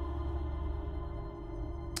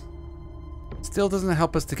 Still doesn't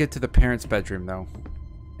help us to get to the parents' bedroom, though.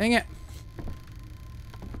 Dang it.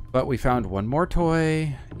 But we found one more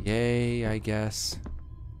toy. Yay, I guess.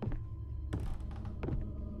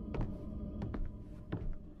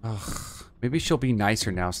 Ugh. Maybe she'll be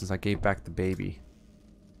nicer now since I gave back the baby.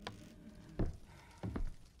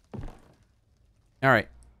 Alright.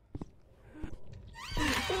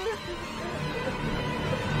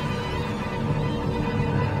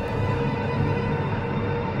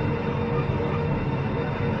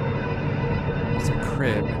 It's a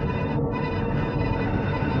crib.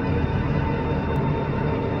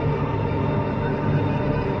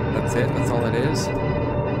 That's it? That's all it is?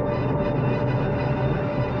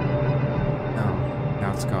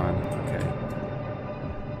 Now it's gone. Okay.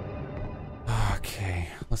 Okay.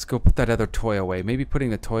 Let's go put that other toy away. Maybe putting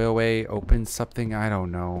the toy away opens something? I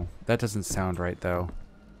don't know. That doesn't sound right, though.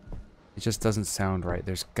 It just doesn't sound right.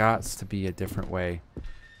 There's got to be a different way.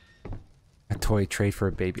 A toy tray for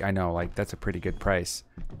a baby. I know, like, that's a pretty good price.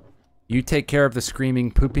 You take care of the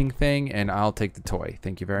screaming, pooping thing, and I'll take the toy.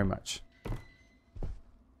 Thank you very much.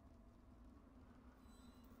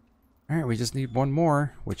 Alright, we just need one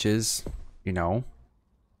more, which is, you know,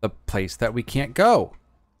 the place that we can't go.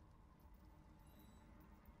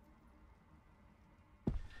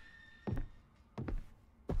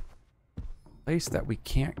 Place that we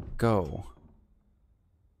can't go.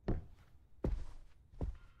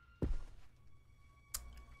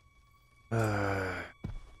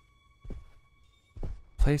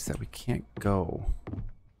 Place that we can't go.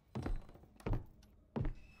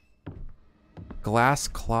 Glass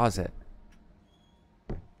closet.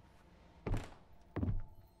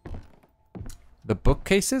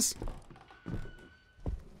 cases?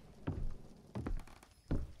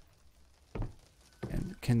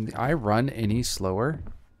 And can I run any slower?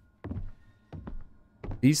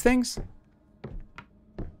 These things?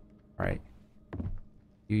 All right.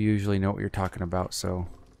 You usually know what you're talking about, so.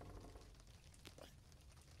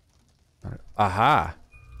 Aha.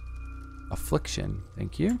 Affliction.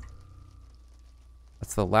 Thank you.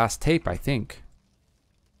 That's the last tape, I think.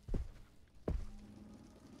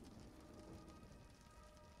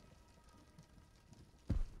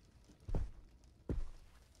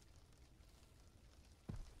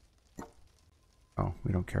 Oh,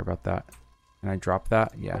 we don't care about that. Can I drop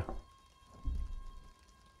that? Yeah.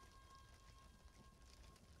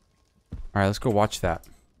 Alright, let's go watch that.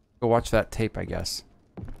 Go watch that tape, I guess.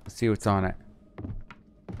 Let's see what's on it.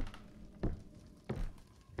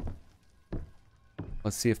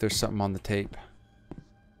 Let's see if there's something on the tape.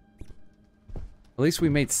 At least we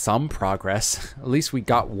made some progress. At least we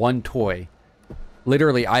got one toy.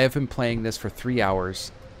 Literally, I have been playing this for 3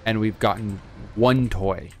 hours, and we've gotten one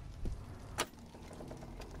toy.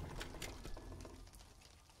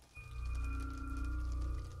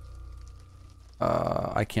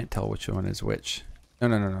 I can't tell which one is which.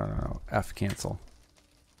 No. F cancel.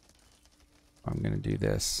 I'm gonna do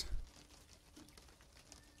this.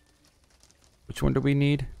 Which one do we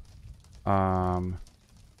need?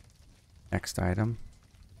 Next item.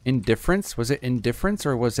 Indifference? Was it indifference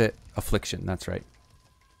or was it affliction? That's right.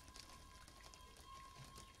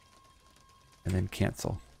 And then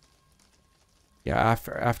cancel. Yeah,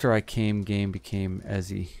 after I came, game became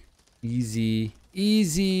easy.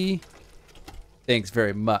 Easy. Thanks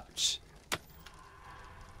very much.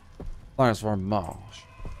 Thanks very much.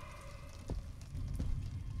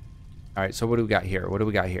 Alright, so what do we got here? What do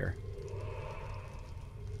we got here?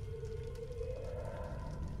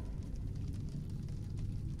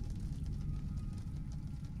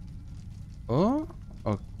 Oh,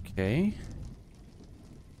 okay.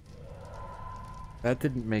 That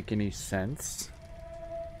didn't make any sense.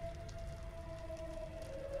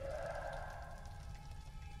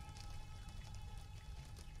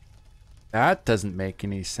 That doesn't make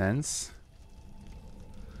any sense.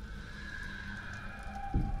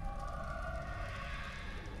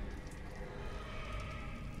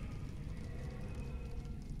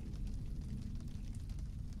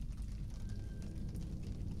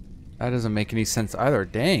 That doesn't make any sense either.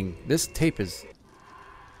 Dang, this tape is...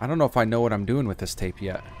 I don't know if I know what I'm doing with this tape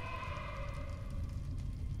yet.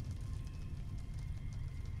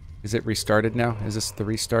 Is it restarted now? Is this the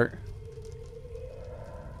restart?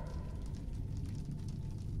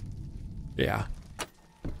 Yeah.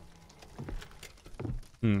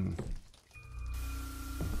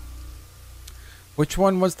 Which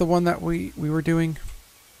one was the one that we were doing?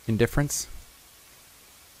 Indifference?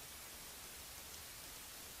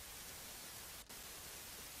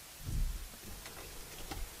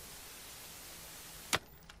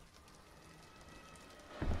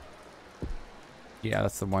 Yeah,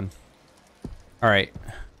 that's the one. All right.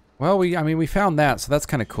 Well, we found that, so that's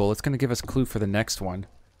kind of cool. It's going to give us a clue for the next one.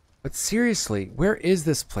 But seriously, where is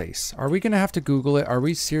this place? Are we going to have to Google it? Are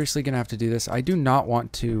we seriously going to have to do this? I do not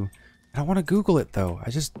want to. I don't want to Google it, though.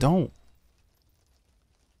 I just don't.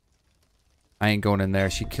 I ain't going in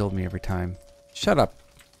there. She killed me every time. Shut up,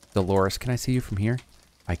 Dolores. Can I see you from here?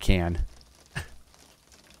 I can.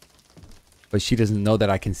 But she doesn't know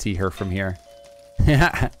that I can see her from here.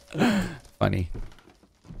 Funny.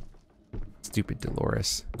 Stupid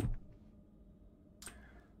Dolores.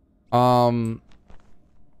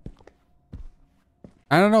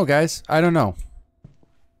 I don't know, guys. I don't know.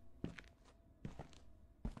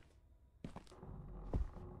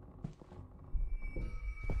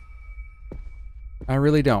 I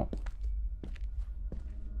really don't.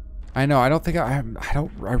 I know. I don't think I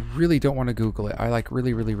really don't want to Google it. I like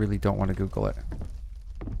really don't want to Google it.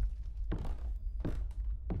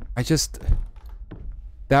 I just...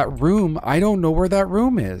 That room, I don't know where that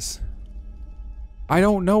room is. I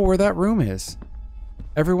don't know where that room is.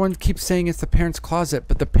 Everyone keeps saying it's the parents' closet,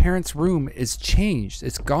 but the parents' room is changed.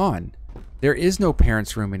 It's gone. There is no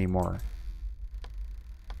parents' room anymore.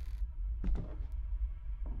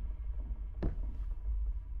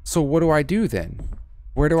 So what do I do then?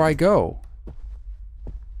 Where do I go?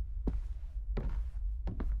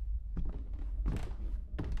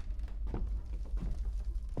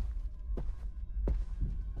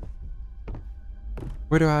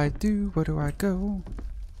 Where do I do? Where do I go?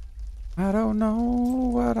 I don't know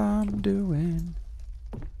what I'm doing.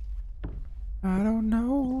 I don't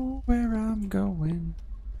know where I'm going.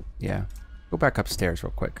 Yeah. Go back upstairs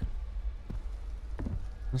real quick.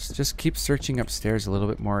 Let's just keep searching upstairs a little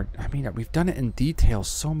bit more. I mean, we've done it in detail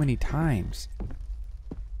so many times.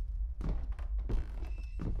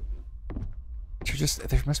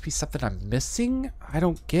 There must be something I'm missing? I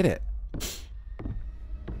don't get it.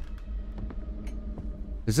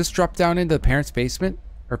 Does this drop down into the parents' basement?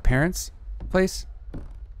 Or parents' place?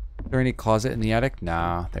 Is there any closet in the attic?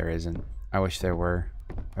 Nah, there isn't. I wish there were.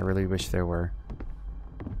 I really wish there were.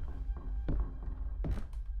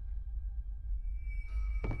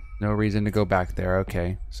 No reason to go back there.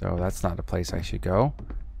 Okay, so that's not a place I should go.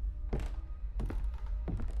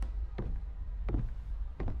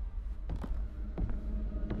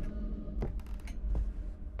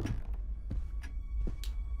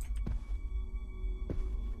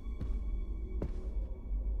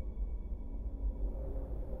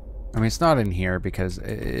 I mean, it's not in here because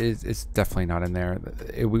it's definitely not in there.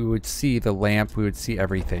 We would see the lamp. We would see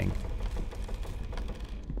everything.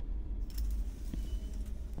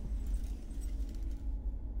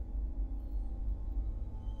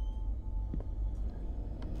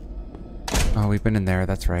 Oh, we've been in there.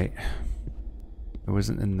 That's right. It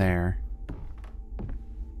wasn't in there.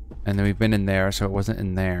 And then we've been in there, so it wasn't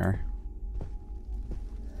in there.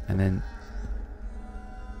 And then...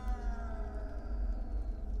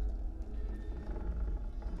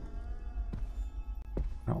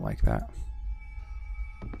 I don't like that.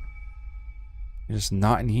 It's just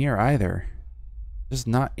not in here either. Just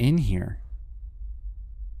not in here.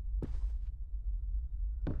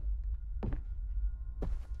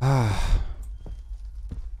 Ah.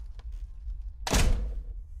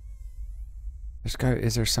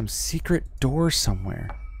 Is there some secret door somewhere?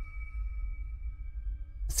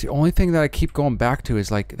 It's the only thing that I keep going back to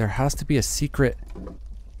is like there has to be a secret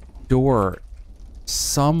door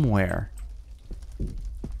somewhere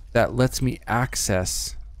that lets me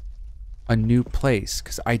access a new place,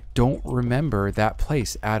 because I don't remember that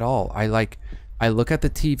place at all. I look at the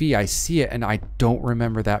TV, I see it, and I don't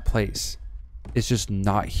remember that place. It's just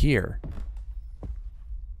not here.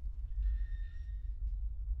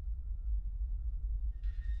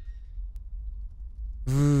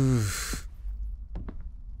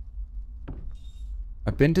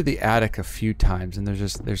 I've been to the attic a few times and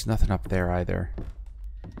there's nothing up there either.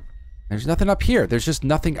 There's nothing up here. There's just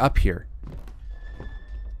nothing up here.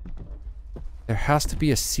 There has to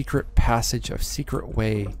be a secret passage, a secret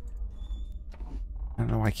way. I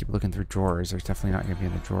don't know why I keep looking through drawers. There's definitely not going to be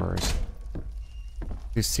in the drawers.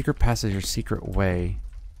 There's secret passage or secret way.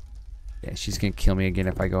 Yeah, she's going to kill me again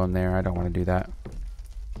if I go in there. I don't want to do that.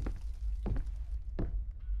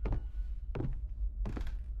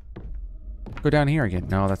 Go down here again.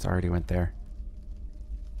 No, that's already went there.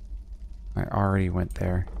 I already went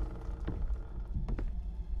there.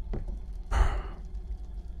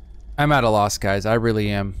 I'm at a loss, guys. I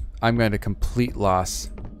really am. I'm at a complete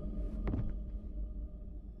loss.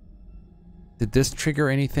 Did this trigger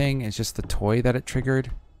anything? It's just the toy that it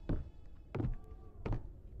triggered.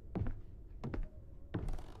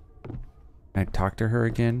 Can I talk to her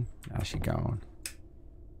again? How's she going?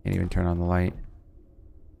 Can't even turn on the light.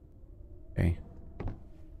 Okay.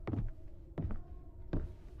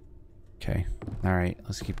 Okay. Alright,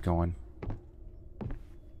 let's keep going.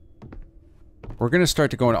 We're going to start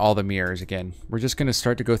to go in all the mirrors again. We're just going to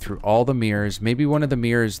start to go through all the mirrors. Maybe one of the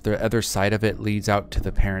mirrors, the other side of it, leads out to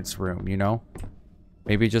the parents' room, you know?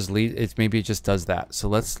 Maybe maybe it just does that. So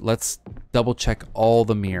let's double check all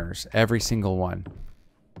the mirrors, every single one.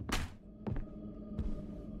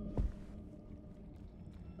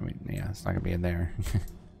 I mean, yeah, it's not going to be in there.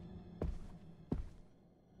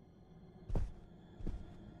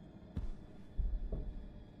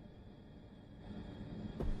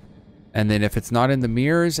 And then if it's not in the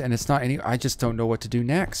mirrors and it's not any, I just don't know what to do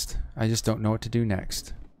next. I just don't know what to do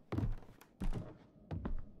next.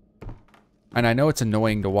 And I know it's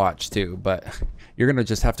annoying to watch too, but you're going to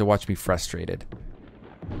just have to watch me frustrated.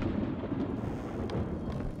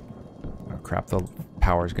 Oh crap, the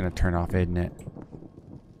power's going to turn off, isn't it?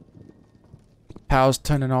 Power's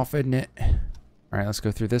turning off, isn't it? Alright, let's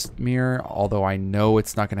go through this mirror. Although I know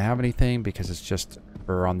it's not going to have anything because it's just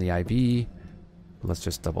her on the IV. Let's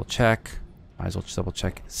just double check. Might as well just double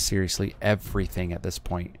check seriously everything at this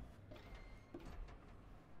point.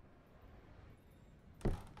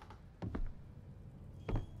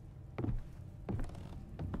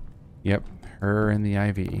 Yep, her in the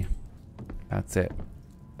IV. That's it.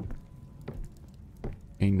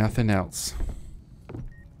 Ain't nothing else.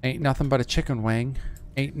 Ain't nothing but a chicken wing.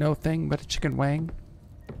 Ain't no thing but a chicken wing.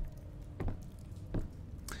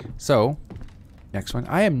 So, next one.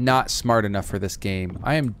 I am not smart enough for this game.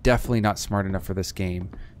 I am definitely not smart enough for this game.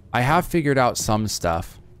 I have figured out some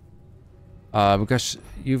stuff. Because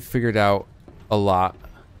you've figured out a lot.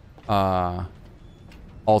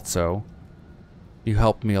 Also, you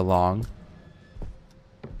helped me along.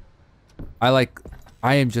 I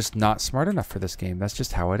am just not smart enough for this game. That's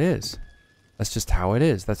just how it is. That's just how it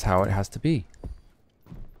is. That's how it has to be.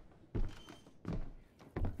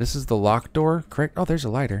 This is the locked door, correct? Oh, there's a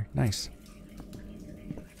lighter. Nice.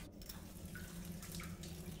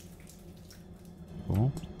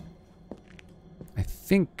 Cool. I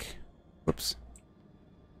think... Whoops.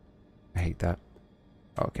 I hate that.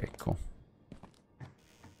 Okay, cool.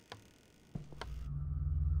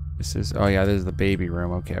 This is... Oh, yeah, this is the baby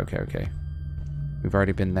room. Okay, okay, okay. We've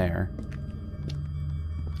already been there.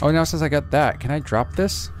 Oh, now since I got that, can I drop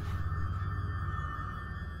this?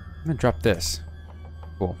 I'm gonna drop this.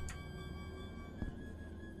 Cool.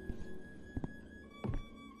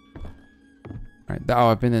 Alright, oh,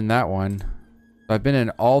 I've been in that one. I've been in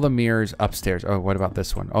all the mirrors upstairs. Oh, what about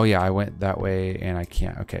this one? Oh yeah, I went that way and I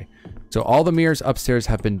can't. Okay. So all the mirrors upstairs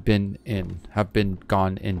have been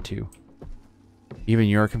gone into. Even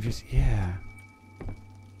you're confused? Yeah. I'm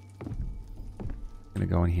gonna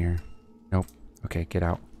go in here. Nope. Okay, get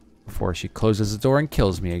out. Before she closes the door and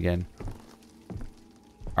kills me again.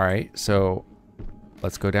 Alright, so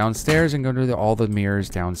let's go downstairs and go to all the mirrors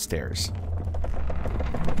downstairs.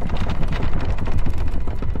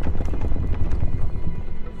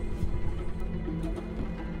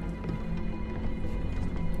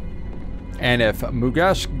 And if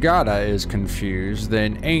Mugash Gada is confused,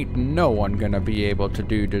 then ain't no one gonna be able to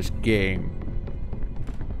do this game.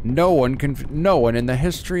 No one in the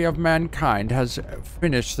history of mankind has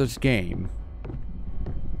finished this game.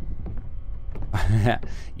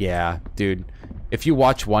 Yeah, dude. If you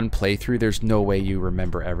watch one playthrough, there's no way you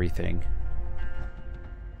remember everything.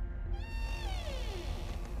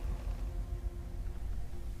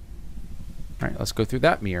 Alright, let's go through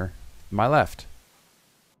that mirror. My left.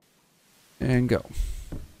 And go.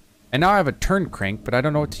 And now I have a turn crank, but I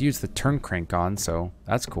don't know what to use the turn crank on, so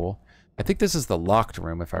that's cool. I think this is the locked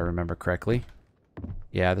room, if I remember correctly.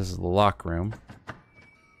 Yeah, this is the lock room.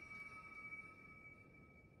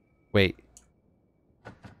 Wait.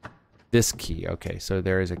 This key. Okay, so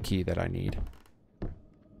there is a key that I need.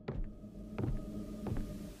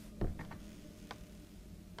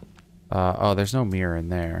 Oh, there's no mirror in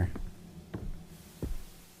there.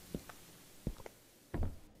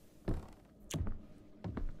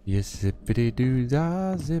 Yes, zippity doo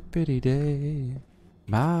dah, zippity day.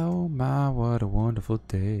 My oh my, what a wonderful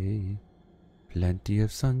day. Plenty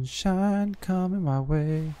of sunshine coming my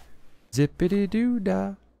way. Zippity doo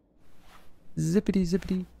dah. Zippity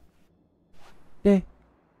zippity. Day.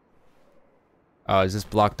 Oh, is this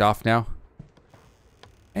blocked off now?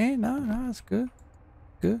 Hey, no, it's good.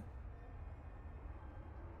 Good.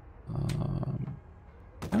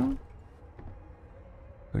 No.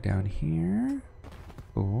 Go down here.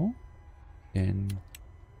 Cool. Then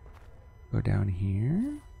go down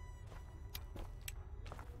here.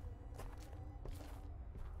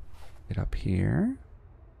 Get up here.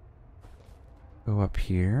 Go up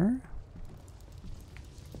here.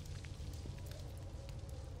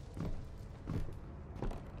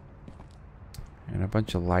 And a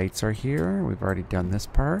bunch of lights are here. We've already done this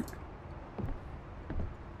part.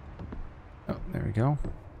 Oh, there we go.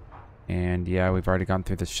 And yeah, we've already gone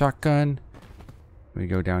through the shotgun. We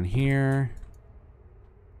go down here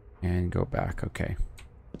and go back. Okay.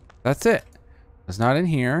 That's it. It's not in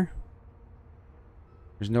here.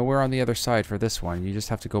 There's nowhere on the other side for this one. You just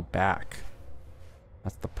have to go back.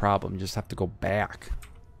 That's the problem. You just have to go back.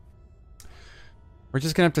 We're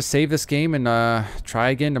just gonna have to save this game and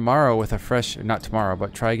try again tomorrow with a fresh, not tomorrow,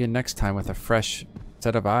 but try again next time with a fresh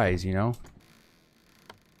set of eyes, you know?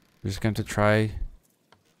 We're just going to try.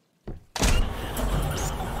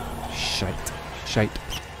 Shite.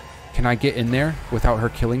 Can I get in there without her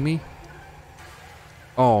killing me?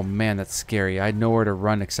 Oh man, that's scary. I had nowhere to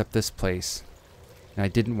run except this place. And I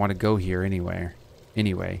didn't want to go here anywhere.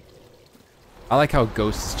 Anyway. I like how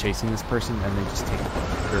Ghost is chasing this person and they just take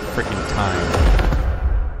their freaking time.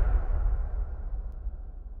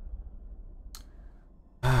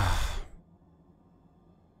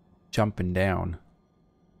 Jumping down.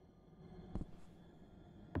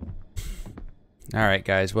 Alright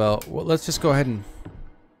guys, well, let's just go ahead and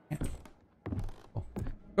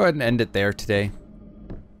end it there today.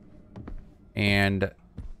 And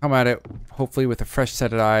come at it hopefully with a fresh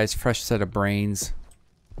set of eyes, fresh set of brains.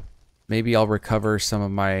 Maybe I'll recover some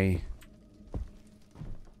of my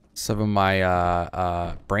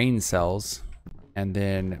brain cells and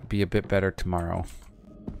then be a bit better tomorrow.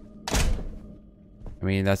 I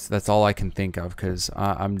mean, that's all I can think of because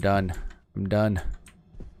I'm done. I'm done.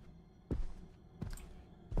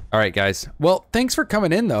 All right, guys. Well, thanks for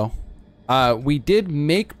coming in, though. We did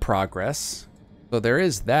make progress. So there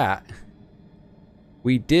is that.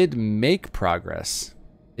 We did make progress.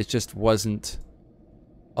 It just wasn't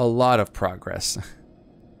a lot of progress.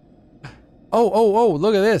 Oh,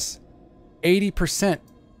 look at this. 80%.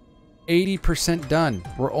 80% done.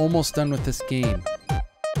 We're almost done with this game.